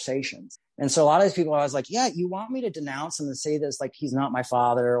conversations. And so a lot of these people, I was like, yeah, you want me to denounce him and say this, like he's not my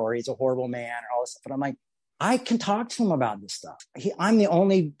father or he's a horrible man or all this stuff. But I'm like, I can talk to him about this stuff. I'm the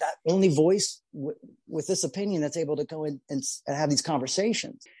only voice with this opinion that's able to go in and have these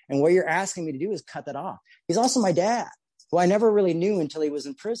conversations. And what you're asking me to do is cut that off. He's also my dad, who I never really knew until he was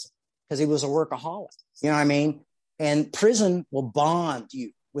in prison because he was a workaholic. You know what I mean? And prison will bond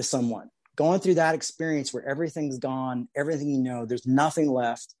you with someone going through that experience where everything's gone, everything there's nothing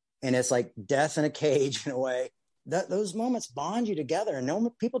left. And it's like death in a cage in a way. Those moments bond you together, and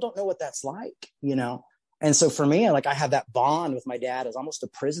people don't know what that's like, And so for me, I have that bond with my dad as almost a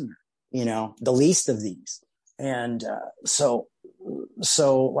prisoner, the least of these. And so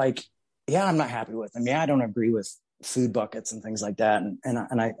like, yeah, I'm not happy with him. Yeah, I don't agree with food buckets and things like that,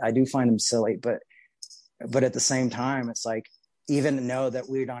 and I do find them silly. But at the same time, it's like, even know that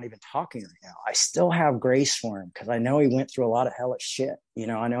we're not even talking right now, I still have grace for him because I know he went through a lot of hellish shit.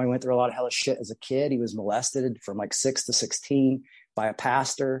 I know he went through a lot of hellish shit as a kid. He was molested from like 6 to 16 by a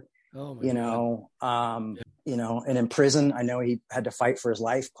pastor. Oh my God. And in prison, I know he had to fight for his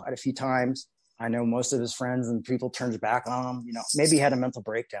life quite a few times. I know most of his friends and people turned back on him. Maybe he had a mental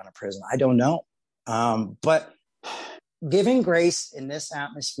breakdown in prison. I don't know. But giving grace in this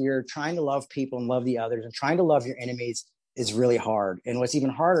atmosphere, trying to love people and love the others and trying to love your enemies is really hard. And what's even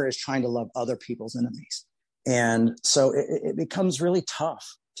harder is trying to love other people's enemies. And so it becomes really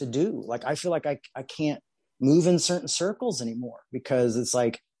tough to do. Like, I feel like I can't move in certain circles anymore because it's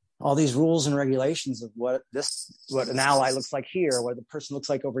like all these rules and regulations of what an ally looks like here, what the person looks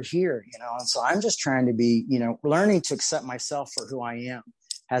like over here, And so I'm just trying to be, learning to accept myself for who I am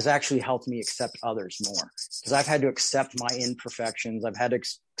has actually helped me accept others more because I've had to accept my imperfections. I've had to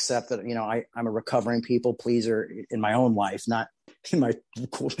accept that, I'm a recovering people pleaser in my own life, not in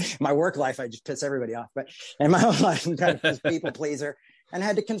my work life. I just piss everybody off, but in my own life, I'm kind of a people pleaser and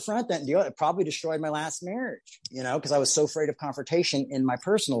had to confront that and deal. It probably destroyed my last marriage, because I was so afraid of confrontation in my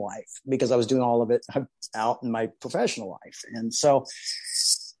personal life because I was doing all of it out in my professional life. And so,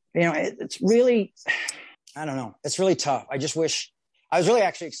 it's really, I don't know. It's really tough. I just wish I was really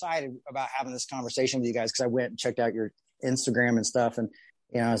actually excited about having this conversation with you guys because I went and checked out your Instagram and stuff. And,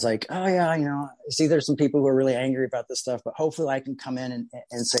 I was like, oh yeah, see, there's some people who are really angry about this stuff, but hopefully I can come in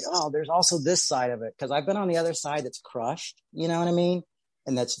and say, oh, there's also this side of it. Cause I've been on the other side that's crushed, you know what I mean?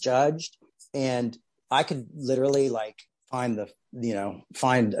 And that's judged. And I could literally like find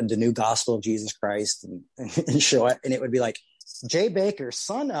the new gospel of Jesus Christ and show it. And it would be like, Jay Bakker,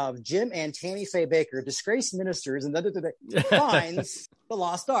 son of Jim and Tammy Faye Bakker, disgraced ministers, and finds the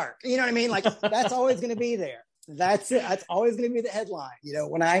lost ark. You know what I mean? Like, that's always going to be there. That's it. That's always going to be the headline.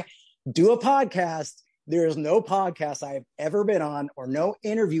 When I do a podcast, there is no podcast I have ever been on or no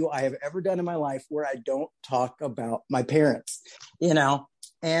interview I have ever done in my life where I don't talk about my parents,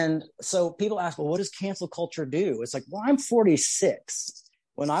 And so people ask, well, what does cancel culture do? It's like, well, I'm 46.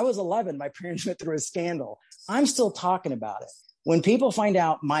 When I was 11, my parents went through a scandal. I'm still talking about it. When people find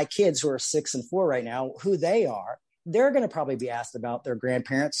out my kids who are 6 and 4 right now, who they are, they're going to probably be asked about their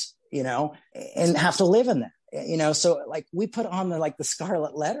grandparents, and have to live in that, so like we put on the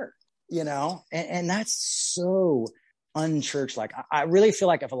scarlet letter, and that's so unchurch-like. I really feel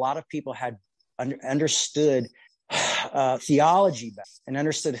like if a lot of people had understood theology better and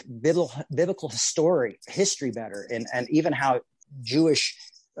understood biblical history better, and even how Jewish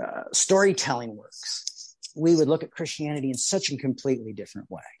storytelling works, we would look at Christianity in such a completely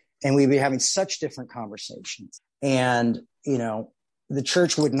different way. And we'd be having such different conversations. And, the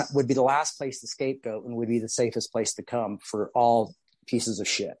church would be the last place to scapegoat and would be the safest place to come for all pieces of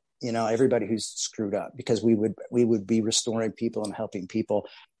shit, everybody who's screwed up, because we would be restoring people and helping people.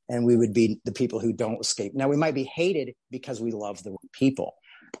 And we would be the people who don't escape. Now, we might be hated because we love the people,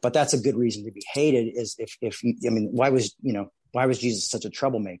 but that's a good reason to be hated. Is why was Jesus such a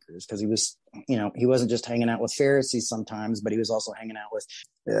troublemaker? Is because he was, he wasn't just hanging out with Pharisees sometimes, but he was also hanging out with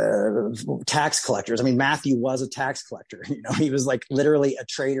tax collectors. I mean, Matthew was a tax collector. He was like literally a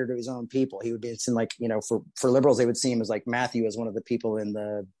traitor to his own people. He would be like, for liberals, they would see him as like Matthew as one of the people in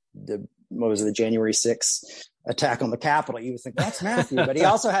the January 6th attack on the Capitol. You would think that's Matthew, but he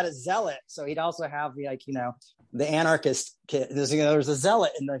also had a zealot. So he'd also have the anarchist kid. There's a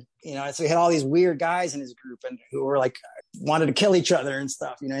zealot in so he had all these weird guys in his group and who were like, wanted to kill each other and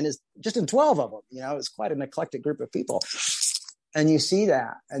stuff, and just in 12 of them, it was quite an eclectic group of people. And you see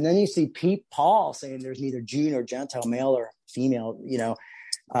that. And then you see Paul saying there's neither Jew nor Gentile, male or female,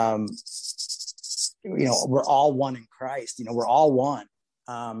 we're all one in Christ, we're all one.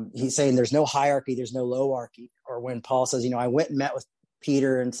 He's saying there's no hierarchy, there's no lowarchy. Or when Paul says, I went and met with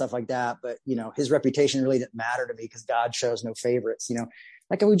Peter and stuff like that, but his reputation really didn't matter to me because God shows no favorites.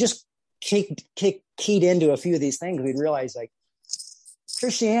 Like if we just keyed into a few of these things, we'd realize like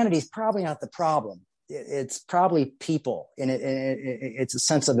Christianity is probably not the problem. It's probably people, and it's a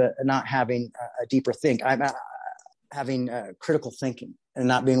sense of not having a deeper think. I'm having critical thinking and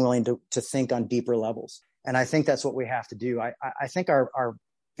not being willing to think on deeper levels. And I think that's what we have to do. I think our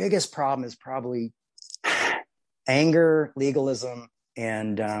biggest problem is probably anger, legalism,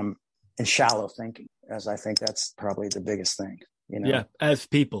 and shallow thinking. As I think that's probably the biggest thing. Yeah, as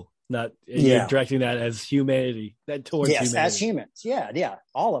people, not you're directing that as humanity, that towards humanity. As humans. Yeah,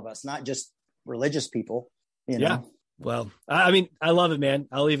 all of us, not just religious people. Yeah. Well, I mean, I love it, man.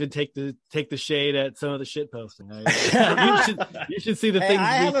 I'll even take the shade at some of the shit posting. You should see the things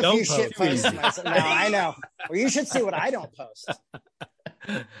I have we a don't few post. shit posts myself. No, I know. Well, you should see what I don't post.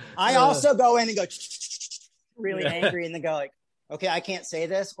 I also go in and go really angry, and then go like, okay, I can't say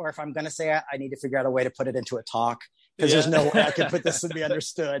this, or if I'm going to say it, I need to figure out a way to put it into a talk because there's no way I can put this to be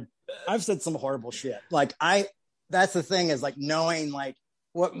understood. I've said some horrible shit. Like that's the thing is like knowing like.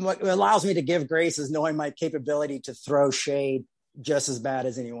 What allows me to give grace is knowing my capability to throw shade just as bad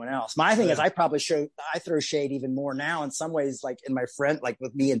as anyone else. My thing is I throw shade even more now in some ways, like in my friend, like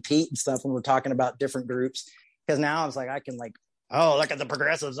with me and Pete and stuff, when we're talking about different groups, because now it's like, I can like, oh, look at the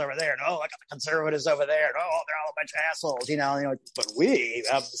progressives over there. And, oh, look at the conservatives over there. And, oh, they're all a bunch of assholes, but we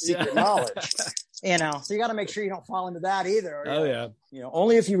have secret knowledge, so you got to make sure you don't fall into that either.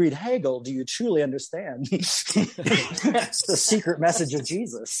 Only if you read Hegel do you truly understand the secret message of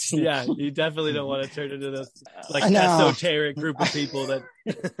Jesus. Yeah, you definitely don't want to turn into this like esoteric group of people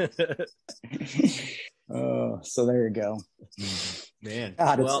that. Oh, so there you go. Man,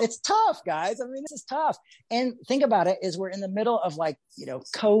 God, it's tough, guys. I mean, this is tough. And think about it, is we're in the middle of like,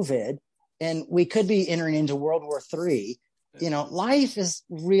 COVID, and we could be entering into World War III. Life is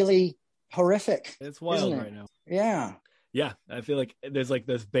really horrific. It's wild right now. Yeah. Yeah. I feel like there's like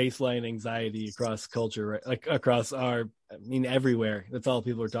this baseline anxiety across culture, right? Like across everywhere. That's all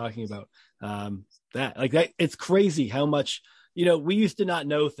people are talking about. It's crazy how much we used to not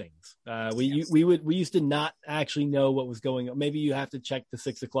know things. We used to not actually know what was going on. Maybe you have to check the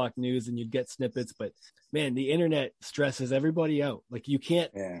 6 o'clock news and you'd get snippets, but man, the internet stresses everybody out. Like you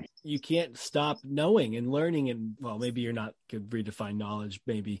can't stop knowing and learning. And well, maybe you're not could redefine knowledge.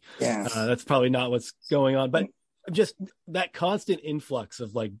 Maybe that's probably not what's going on, but just that constant influx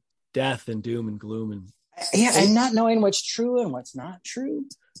of like death and doom and gloom and not knowing what's true and what's not true.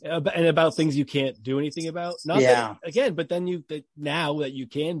 And about things you can't do anything about. But then now that you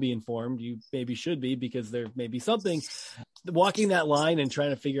can be informed, you maybe should be, because there may be something. Walking that line and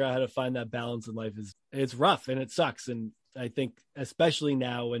trying to figure out how to find that balance in life it's rough and it sucks. And I think especially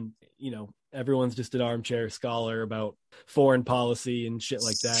now when everyone's just an armchair scholar about foreign policy and shit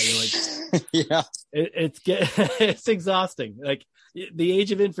like that. You're like, it's exhausting. Like the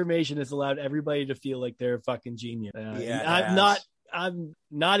age of information has allowed everybody to feel like they're a fucking genius. I'm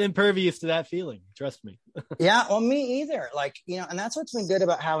not impervious to that feeling. Trust me. Yeah. Well, me either. Like, and that's what's been good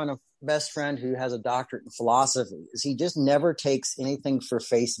about having a best friend who has a doctorate in philosophy is he just never takes anything for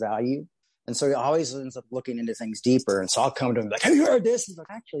face value. And so he always ends up looking into things deeper. And so I'll come to him like, have you heard this? He's like,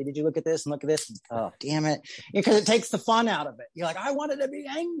 actually, did you look at this and look at this? And, oh, damn it. Because it takes the fun out of it. You're like, I wanted to be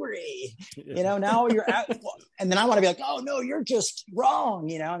angry. Now you're out. And then I want to be like, oh, no, you're just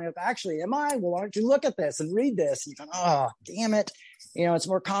wrong. And if actually, am I? Well, why don't you look at this and read this? And you're going, oh, damn it. It's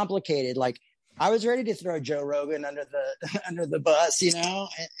more complicated. Like I was ready to throw Joe Rogan under the bus, and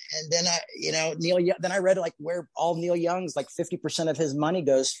then then I read like where all Neil Young's like 50% of his money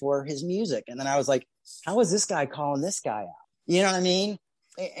goes for his music. And then I was like, how is this guy calling this guy out? You know what I mean?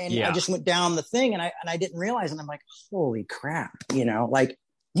 And I just went down the thing and I didn't realize. And I'm like, holy crap, like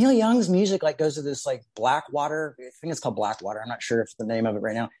Neil Young's music like goes to this like Blackwater. I think it's called Blackwater. I'm not sure if the name of it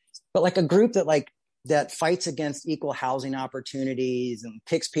right now, but like a group that fights against equal housing opportunities and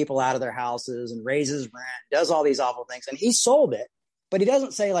kicks people out of their houses and raises rent, does all these awful things. And he sold it, but he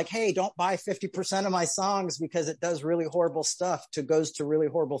doesn't say like, hey, don't buy 50% of my songs because it does really horrible stuff goes to really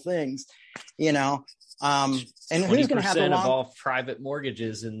horrible things, and who's going to have of all private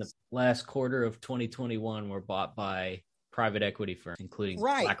mortgages in the last quarter of 2021 were bought by private equity firms, including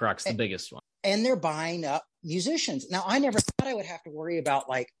BlackRock's the biggest one. And they're buying up musicians. Now, I never thought I would have to worry about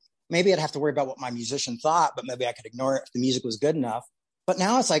maybe I'd have to worry about what my musician thought, but maybe I could ignore it if the music was good enough. But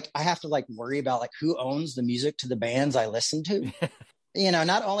now it's like, I have to like worry about like who owns the music to the bands I listen to.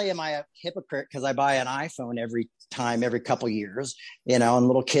 Not only am I a hypocrite because I buy an iPhone every couple years, and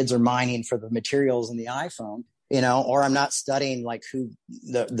little kids are mining for the materials in the iPhone, or I'm not studying like who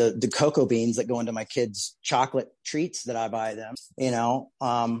the cocoa beans that go into my kids' chocolate treats that I buy them,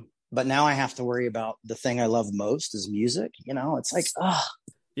 but now I have to worry about the thing I love most is music. It's like,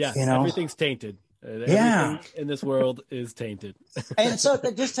 everything's tainted. Everything in this world is tainted. And so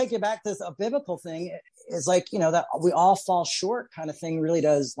to just take you back to a biblical thing is like, that we all fall short kind of thing really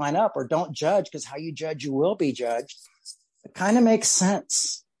does line up. Or don't judge because how you judge, you will be judged. It kind of makes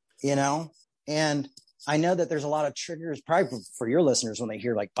sense, and I know that there's a lot of triggers probably for your listeners when they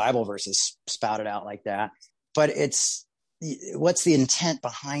hear like Bible verses spouted out like that, but what's the intent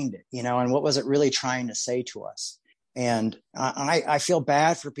behind it, and what was it really trying to say to us? And I feel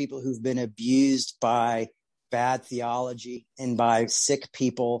bad for people who've been abused by bad theology and by sick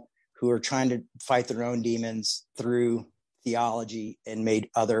people who are trying to fight their own demons through theology and made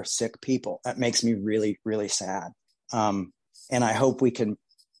other sick people. That makes me really, really sad. And I hope we can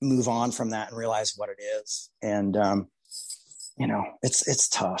move on from that and realize what it is. And, it's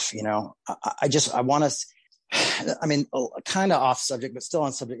tough, I want to, kind of off subject, but still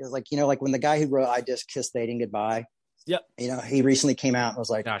on subject is like, like when the guy who wrote, I Just Kissed Dating Goodbye. Yep. He recently came out and was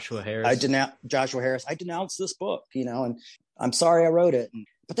like, Joshua Harris. I denounced this book, and I'm sorry I wrote it.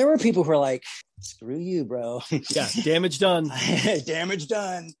 But there were people who were like, screw you, bro. Yeah. Damage done. Damage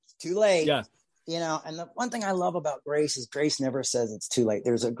done. Too late. Yeah. And the one thing I love about Grace is Grace never says it's too late.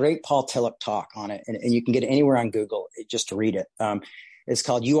 There's a great Paul Tillich talk on it, and you can get it anywhere on Google just to read it. It's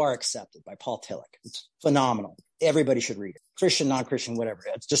called You Are Accepted by Paul Tillich. It's phenomenal. Everybody should read it. Christian, non-Christian, whatever.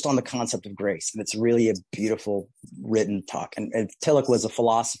 It's just on the concept of grace. And it's really a beautiful written talk. And Tillich was a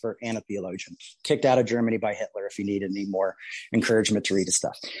philosopher and a theologian, kicked out of Germany by Hitler if you need any more encouragement to read his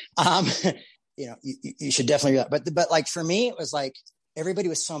stuff. You should definitely do that. But like for me, it was like everybody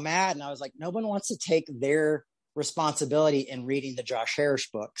was so mad. And I was like, no one wants to take their responsibility in reading the Josh Harris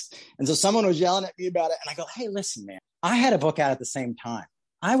books. And so someone was yelling at me about it. And I go, hey, listen, man, I had a book out at the same time.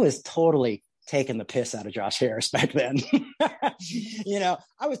 I was totally taking the piss out of Josh Harris back then.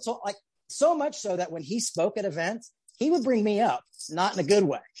 I was told like so much so that when he spoke at events, he would bring me up, not in a good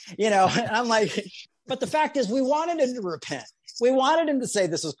way, and I'm like, but the fact is we wanted him to repent, we wanted him to say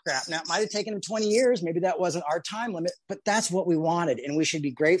this was crap. Now, it might have taken him 20 years. Maybe that wasn't our time limit, but that's what we wanted. And we should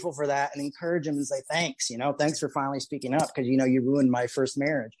be grateful for that and encourage him and say, thanks, thanks for finally speaking up. Cause you ruined my first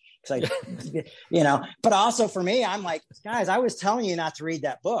marriage. But also for me, I'm like, guys, I was telling you not to read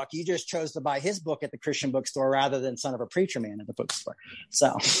that book. You just chose to buy his book at the Christian bookstore rather than Son of a Preacher Man at the bookstore.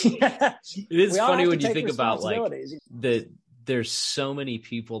 So it is funny when you think about like there's so many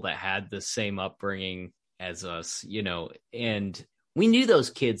people that had the same upbringing as us, and we knew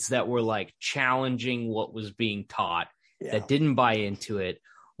those kids that were like challenging what was being taught, that didn't buy into it.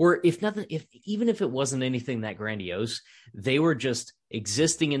 Or even if it wasn't anything that grandiose, they were just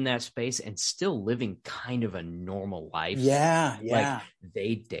existing in that space and still living kind of a normal life. Yeah. Like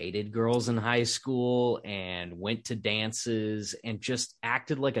they dated girls in high school and went to dances and just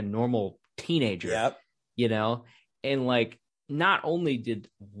acted like a normal teenager. Yep. And like, not only did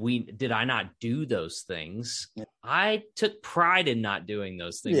I not do those things, I took pride in not doing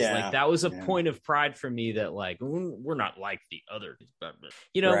those things. Like that was a point of pride for me, that like, we're not like the others, but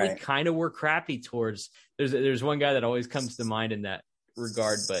we kind of were crappy towards, there's one guy that always comes to mind in that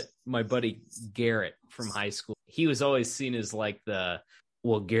regard, but my buddy Garrett from high school, he was always seen as like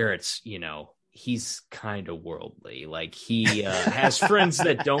Garrett's, he's kind of worldly. Like he has friends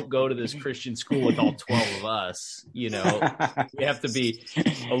that don't go to this Christian school with all 12 of us, we have to be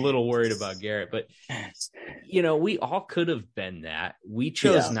a little worried about Garrett, but we all could have been that. We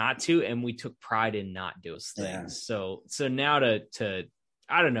chose not to, and we took pride in not doing things. So now to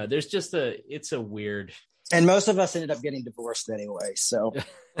I don't know, there's just it's a weird. And most of us ended up getting divorced anyway. So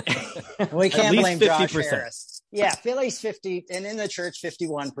we can't blame 50%. Josh Harris. Yeah, Philly's 50, and in the church,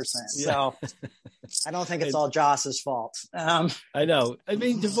 51%. So I don't think it's all Josh's fault. I know. I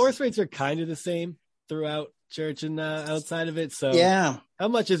mean, divorce rates are kind of the same throughout church and outside of it. So how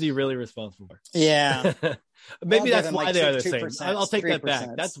much is he really responsible for? Yeah. Maybe that's why they are the same. I'll take that back.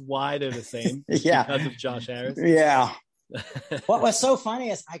 That's why they're the same. Because of Josh Harris. Yeah. What was so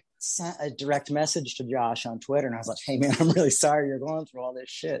funny is I sent a direct message to Josh on Twitter, and I was like, hey man, I'm really sorry you're going through all this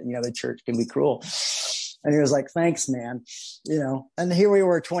shit. The church can be cruel. And he was like, thanks, man. And here we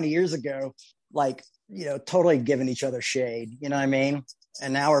were 20 years ago, like, totally giving each other shade. You know what I mean?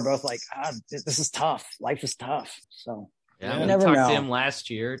 And now we're both like, this is tough. Life is tough. So I never talked to him last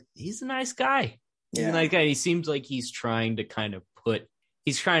year. He's a nice guy. He's a nice guy. He seems like he's trying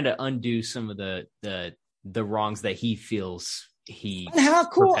to undo some of the wrongs that he feels and how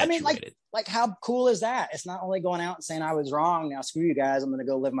cool. I mean, like how cool is that? It's not only going out and saying I was wrong. Now screw you guys. I'm going to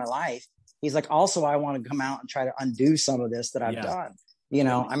go live my life. He's like, also, I want to come out and try to undo some of this that I've done.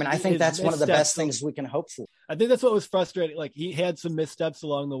 I mean, I think that's one of the best things we can hope for. I think that's what was frustrating. Like he had some missteps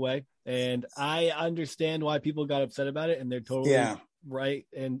along the way, and I understand why people got upset about it, and they're totally right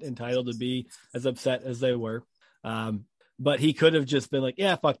and entitled to be as upset as they were. But he could have just been like,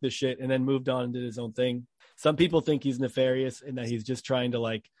 yeah, fuck this shit, and then moved on and did his own thing. Some people think he's nefarious and that he's just trying to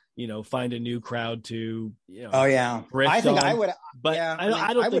like, find a new crowd to, I think I would, but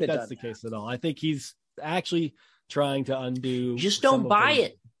I don't think that's the case at all. I think he's actually trying to undo. Just don't buy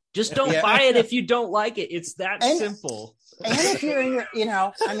it. Just don't buy it if you don't like it. It's that simple. And if you're in your,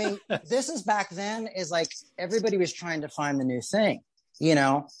 I mean, this is back then is like everybody was trying to find the new thing,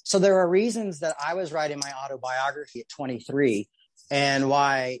 so there are reasons that I was writing my autobiography at 23 and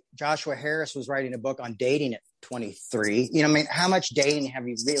why Joshua Harris was writing a book on dating at 23. I mean, how much dating have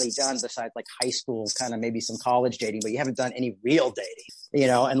you really done besides like high school, kind of maybe some college dating, but you haven't done any real dating,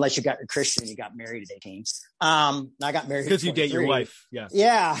 unless you got a Christian, you got married at 18. I got married because you date your wife. Yeah.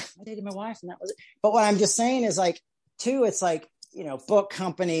 Yeah. I dated my wife and that was it. But what I'm just saying is like, too, it's like, book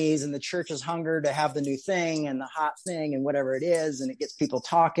companies and the church's hunger to have the new thing and the hot thing and whatever it is. And it gets people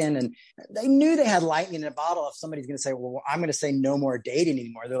talking, and they knew they had lightning in a bottle. If somebody's going to say, well, I'm going to say no more dating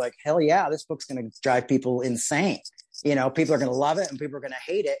anymore. They're like, hell yeah, this book's going to drive people insane. People are going to love it and people are going to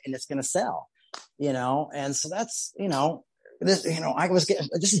hate it and it's going to sell, and so that's, this,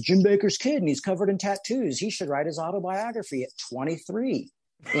 this is Jim Bakker's kid and he's covered in tattoos. He should write his autobiography at 23,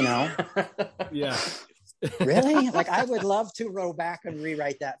 Yeah. Really? Like I would love to go back and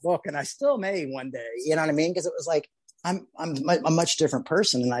rewrite that book, and I still may one day, you know what I mean? Because it was like, I'm a much different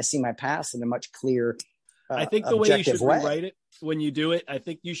person and I see my past in a much clearer, I think the way you should rewrite it when you do it, I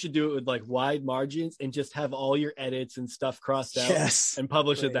think you should do it with like wide margins and just have all your edits and stuff crossed out and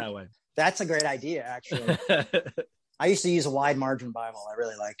publish it that way. That's a great idea, actually. I used to use a wide margin Bible. I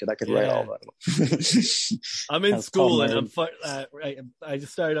really liked it. I could write all of it. I'm in school and I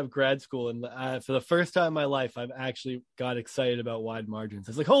just started up grad school, and for the first time in my life, I've actually got excited about wide margins.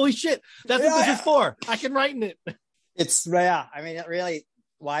 It's like, holy shit, that's what this is for. I can write in it. I mean, it really,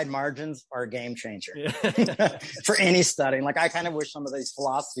 wide margins are a game changer Yeah. for any studying. Like I kind of wish some of these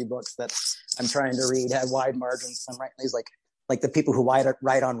philosophy books that I'm trying to read had wide margins. I'm writing these like the people who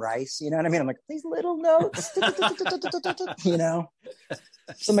write on rice, you know what I mean? I'm like, these little notes, you know?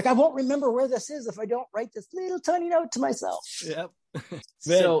 So I'm like, I won't remember where this is if I don't write this little tiny note to myself. Yep.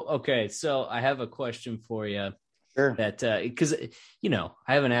 So I have a question for you. Sure. That because I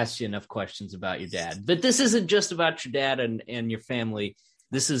haven't asked you enough questions about your dad, but this isn't just about your dad and your family.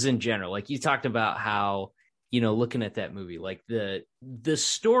 This is in general. Like you talked about how, looking at that movie, like the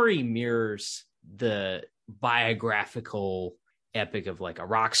story mirrors the biographical epic of like a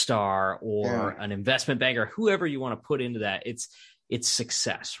rock star or an investment banker, whoever you want to put into that. It's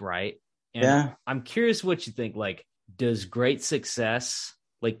success, right? And I'm curious what you think. Like, does great success,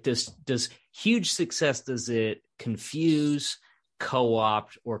 like does huge success, does it confuse,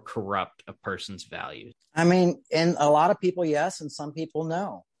 co-opt, or corrupt a person's values? I mean, and a lot of people, yes, and some people,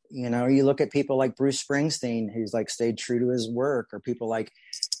 no. You look at people like Bruce Springsteen, who's like stayed true to his work, or people like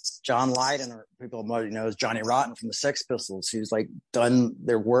John Lydon, or people as Johnny Rotten from the Sex Pistols, who's like done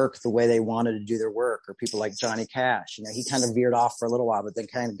their work the way they wanted to do their work, or people like Johnny Cash. He kind of veered off for a little while, but then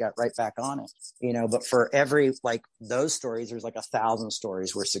kind of got right back on it. But for every like those stories, there's like 1,000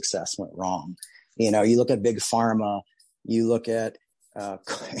 stories where success went wrong. You look at Big Pharma, you look at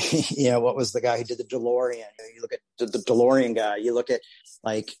what was the guy who did the DeLorean? You look at the DeLorean guy, you look at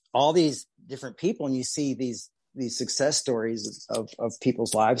like all these different people, and you see these success stories of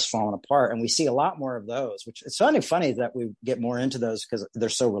people's lives falling apart. And we see a lot more of those, which it's funny that we get more into those because they're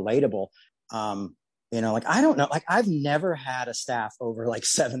so relatable. Like, I don't know, like I've never had a staff over like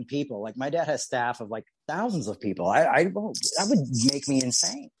 7 people. Like my dad has staff of like thousands of people. That would make me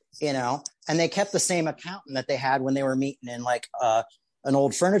insane, and they kept the same accountant that they had when they were meeting in like, an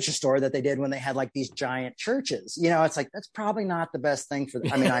old furniture store that they did when they had like these giant churches. It's like, that's probably not the best thing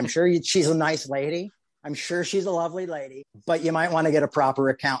I'm sure she's a nice lady. I'm sure she's a lovely lady, but you might want to get a proper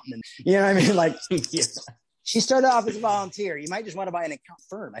accountant. You know what I mean? Like, she started off as a volunteer. You might just want to buy an account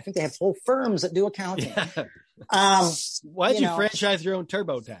firm. I think they have whole firms that do accounting. Yeah. Why don't you franchise your own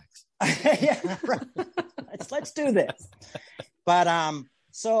TurboTax? Yeah, right. Let's do this. But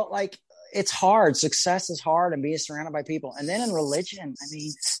so like, it's hard. Success is hard, and being surrounded by people. And then in religion,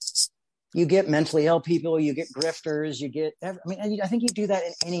 you get mentally ill people, you get grifters, I think you do that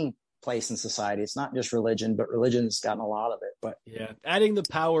in any place in society. It's not just religion, but religion's gotten a lot of it. But adding the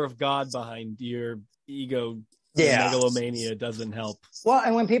power of God behind your ego, megalomania doesn't help. Well,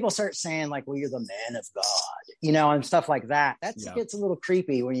 and when people start saying like, well, you're the man of God, and stuff like that, gets a little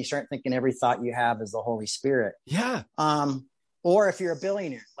creepy when you start thinking every thought you have is the Holy Spirit. Yeah. Or if you're a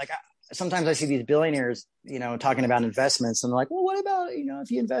billionaire, like sometimes I see these billionaires, talking about investments, and they're like, well, what about, if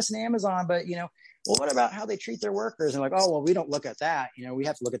you invest in Amazon, but, well, what about how they treat their workers? And like, oh, well, we don't look at that. We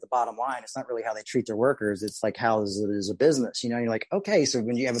have to look at the bottom line. It's not really how they treat their workers. It's like, how is it as a business? You're like, okay, so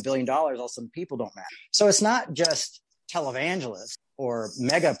when you have $1 billion, all of a sudden people don't matter. So it's not just televangelists or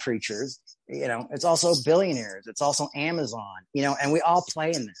mega preachers, it's also billionaires. It's also Amazon, and we all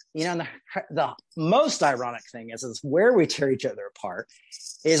play in this, and the most ironic thing is where we tear each other apart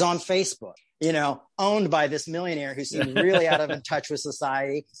is on Facebook, owned by this millionaire who seems really out of touch with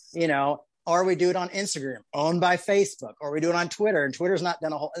society, or we do it on Instagram, owned by Facebook, or we do it on Twitter, and Twitter's not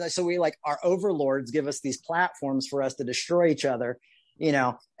done a whole. So we like, our overlords give us these platforms for us to destroy each other,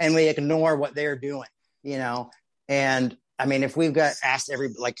 and we ignore what they're doing, and if we've got asked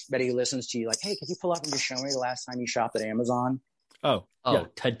everybody who listens to you, like, hey, could you pull up and just show me the last time you shopped at Amazon?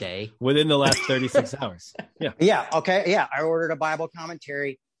 Today, within the last 36 hours. Yeah. Okay. Yeah. I ordered a Bible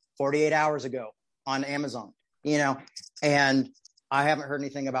commentary 48 hours ago on Amazon, and I haven't heard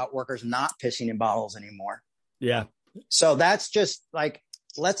anything about workers not pissing in bottles anymore. Yeah. So that's just like,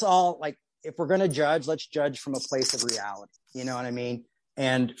 let's all like, if we're going to judge, let's judge from a place of reality. You know what I mean?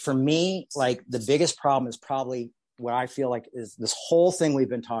 And for me, like the biggest problem is probably what I feel like is this whole thing we've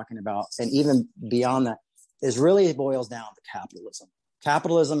been talking about. And even beyond that is really, it boils down to capitalism.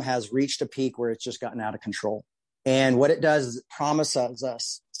 Capitalism has reached a peak where it's just gotten out of control. And what it does is it promises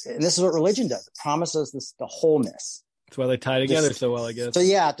us, and this is what religion does. It promises this, the wholeness. That's why they tie together so well, I guess. So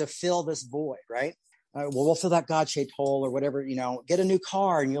to fill this void, right? We'll fill that God-shaped hole or whatever, get a new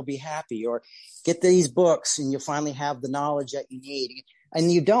car and you'll be happy, or get these books and you'll finally have the knowledge that you need. And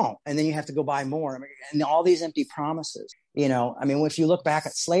you don't. And then you have to go buy more. And all these empty promises, if you look back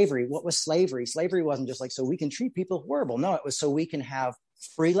at slavery, what was slavery? Slavery wasn't just like, so we can treat people horrible. No, it was so we can have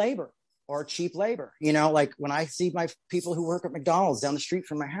free labor or cheap labor. Like when I see my people who work at McDonald's down the street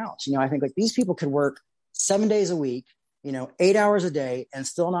from my house, I think like these people could work 7 days a week, 8 hours a day, and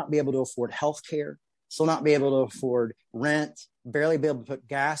still not be able to afford health care, still not be able to afford rent, barely be able to put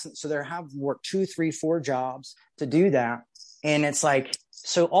gas in. So they're having to work 2, 3, 4 jobs to do that. And it's like,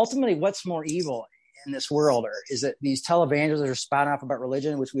 so ultimately, what's more evil in this world? Or is it these televangelists are spouting off about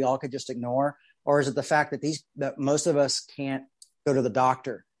religion, which we all could just ignore? Or is it the fact that most of us can't go to the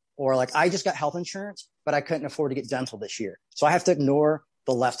doctor? Or like, I just got health insurance, but I couldn't afford to get dental this year. So I have to ignore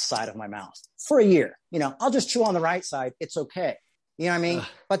the left side of my mouth for a year. I'll just chew on the right side. It's okay. You know what I mean?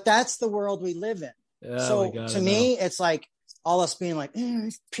 But that's the world we live in. So to me, it's like all us being like,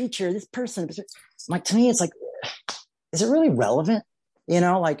 this preacher, this person. Like, to me, it's like, is it really relevant?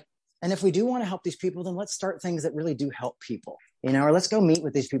 And if we do want to help these people, then let's start things that really do help people, or let's go meet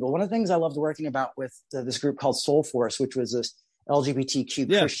with these people. One of the things I loved working about with this group called Soul Force, which was this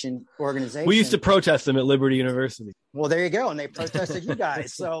LGBTQ Christian organization. We used to protest them at Liberty University. Well, there you go. And they protested you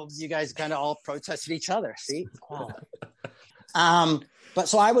guys. So you guys kind of all protested each other. See? Equality. But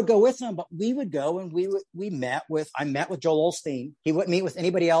so I would go with them, but we would go and I met with Joel Osteen. He wouldn't meet with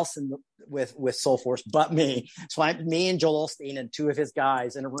anybody else with Soul Force but me. So me and Joel Osteen and 2 of his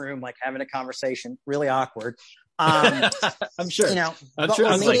guys in a room, like having a conversation, really awkward. I'm sure.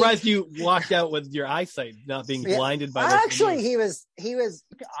 I'm surprised you walked out with your eyeyesight not being blinded by. Actually, he was.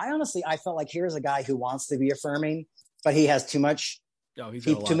 I felt like here's a guy who wants to be affirming, but he has too much.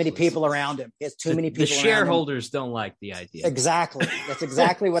 Too many people around him. He has too many people. The shareholders don't like the idea. Exactly. That's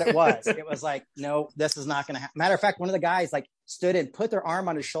exactly what it was. It was like, no, this is not going to happen. Matter of fact, one of the guys like stood and put their arm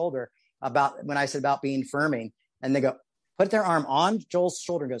on his shoulder when I said about being affirming, and they go, put their arm on Joel's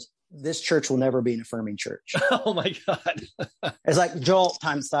shoulder and goes, this church will never be an affirming church. Oh my God. It's like, Joel,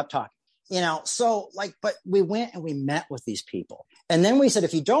 time to stop talking. So like, but we went and we met with these people. And then we said,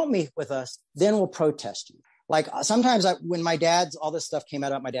 if you don't meet with us, then we'll protest you. Like sometimes when all this stuff came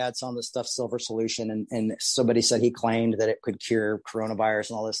out about my dad selling this stuff, Silver Solution, and somebody said he claimed that it could cure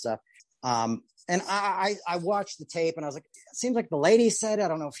coronavirus and all this stuff. And I watched the tape and I was like, it seems like the lady said it. I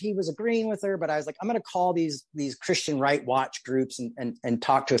don't know if he was agreeing with her, but I was like, I'm going to call these Christian right watch groups and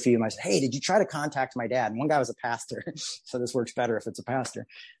talk to a few of them. I said, hey, did you try to contact my dad? And one guy was a pastor. So this works better if it's a pastor.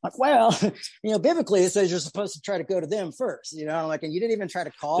 I'm like, well, biblically it says you're supposed to try to go to them first, I'm like, and you didn't even try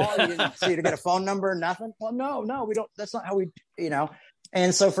to call, you didn't see to get a phone number, nothing. Well, no, we don't, that's not how we,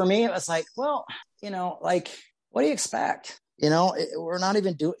 And so for me, it was like, well, like, what do you expect? We're not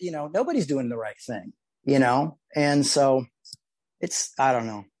even doing, nobody's doing the right thing, And so I don't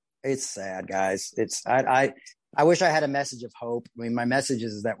know. It's sad, guys. I wish I had a message of hope. I mean, my message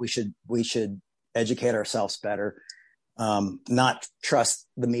is that we should educate ourselves better, not trust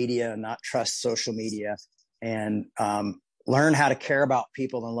the media, not trust social media, and learn how to care about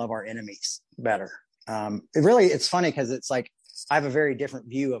people and love our enemies better. It's funny because it's like, I have a very different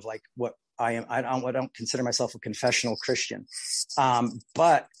view of like what I am. I don't consider myself a confessional Christian,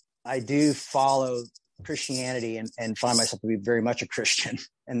 but I do follow Christianity and find myself to be very much a Christian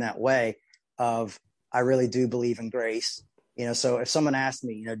in that way of, I really do believe in grace. So if someone asked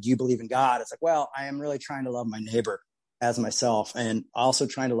me, do you believe in God? It's like, well, I am really trying to love my neighbor as myself and also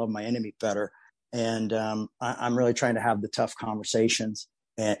trying to love my enemy better. And I'm really trying to have the tough conversations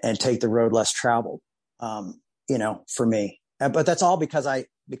and take the road less traveled, for me. But that's all because of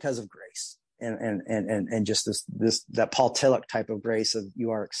grace and just that Paul Tillich type of grace of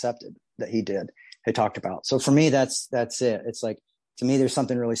you are accepted that he talked about. So for me, that's it. It's like, to me, there's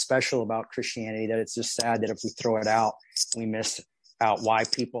something really special about Christianity that it's just sad that if we throw it out, we miss out why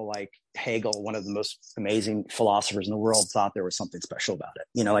people like Hegel, one of the most amazing philosophers in the world, thought there was something special about it,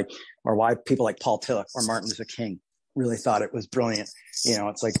 or why people like Paul Tillich or Martin Luther King really thought it was brilliant.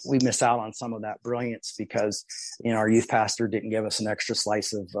 It's like we miss out on some of that brilliance because, our youth pastor didn't give us an extra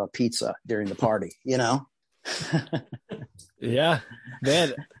slice of pizza during the party, Yeah,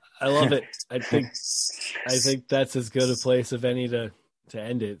 man, I love it. I think that's as good a place of any to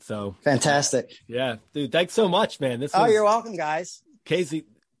end it. So fantastic. Yeah, dude, thanks so much, man. You're welcome, guys. Casey,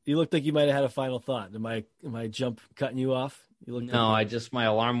 you looked like you might have had a final thought. Am I cutting you off? My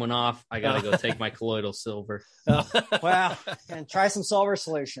alarm went off. I gotta go take my colloidal silver. Wow. And try some Silver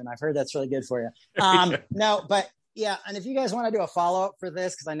Solution. I've heard that's really good for you. No, but yeah. And if you guys want to do a follow-up for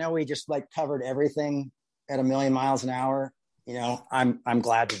this, because I know we just like covered everything at 1,000,000 miles an hour, I'm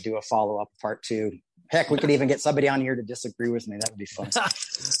glad to do a follow-up part 2. Heck, we could even get somebody on here to disagree with me. That would be fun.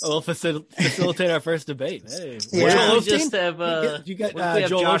 We'll facilitate our first debate. Hey, yeah. We just have you got we have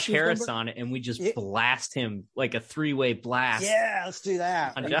Josh Harris on it, and we just blast him like a 3-way blast. Yeah, let's do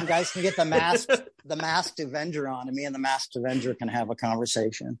that. You guys can get the masked Avenger on, and me and the masked Avenger can have a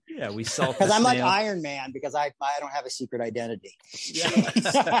conversation. Yeah, we saw because I'm like Iron Man because I don't have a secret identity.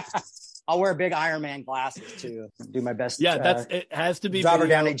 Yeah. I'll wear big Iron Man glasses too. Do my best. Yeah, it has to be Robert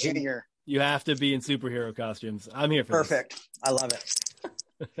Downey Jr. You have to be in superhero costumes. I'm here for Perfect. I love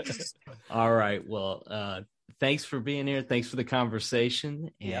it. All right. Well, thanks for being here. Thanks for the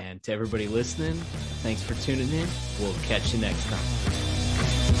conversation. And to everybody listening, thanks for tuning in. We'll catch you next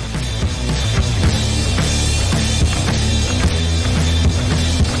time.